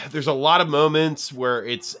there's a lot of moments where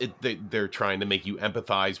they're trying to make you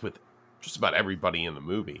empathize with just about everybody in the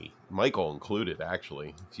movie, Michael included.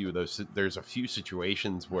 Actually, a few of those. There's a few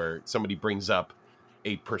situations where somebody brings up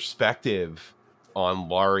a perspective on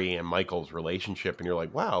Laurie and Michael's relationship, and you're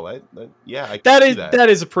like, "Wow, that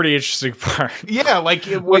is a pretty interesting part." Yeah, like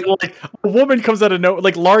a woman comes out of nowhere,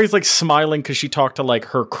 like Laurie's like smiling because she talked to like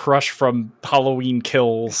her crush from Halloween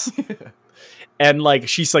Kills, and like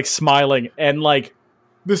she's like smiling, and like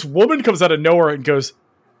this woman comes out of nowhere and goes,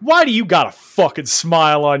 "Why do you got a fucking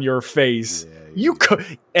smile on your face?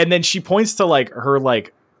 And then she points to like her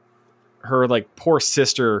poor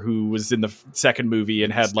sister who was in the second movie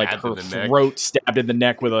and had like her throat stabbed in the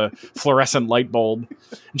neck with a fluorescent light bulb.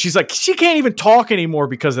 And she's like, she can't even talk anymore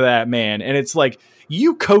because of that, man. And it's like,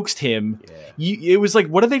 you coaxed him. Yeah. It was like,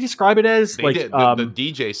 what do they describe it as? The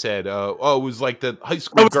DJ said, it was like the high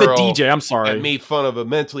school girl. The DJ, I'm sorry. That made fun of a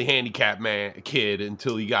mentally handicapped kid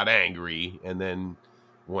until he got angry and then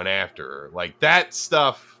went after her. Like that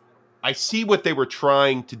stuff. I see what they were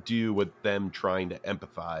trying to do with them trying to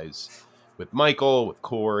empathize with Michael, with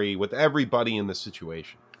Corey, with everybody in the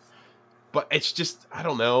situation. But it's just, I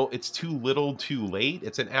don't know, it's too little too late.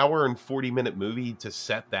 It's an hour and 40-minute movie to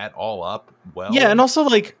set that all up well. Yeah, and also,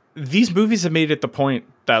 like, these movies have made it the point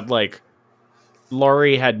that, like,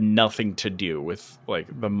 Laurie had nothing to do with, like,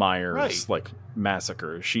 the Myers, like,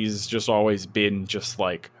 massacre. She's just always been just,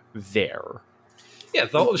 like, there. Yeah,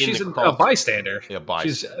 she's a bystander. Yeah,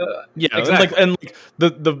 bystander. Exactly. And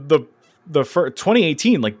the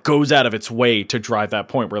 2018 like goes out of its way to drive that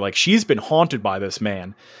point where like she's been haunted by this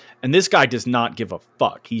man, and this guy does not give a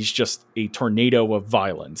fuck. He's just a tornado of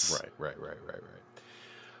violence. Right.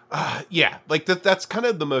 Yeah, like that's kind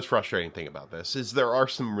of the most frustrating thing about this is there are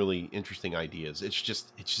some really interesting ideas. It's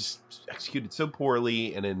just executed so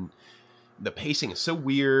poorly, and then the pacing is so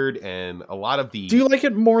weird, and a lot of the Do you like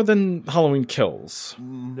it more than Halloween Kills?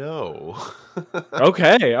 no.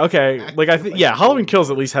 Okay. Like I think, yeah, Halloween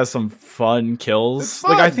Kills at least has some fun kills. It's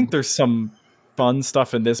Like I fun. think there's some fun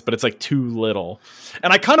stuff in this, but it's like too little.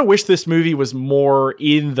 And I kind of wish this movie was more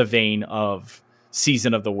in the vein of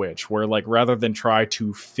Season of the Witch, where like rather than try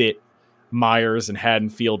to fit Myers and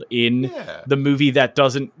Haddonfield in Yeah. the movie that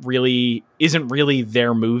isn't really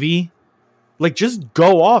their movie, like just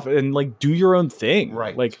go off and like do your own thing.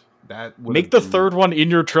 Right. Like That would make have the been- third one in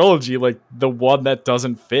your trilogy like the one that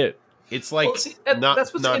doesn't fit. It's like Well, see, not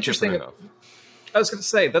that's what's not interesting. different enough. I was going to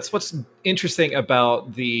say that's what's interesting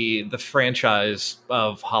about the franchise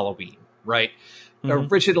of Halloween, right?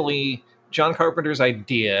 Mhm. Originally, John Carpenter's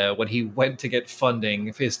idea when he went to get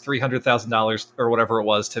funding, his $300,000 or whatever it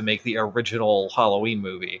was to make the original Halloween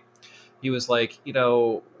movie, he was like,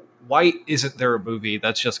 why isn't there a movie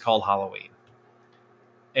that's just called Halloween?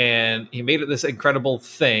 And he made it this incredible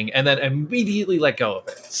thing, and then immediately let go of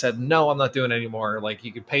it. Said, "No, I'm not doing it anymore. Like,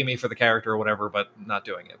 you could pay me for the character or whatever, but not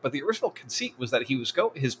doing it." But the original conceit was that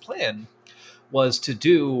his plan was to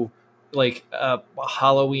do like a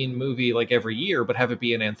Halloween movie like every year, but have it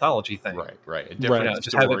be an anthology thing. Right. A Right. different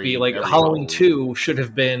Just have it story be like every Halloween 2 should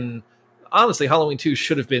have been. Honestly, Halloween 2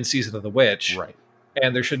 should have been Season of the Witch, Right.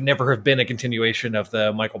 and there should never have been a continuation of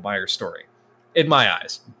the Michael Myers story, in my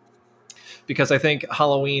eyes. Because I think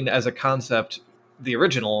Halloween as a concept, the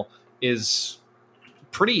original, is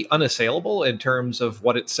pretty unassailable in terms of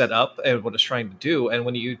what it's set up and what it's trying to do. And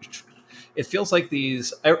when it feels like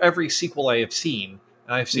every sequel I have seen,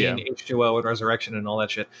 and I've seen H2O and Resurrection and all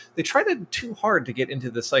that shit, they tried too hard to get into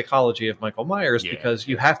the psychology of Michael Myers because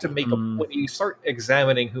you have to make when you start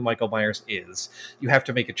examining who Michael Myers is, you have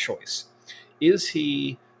to make a choice. Is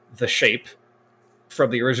he the Shape from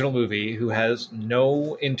the original movie who has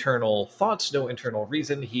no internal thoughts, no internal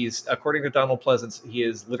reason? He's, according to Donald Pleasance, he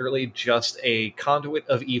is literally just a conduit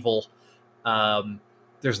of evil.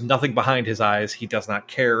 There's nothing behind his eyes. He does not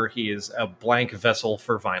care. He is a blank vessel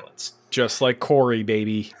for violence. Just like Corey,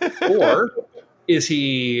 baby. Or is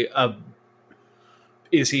he a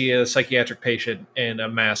psychiatric patient in a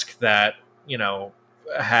mask that,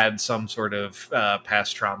 had some sort of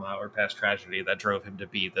past trauma or past tragedy that drove him to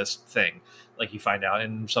be this thing, like you find out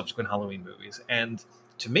in subsequent Halloween movies? And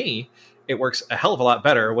to me, it works a hell of a lot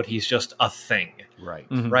better when he's just a thing. Right.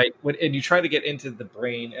 Mhm. Right? And you try to get into the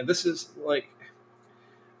brain, and this is like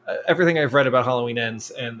everything I've read about Halloween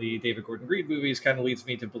Ends and the David Gordon Green movies kind of leads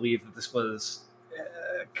me to believe that this was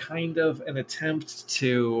kind of an attempt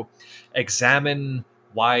to examine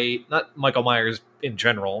why, not Michael Myers in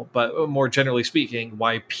general, but more generally speaking,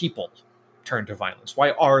 why people turn to violence.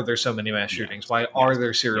 Why are there so many mass shootings? Why are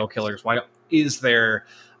there serial killers? Why is there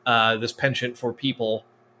this penchant for people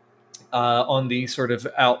on the sort of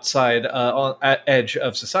outside edge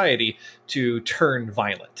of society to turn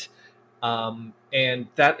violent? And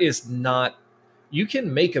that is not... You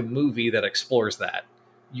can make a movie that explores that.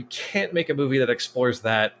 You can't make a movie that explores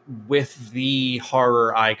that with the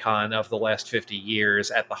horror icon of the last 50 years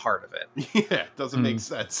at the heart of it. Yeah, it doesn't make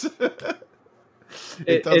sense.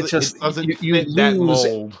 It doesn't you fit that lose-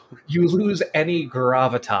 mold. You lose any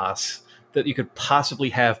gravitas that you could possibly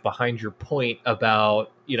have behind your point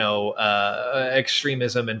about,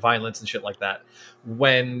 extremism and violence and shit like that,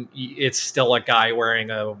 when it's still a guy wearing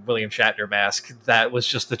a William Shatner mask that was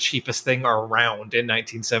just the cheapest thing around in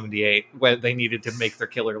 1978 when they needed to make their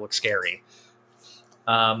killer look scary.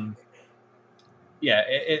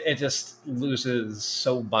 It just loses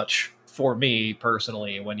so much for me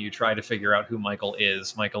personally when you try to figure out who Michael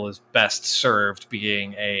is. Michael is best served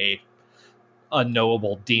being a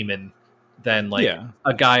unknowable demon than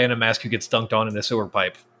a guy in a mask who gets dunked on in a sewer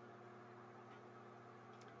pipe.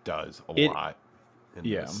 Does a It- lot. in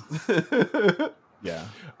yeah. this. Yeah.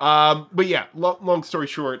 But yeah, long story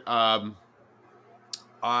short, I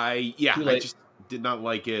Too late. just did not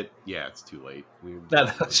like it. Yeah, it's too late.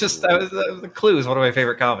 That was the Clue is one of my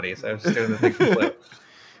favorite comedies. I was just doing the thing for Clue.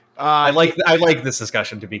 I like this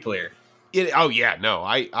discussion, to be clear.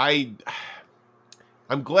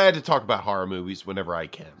 I'm glad to talk about horror movies whenever I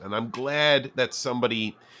can, and I'm glad that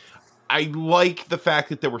I like the fact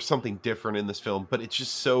that there was something different in this film, but it's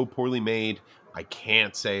just so poorly made. I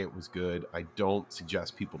can't say it was good. I don't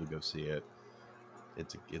suggest people to go see it.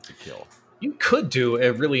 It's a kill. You could do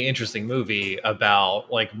a really interesting movie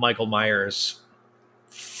about like Michael Myers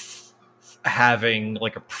having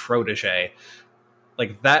like a protege.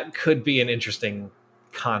 Like that could be an interesting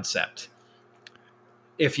concept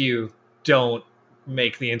if you don't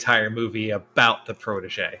make the entire movie about the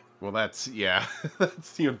protege. Well, that's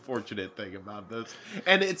that's the unfortunate thing about this,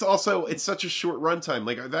 and it's such a short runtime.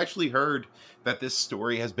 Like I've actually heard that this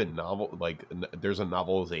story has been there's a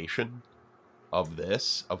novelization of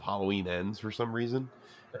Halloween Ends for some reason,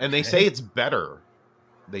 and they say it's better.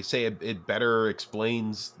 They say it better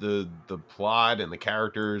explains the plot and the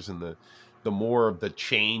characters and the more of the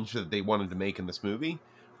change that they wanted to make in this movie.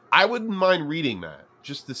 I wouldn't mind reading that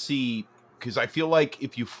just to see. Because I feel like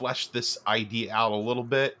if you flesh this idea out a little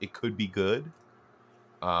bit, it could be good.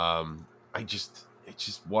 It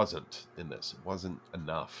just wasn't in this. It wasn't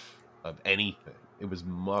enough of anything. It was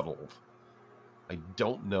muddled. I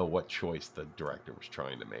don't know what choice the director was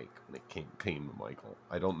trying to make when it came to Michael.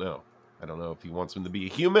 I don't know. I don't know if he wants him to be a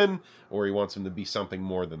human or he wants him to be something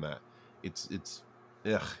more than that. It's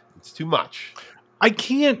too much. I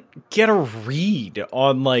can't get a read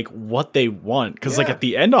on like what they want because like at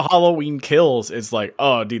the end of Halloween Kills, it's like,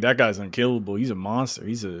 oh, dude, that guy's unkillable. He's a monster.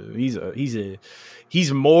 He's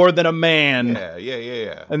more than a man.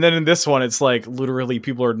 Yeah. And then in this one, it's like literally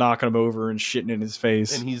people are knocking him over and shitting in his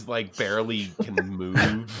face, and he's like barely can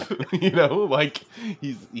move. Like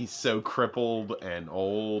he's so crippled and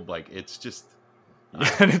old. Like it's just.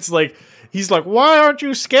 And it's like, he's like, why aren't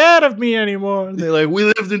you scared of me anymore? And they're like, we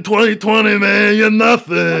lived in 2020, man. You're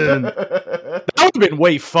nothing. That would have been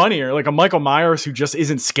way funnier. Like a Michael Myers who just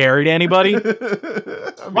isn't scary to anybody.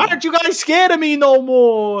 Why aren't you guys scared of me no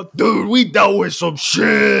more? Dude, we dealt with some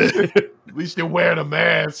shit. At least you're wearing a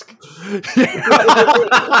mask.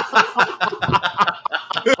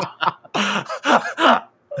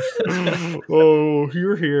 Oh,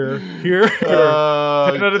 you're here. 10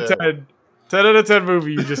 out of 10. 10 out of 10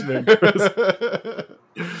 movie you just made, Chris.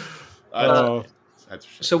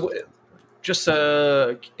 So, just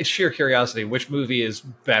sheer curiosity, which movie is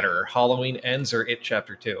better, Halloween Ends or It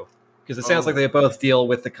Chapter 2? Because it sounds like they both deal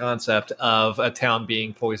with the concept of a town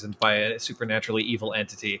being poisoned by a supernaturally evil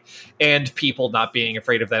entity and people not being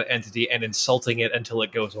afraid of that entity and insulting it until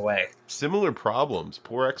it goes away. Similar problems,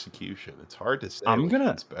 poor execution. It's hard to say. I'm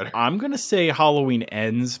gonna say Halloween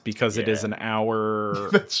Ends because it is an hour.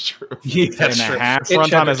 That's true. That's and a half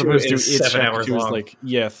runtime as opposed to It 7 hours long. Is like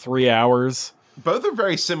 3 hours. Both are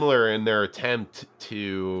very similar in their attempt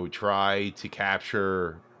to try to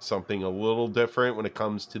capture something a little different when it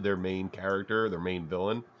comes to their main character, their main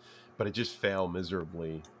villain, but it just failed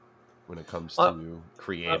miserably when it comes to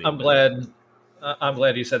creating. I'm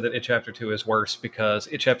glad you said that It Chapter 2 is worse because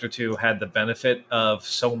It Chapter 2 had the benefit of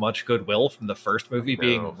so much goodwill from the first movie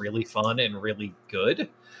being really fun and really good,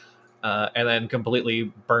 and then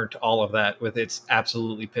completely burnt all of that with its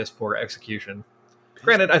absolutely piss poor execution.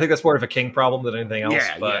 Granted, I think that's more of a King problem than anything else.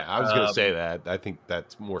 Yeah, but, I was going to say that. I think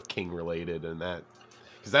that's more King related and that.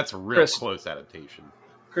 Because that's a real close adaptation.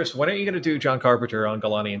 Chris, when are you going to do John Carpenter on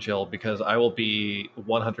Galani and Jill? Because I will be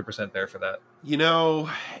 100% there for that.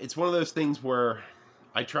 It's one of those things where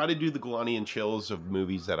I try to do the Galani and Chills of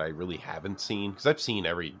movies that I really haven't seen. Because I've seen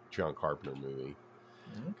every John Carpenter movie.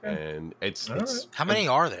 Okay. And it's right. How many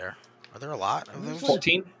are there? Are there a lot of those?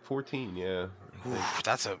 14. 14, yeah. Oof,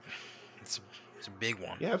 that's a big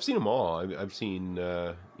one. Yeah, I've seen them all. I've seen,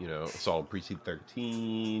 Assault on Precinct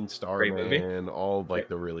 13, Starman, all like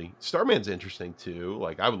the really... Starman's interesting too.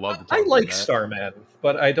 Like, I would love to talk I like about that. Starman,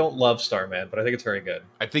 but I don't love Starman, but I think it's very good.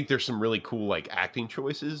 I think there's some really cool, like, acting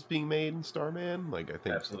choices being made in Starman. Like, I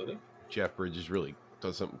think absolutely Jeff Bridges really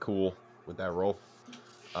does something cool with that role.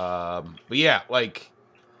 But yeah, like,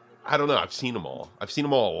 I don't know. I've seen them all. I've seen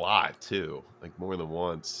them all a lot too, like more than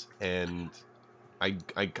once. And I'm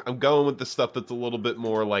going with the stuff that's a little bit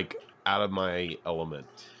more like out of my element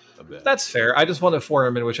a bit. That's fair. I just want a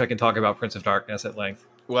forum in which I can talk about Prince of Darkness at length.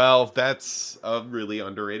 Well, that's a really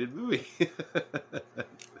underrated movie.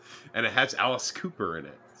 And it has Alice Cooper in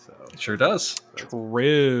it. So it sure does.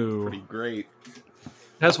 True. Pretty great.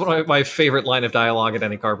 That's one of my favorite line of dialogue in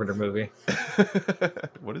any Carpenter movie.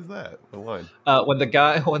 What is that? The line? When the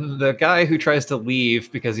guy who tries to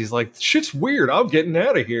leave because he's like, shit's weird, I'm getting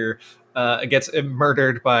out of here, gets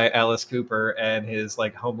murdered by Alice Cooper and his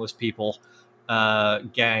like homeless people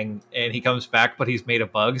gang, and he comes back, but he's made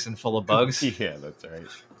of bugs and full of bugs. Yeah, that's right.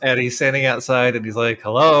 And he's standing outside, and he's like,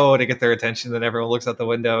 hello, to get their attention. Then everyone looks out the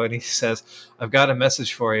window, and he says, I've got a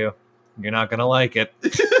message for you. You're not gonna like it.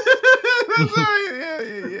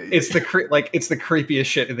 It's the creepiest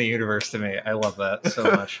shit in the universe to me. I love that so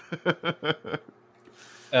much.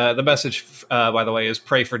 The message, by the way, is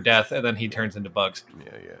pray for death, and then he turns into bugs.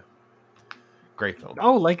 Yeah. Great film.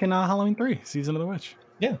 Oh, like in Halloween 3, Season of the Witch.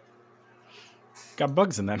 Yeah. Got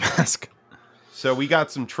bugs in that mask. So we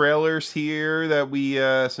got some trailers here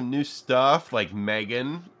that some new stuff, like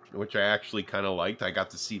Megan, which I actually kind of liked. I got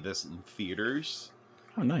to see this in theaters.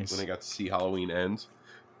 Oh, nice. when I got to see Halloween Ends.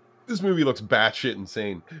 This movie looks batshit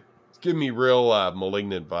insane. It's giving me real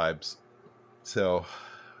Malignant vibes. So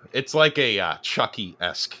it's like a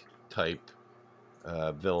Chucky-esque type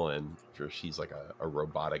villain. Sure, she's like a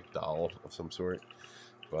robotic doll of some sort.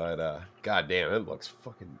 But goddamn, it looks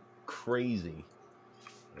fucking crazy.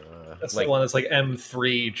 That's the one that's like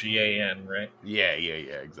M3GAN, right? Yeah,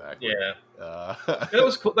 exactly. Yeah. That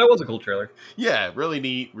was cool. That was a cool trailer. Yeah, really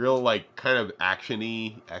neat, real like kind of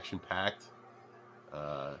action packed.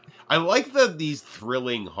 I like these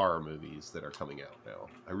thrilling horror movies that are coming out now.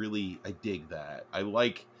 I dig that. I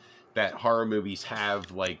like that horror movies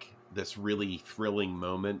have like this really thrilling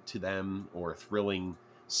moment to them, or thrilling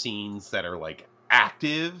scenes that are like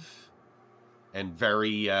active and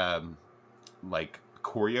very like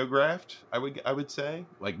choreographed. I would say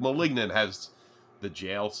like Malignant has the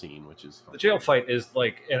jail scene, which is the jail fight is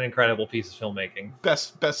like an incredible piece of filmmaking.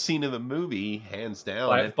 Best scene of the movie, hands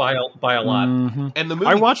down, by a lot. Mm-hmm. And the movie,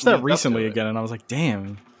 I watched that recently again, and I was like,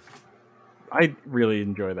 damn, I really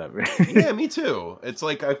enjoy that movie. Yeah, me too. It's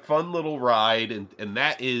like a fun little ride, and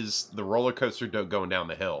that is the roller coaster going down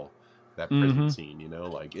the hill. That prison scene, you know,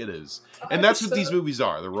 like it is, and that's what these movies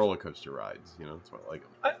are—the roller coaster rides. You know, that's why I like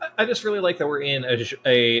them. I just really like that we're in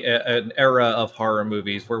an era of horror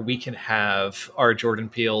movies where we can have our Jordan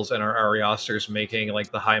Peele's and our Ari Asters making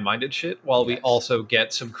like the high-minded shit, while we also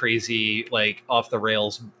get some crazy like off the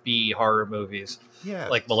rails B horror movies. Yeah,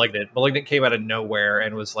 like Malignant. Malignant came out of nowhere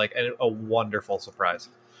and was like a wonderful surprise.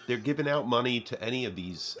 They're giving out money to any of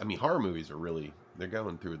these. I mean, horror movies are really. They're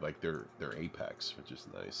going through like their apex, which is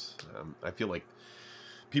nice. I feel like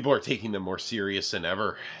people are taking them more serious than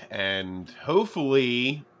ever, and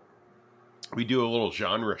hopefully we do a little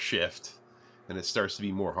genre shift and it starts to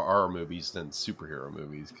be more horror movies than superhero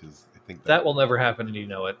movies, because I think that will never happen, and you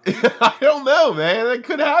know it. I don't know, man. It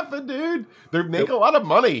could happen, dude. They make a lot of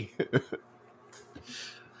money.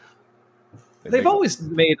 They've always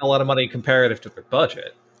made a lot of money comparative to their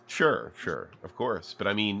budget. Sure, of course. But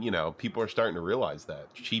I mean, you know, people are starting to realize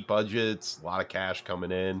that. Cheap budgets, a lot of cash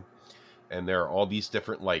coming in, and there are all these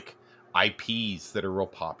different, like, IPs that are real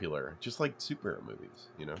popular, just like superhero movies,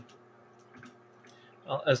 you know?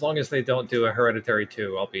 Well, as long as they don't do a Hereditary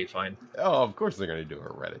 2, I'll be fine. Oh, of course they're going to do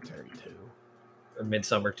Hereditary 2. Or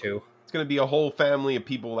Midsummer 2. It's going to be a whole family of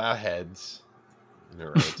people without heads.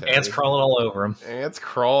 Ants crawling all over them. Ants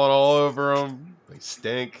crawling all over them. They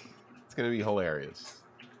stink. It's going to be hilarious.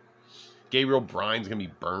 Gabriel Byrne's gonna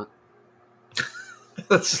be burnt.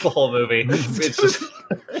 That's the whole movie. It's just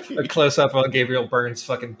a close up on Gabriel Byrne's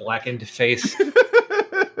fucking blackened face. Yeah,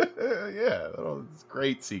 it's a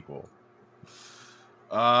great sequel.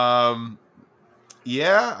 Yeah,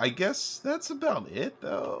 I guess that's about it,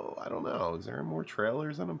 though. I don't know. Is there more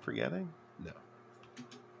trailers that I'm forgetting? No.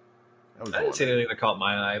 I didn't see anything that caught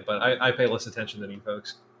my eye, but I pay less attention than you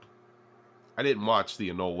folks. I didn't watch the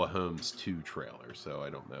Enola Holmes 2 trailer, so I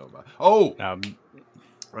don't know about. Oh,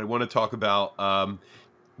 I want to talk about.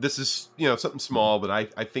 This is something small, but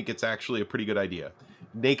I think it's actually a pretty good idea.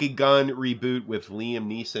 Naked Gun reboot with Liam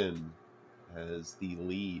Neeson as the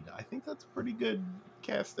lead. I think that's pretty good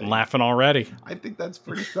casting. I'm laughing already. I think that's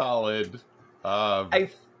pretty solid. I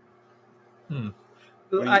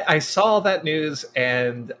saw that news,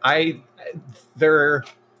 and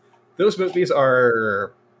those movies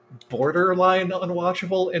are borderline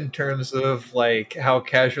unwatchable in terms of like how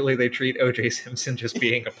casually they treat O.J. Simpson just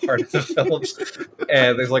being a part of the films,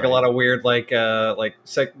 and there's like a lot of weird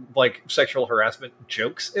sexual harassment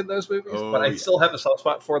jokes in those movies. But I still have a soft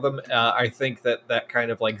spot for them. I think that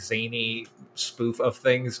kind of like zany spoof of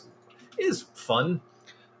things is fun,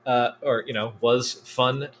 was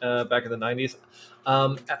fun back in the 90s.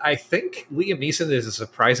 I think Liam Neeson is a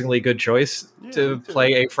surprisingly good choice to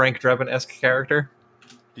play a Frank Drebin-esque character.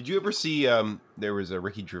 Did you ever see, there was a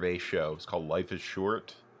Ricky Gervais show, it's called Life is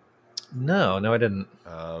Short? No, I didn't.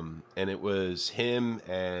 And it was him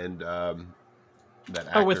and that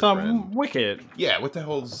actor with friend. Wicket. Yeah, what the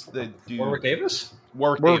hell's the dude? Warwick Davis?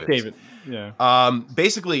 Warwick Davis. Yeah.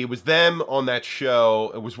 Basically, it was them on that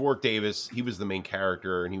show. It was Warwick Davis. He was the main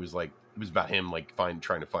character, and he was like, it was about him like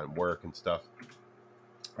trying to find work and stuff.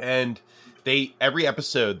 And every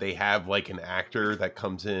episode they have like an actor that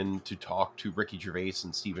comes in to talk to Ricky Gervais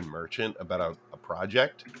and Stephen Merchant about a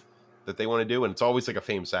project that they want to do, and it's always like a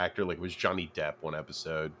famous actor. Like it was Johnny Depp one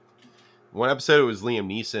episode. One episode it was Liam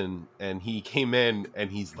Neeson, and he came in and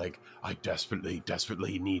he's like, "I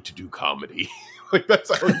desperately need to do comedy." Like that's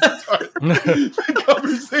how he started the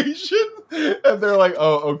conversation, and they're like,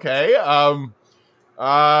 "Oh, okay."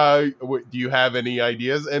 Do you have any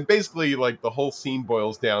ideas? And basically, like the whole scene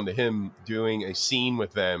boils down to him doing a scene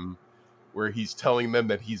with them where he's telling them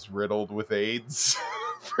that he's riddled with AIDS.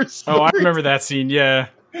 For some Oh, I reason. remember that scene. Yeah.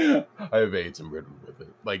 I have AIDS. I'm riddled with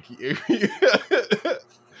it. Like,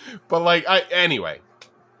 but like, anyway,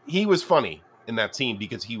 he was funny in that scene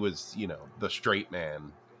because he was, the straight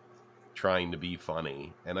man trying to be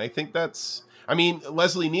funny, and I think that's. I mean,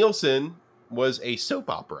 Leslie Nielsen was a soap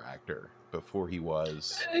opera actor before he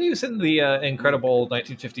was. He was in the incredible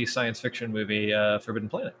 1950s science fiction movie Forbidden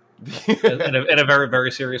Planet in a very,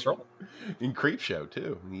 very serious role. In Creepshow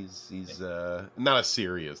too. He's not a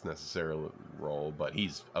serious necessarily role, but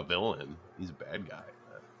he's a villain. He's a bad guy.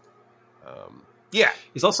 Yeah.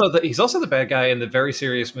 He's also the bad guy in the very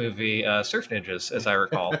serious movie Surf Ninjas, as I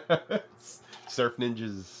recall. Surf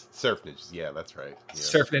Ninjas. Yeah, that's right. Yeah.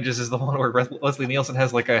 Surf Ninjas is the one where Leslie Nielsen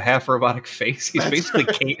has like a half robotic face. He's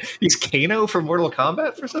basically he's Kano from Mortal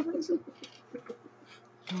Kombat for some reason.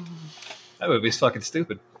 That movie's fucking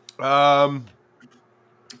stupid. But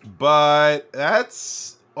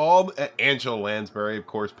that's all. Angela Lansbury, of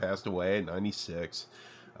course, passed away at 96.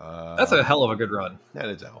 That's a hell of a good run. That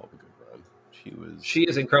is a hell of a good run. She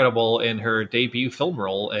is incredible in her debut film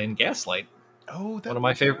role in Gaslight. Oh, one of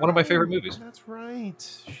my favorite movies. That's right.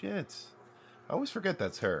 Shit, I always forget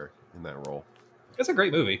that's her in that role. It's a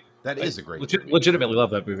great movie. That is a great movie. Legitimately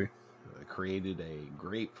love that movie. Created a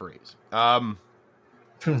great phrase. Well,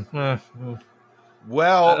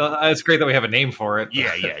 Well, it's great that we have a name for it.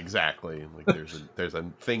 yeah, exactly. Like there's a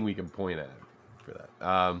thing we can point at for that.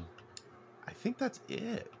 I think that's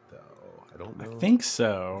it, though. I don't know. I think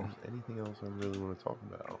so. If there's anything else I really want to talk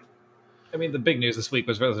about? I mean, the big news this week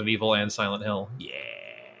was Resident Evil and Silent Hill. Yeah.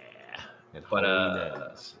 And But, Halloween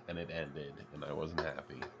ends, and it ended, and I wasn't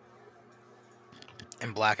happy.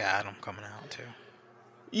 And Black Adam coming out too.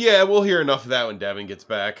 Yeah, we'll hear enough of that when Devin gets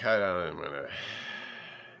back. I'm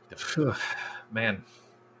Man,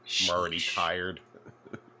 already tired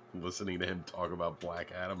listening to him talk about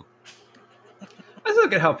Black Adam. I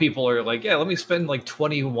look at how people are like, yeah, let me spend like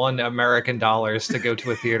 21 American dollars to go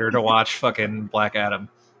to a theater to watch fucking Black Adam.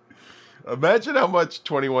 Imagine how much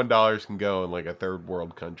 $21 can go in like a third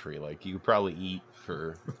world country. Like you could probably eat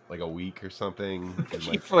for like a week or something. And,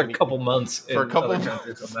 like, For a couple months. For a couple other months.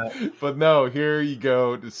 countries on that. But no, here you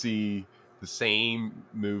go to see the same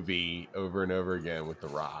movie over and over again with The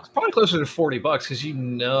Rock. Probably closer to $40 because you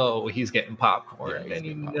know he's getting popcorn, Yeah, he's and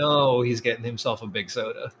you getting know he's getting himself a big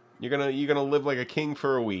soda. You're gonna live like a king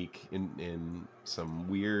for a week in some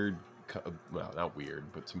weird, well, not weird,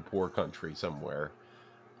 but some poor country somewhere,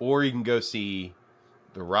 or you can go see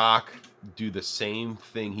The Rock do the same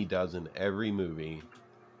thing he does in every movie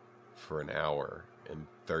for an hour and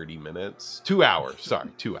 30 minutes. 2 hours. Sorry,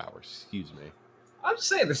 2 hours. Excuse me. I'm just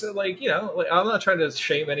saying, this is like, I'm not trying to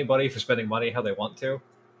shame anybody for spending money how they want to.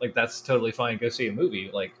 Like, that's totally fine. Go see a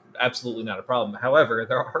movie. Like, absolutely not a problem. However,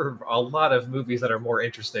 there are a lot of movies that are more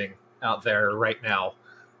interesting out there right now.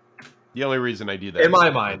 The only reason I do that, in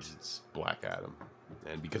my mind, it's Black Adam,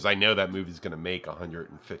 and because I know that movie's going to make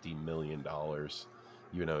 $150 million.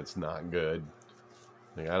 You know, it's not good.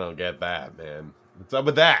 Like, I don't get that, man. What's up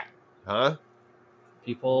with that, huh?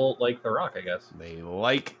 People like The Rock, I guess. They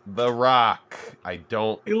like The Rock. I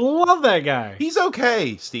don't. I love that guy. He's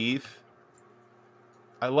okay, Steve.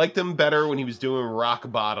 I liked him better when he was doing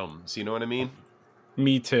Rock Bottoms. You know what I mean?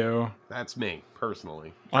 Me too. That's me,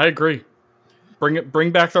 personally. I agree.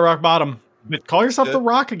 Bring back the Rock Bottom. Call yourself the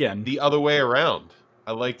Rock again. The other way around.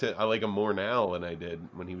 I like him more now than I did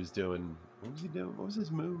when he was doing. What was he doing? What was his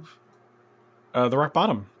move? The Rock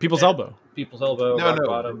Bottom. People's Elbow. People's Elbow, No, Rock no.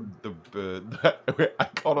 Bottom. I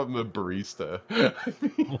called him the barista.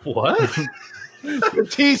 What?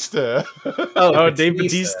 Batista. Oh, Dave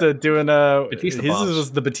Batista doing Batista his bombs.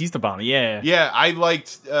 was the Batista bomb. Yeah. Yeah, I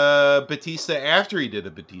liked Batista after he did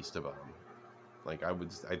a Batista bomb. Like I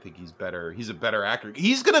think he's better. He's a better actor.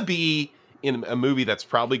 He's gonna be in a movie that's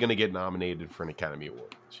probably gonna get nominated for an Academy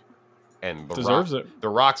Award. And Deserves it. The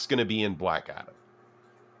Rock's gonna be in Black Adam.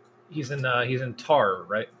 He's in Tar,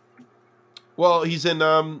 right? Well, he's in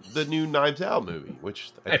the new Knives Out movie,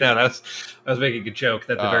 which I know. I was making a joke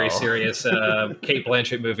that the very serious Kate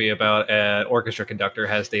Blanchett movie about an orchestra conductor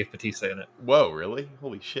has Dave Batista in it. Whoa, really?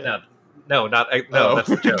 Holy shit! No, that's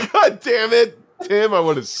the joke. God damn it, Tim! I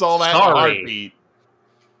would have saw that in a heartbeat.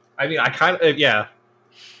 I mean, I kind of yeah.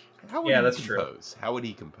 How would Yeah, he that's compose? How would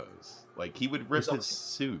he compose? Like he would rip his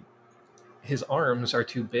suit. His arms are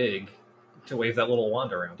too big to wave that little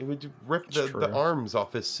wand around. It would rip the arms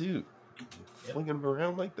off his suit. Flinging him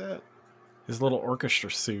around like that. His little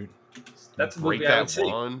orchestra suit. That's a break movie I would that see.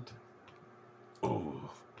 wand. Ooh.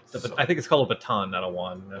 I think it's called a baton, not a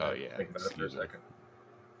wand. Oh, yeah. Think about it for a second.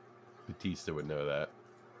 Batista would know that.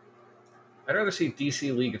 I'd rather see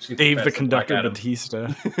DC League of Super Dave Pets the than Conductor Black Adam. Batista.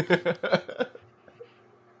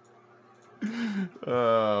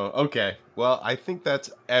 Okay. Well, I think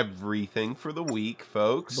that's everything for the week, I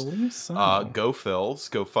folks. believe so. Go Phils.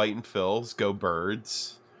 Go Fighting Phils. Go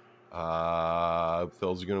Birds. Phils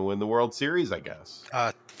are going to win the World Series, I guess.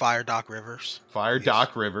 Fire Doc Rivers. Fire Please.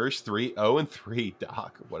 Doc Rivers. 3-0-3.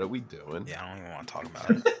 Doc, what are we doing? Yeah, I don't even want to talk about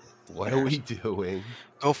it. What are we doing?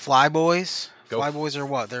 Go Flyboys. Go Flyboys are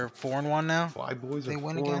what? They're 4-1 now. Flyboys They are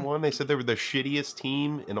win 4-1. again? They said they were the shittiest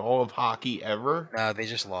team in all of hockey ever. They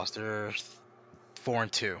just lost. They're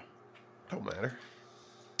 4-2. Don't matter.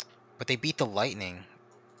 But they beat the Lightning.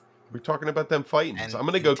 We're talking about them fighting. And So I'm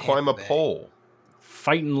going to in go climb a Tampa Bay. pole.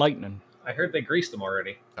 Fighting lightning. I heard they greased them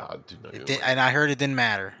already. Dude, no, And I heard it didn't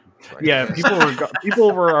matter. Yeah,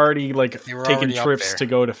 people were already like They were taking already up trips there. to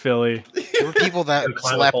go to Philly. There were people that Go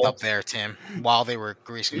climb a slept pole. up there, Tim, while they were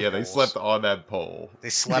greasing. Yeah, they poles. slept on that pole.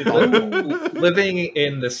 They slept on. Living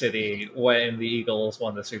in the city when the Eagles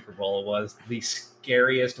won the Super Bowl was the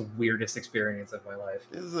scariest, weirdest experience of my life.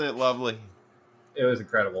 Isn't it lovely? It was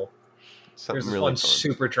incredible. Something There's this really one fun.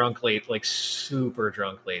 super drunk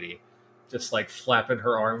lady, just like flapping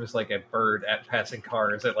her arms like a bird at passing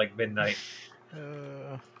cars at like midnight.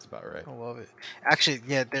 That's about right. I love it. Actually,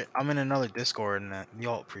 yeah, I'm in another Discord, and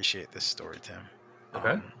y'all appreciate this story, Tim.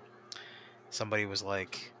 Okay. Somebody was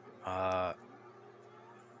like,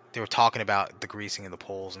 they were talking about the greasing of the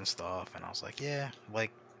poles and stuff, and I was like, yeah,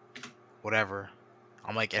 like, whatever.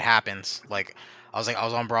 I'm like, it happens. Like, I was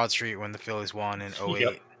on Broad Street when the Phillies won in 08,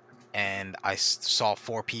 Yep. and I saw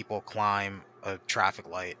 4 people climb a traffic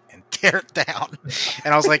light and tear it down,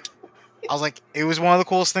 and I was like, it was one of the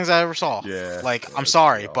coolest things I ever saw. Yeah. Like, I'm that's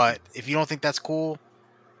sorry, awesome. but if you don't think that's cool,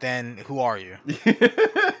 then who are you?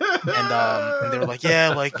 And they were like, yeah,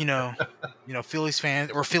 like, you know, Phillies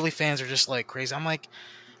fans or Philly fans are just like crazy. I'm like,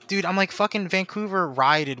 dude, fucking Vancouver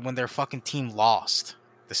rioted when their fucking team lost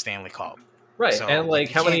the Stanley Cup. Right, So, and like, like,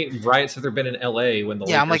 you how many can't- riots have there been in LA when the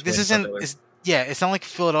Yeah, I'm Lakers like, this win isn't. something It's not like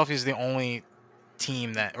Philadelphia is the only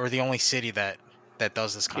team or the only city that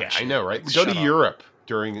does this kind Yeah, of shit. I know, right? Like, Go shut to up. Europe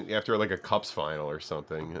after like a Cups final or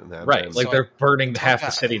something. And that Right, then- like So- they're burning Talk half the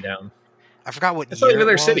about- city down. I forgot what It's year not even it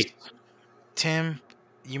their was. city. Tim,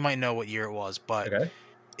 you might know what year it was, but Okay.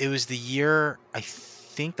 it was the year I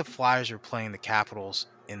think the Flyers were playing the Capitals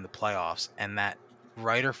in the playoffs, and that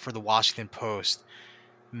writer for the Washington Post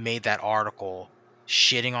made that article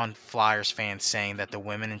shitting on Flyers fans, saying that the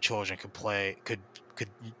women and children could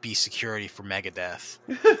be security for Megadeth.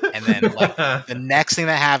 And then like the next thing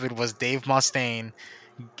that happened was Dave Mustaine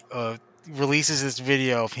releases this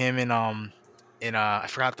video of him in I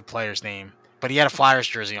forgot the player's name, but he had a Flyers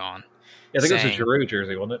jersey on. Yeah, I think it was saying- a Giroux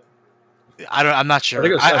jersey, wasn't it? I'm not sure. I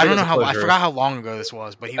think it was- I I don't think know it was how. I closure. forgot how long ago this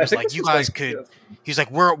was, but he I was think like, this "You was guys like- could." He's like,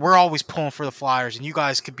 "We're always pulling for the Flyers, and you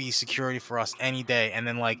guys could be security for us any day." And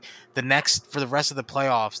then like for the rest of the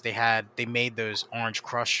playoffs, they made those orange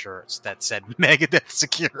crush shirts that said Megadeth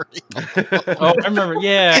security. Oh, I remember.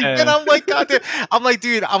 Yeah. And I'm like, God damn. I'm like,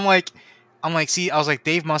 dude. I'm like, see, I was like,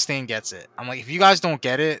 Dave Mustaine gets it. I'm like, if you guys don't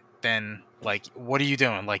get it, then like, what are you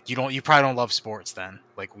doing? Like, you probably don't love sports then.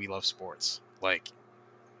 Like, we love sports. Like,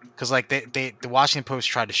 because like the Washington Post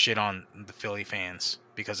tried to shit on the Philly fans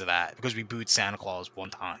because of that, because we booed Santa Claus one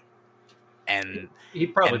time, and He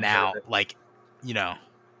probably now deserved it. like,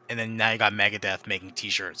 and then now you got Megadeth making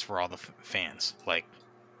T-shirts for all the fans. Like,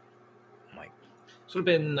 I'm like, This would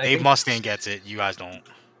have been I Dave think, Mustaine gets it. You guys don't.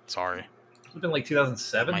 Sorry, This would have been like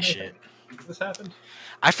 2007. my I shit. think, This happened.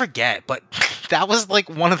 I forget, but that was like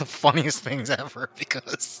one of the funniest things ever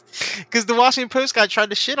because the Washington Post guy tried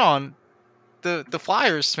to shit on the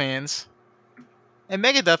Flyers fans, and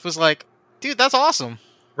Megadeth was like, "Dude, that's awesome."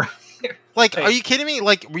 Right. Like, Hey. are you kidding me?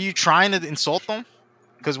 Like, were you trying to insult them?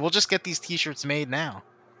 Because we'll just get these T-shirts made now.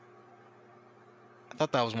 I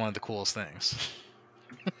thought that was one of the coolest things.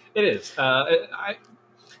 It is. I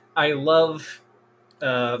love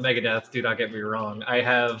Megadeth. Do not get me wrong. I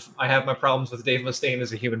have my problems with Dave Mustaine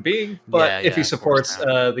as a human being, but Yeah, if yeah, he of course supports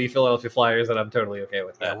not. the Philadelphia Flyers, then I'm totally okay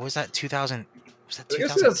with Yeah, that. what was that? 2000? Was that I think it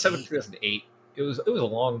was 2007, 2008? 2008. It was a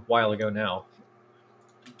long while ago now.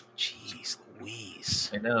 Jeez,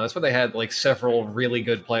 Louise. I know. That's when they had like several really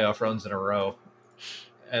good playoff runs in a row,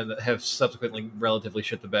 and have subsequently relatively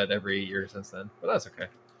shit the bed every year since then. But that's okay.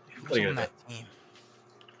 Who What was are you on gonna that team?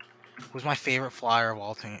 Who was my favorite Flyer of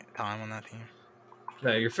all time on that team?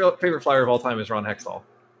 No, your favorite Flyer of all time is Ron Hextall.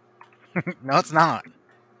 No, it's not.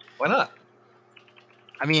 Why not?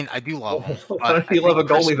 I mean, I do love him. Why but don't you I love a think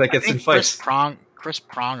Chris- goalie that I gets think in fights? Chris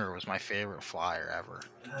Pronger was my favorite Flyer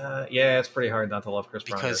ever Yeah, it's pretty hard not to love Chris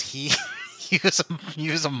Pronger. because he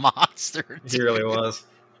was a monster. He really was.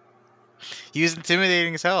 He was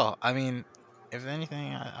intimidating as hell. I mean, if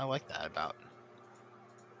anything, I like that about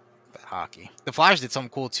hockey. The Flyers did something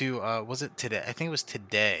cool too. Was it today? I think it was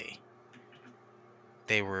today.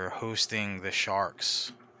 They were hosting the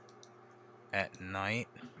Sharks at night.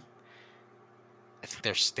 I think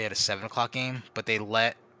they had a 7:00 game, but they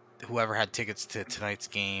let whoever had tickets to tonight's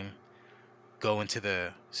game go into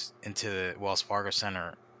the Wells Fargo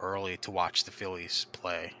Center early to watch the Phillies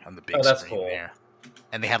play on the big screen cool. there.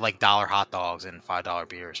 And they had like $1 hot dogs and $5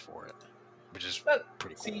 beers for it, which is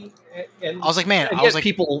pretty cool. See, and I was like, man,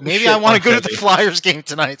 people maybe shit I want to on go to the Philly. Flyers game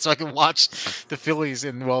tonight so I can watch the Phillies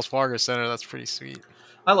in Wells Fargo Center. That's pretty sweet.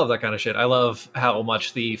 I love that kind of shit. I love how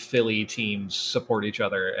much the Philly teams support each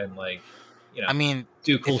other and I mean,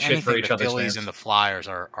 do cool if shit anything, for each the other's Phillies fans. and the Flyers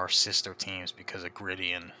are sister teams because of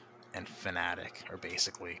Gritty and Fanatic are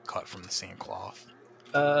basically cut from the same cloth.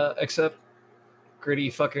 Except Gritty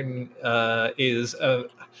fucking is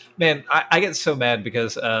man. I get so mad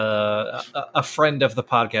because a friend of the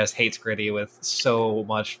podcast hates Gritty with so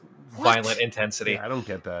much violent intensity. Yeah, I don't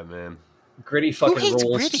get that, man. Gritty fucking hates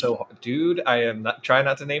rules Gritty? so hard. Dude, I am not trying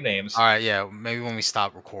not to name names. All right, yeah, maybe when we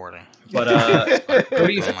stop recording. But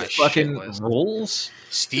Gritty On my shit fucking list. rules.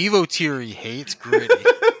 Steve O'Teary hates Gritty.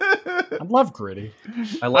 I love Gritty.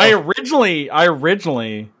 I I love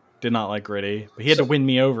originally did not like Gritty, but he had to win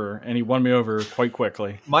me over, and he won me over quite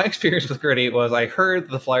quickly. my experience with Gritty was I heard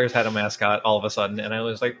the Flyers had a mascot all of a sudden, and I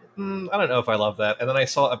was like, I don't know if I love that. And then I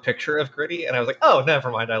saw a picture of Gritty, and I was like, oh,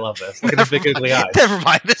 never mind, I love this. Look at his big ugly eyes. Never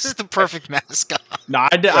mind. This is the perfect mascot. No,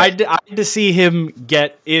 I had to see him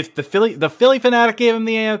get if the Philly Fanatic gave him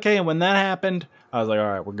the AOK, and when that happened, I was like, all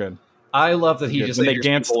right, we're good. I love that he Good. just When they injures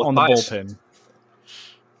danced people with on the pies. bullpen.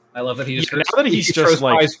 I love that he just Yeah, now that he's he just, throws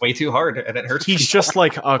like- pies way too hard, and it hurts. He's pretty just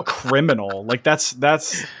like a criminal. Like that's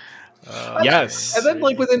yes. And then,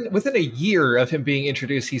 like within a year of him being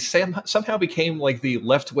introduced, he somehow became like the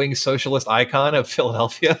left wing socialist icon of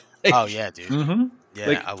Philadelphia. Like, Oh yeah, dude. hmm Yeah,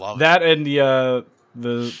 Like, I love that and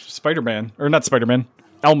the Spider-Man, or not Spider-Man,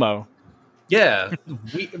 Elmo. yeah,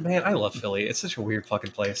 man, I love Philly. It's such a weird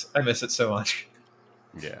fucking place. I miss it so much.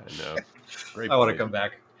 Yeah, I know. Great. I want to point. come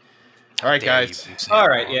back. All right, it. guys. All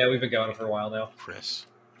right, yeah, we've been going for a while now. Chris.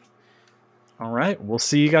 All right, we'll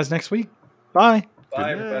see you guys next week. Bye.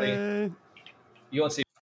 Bye, Good everybody. night. You want to see?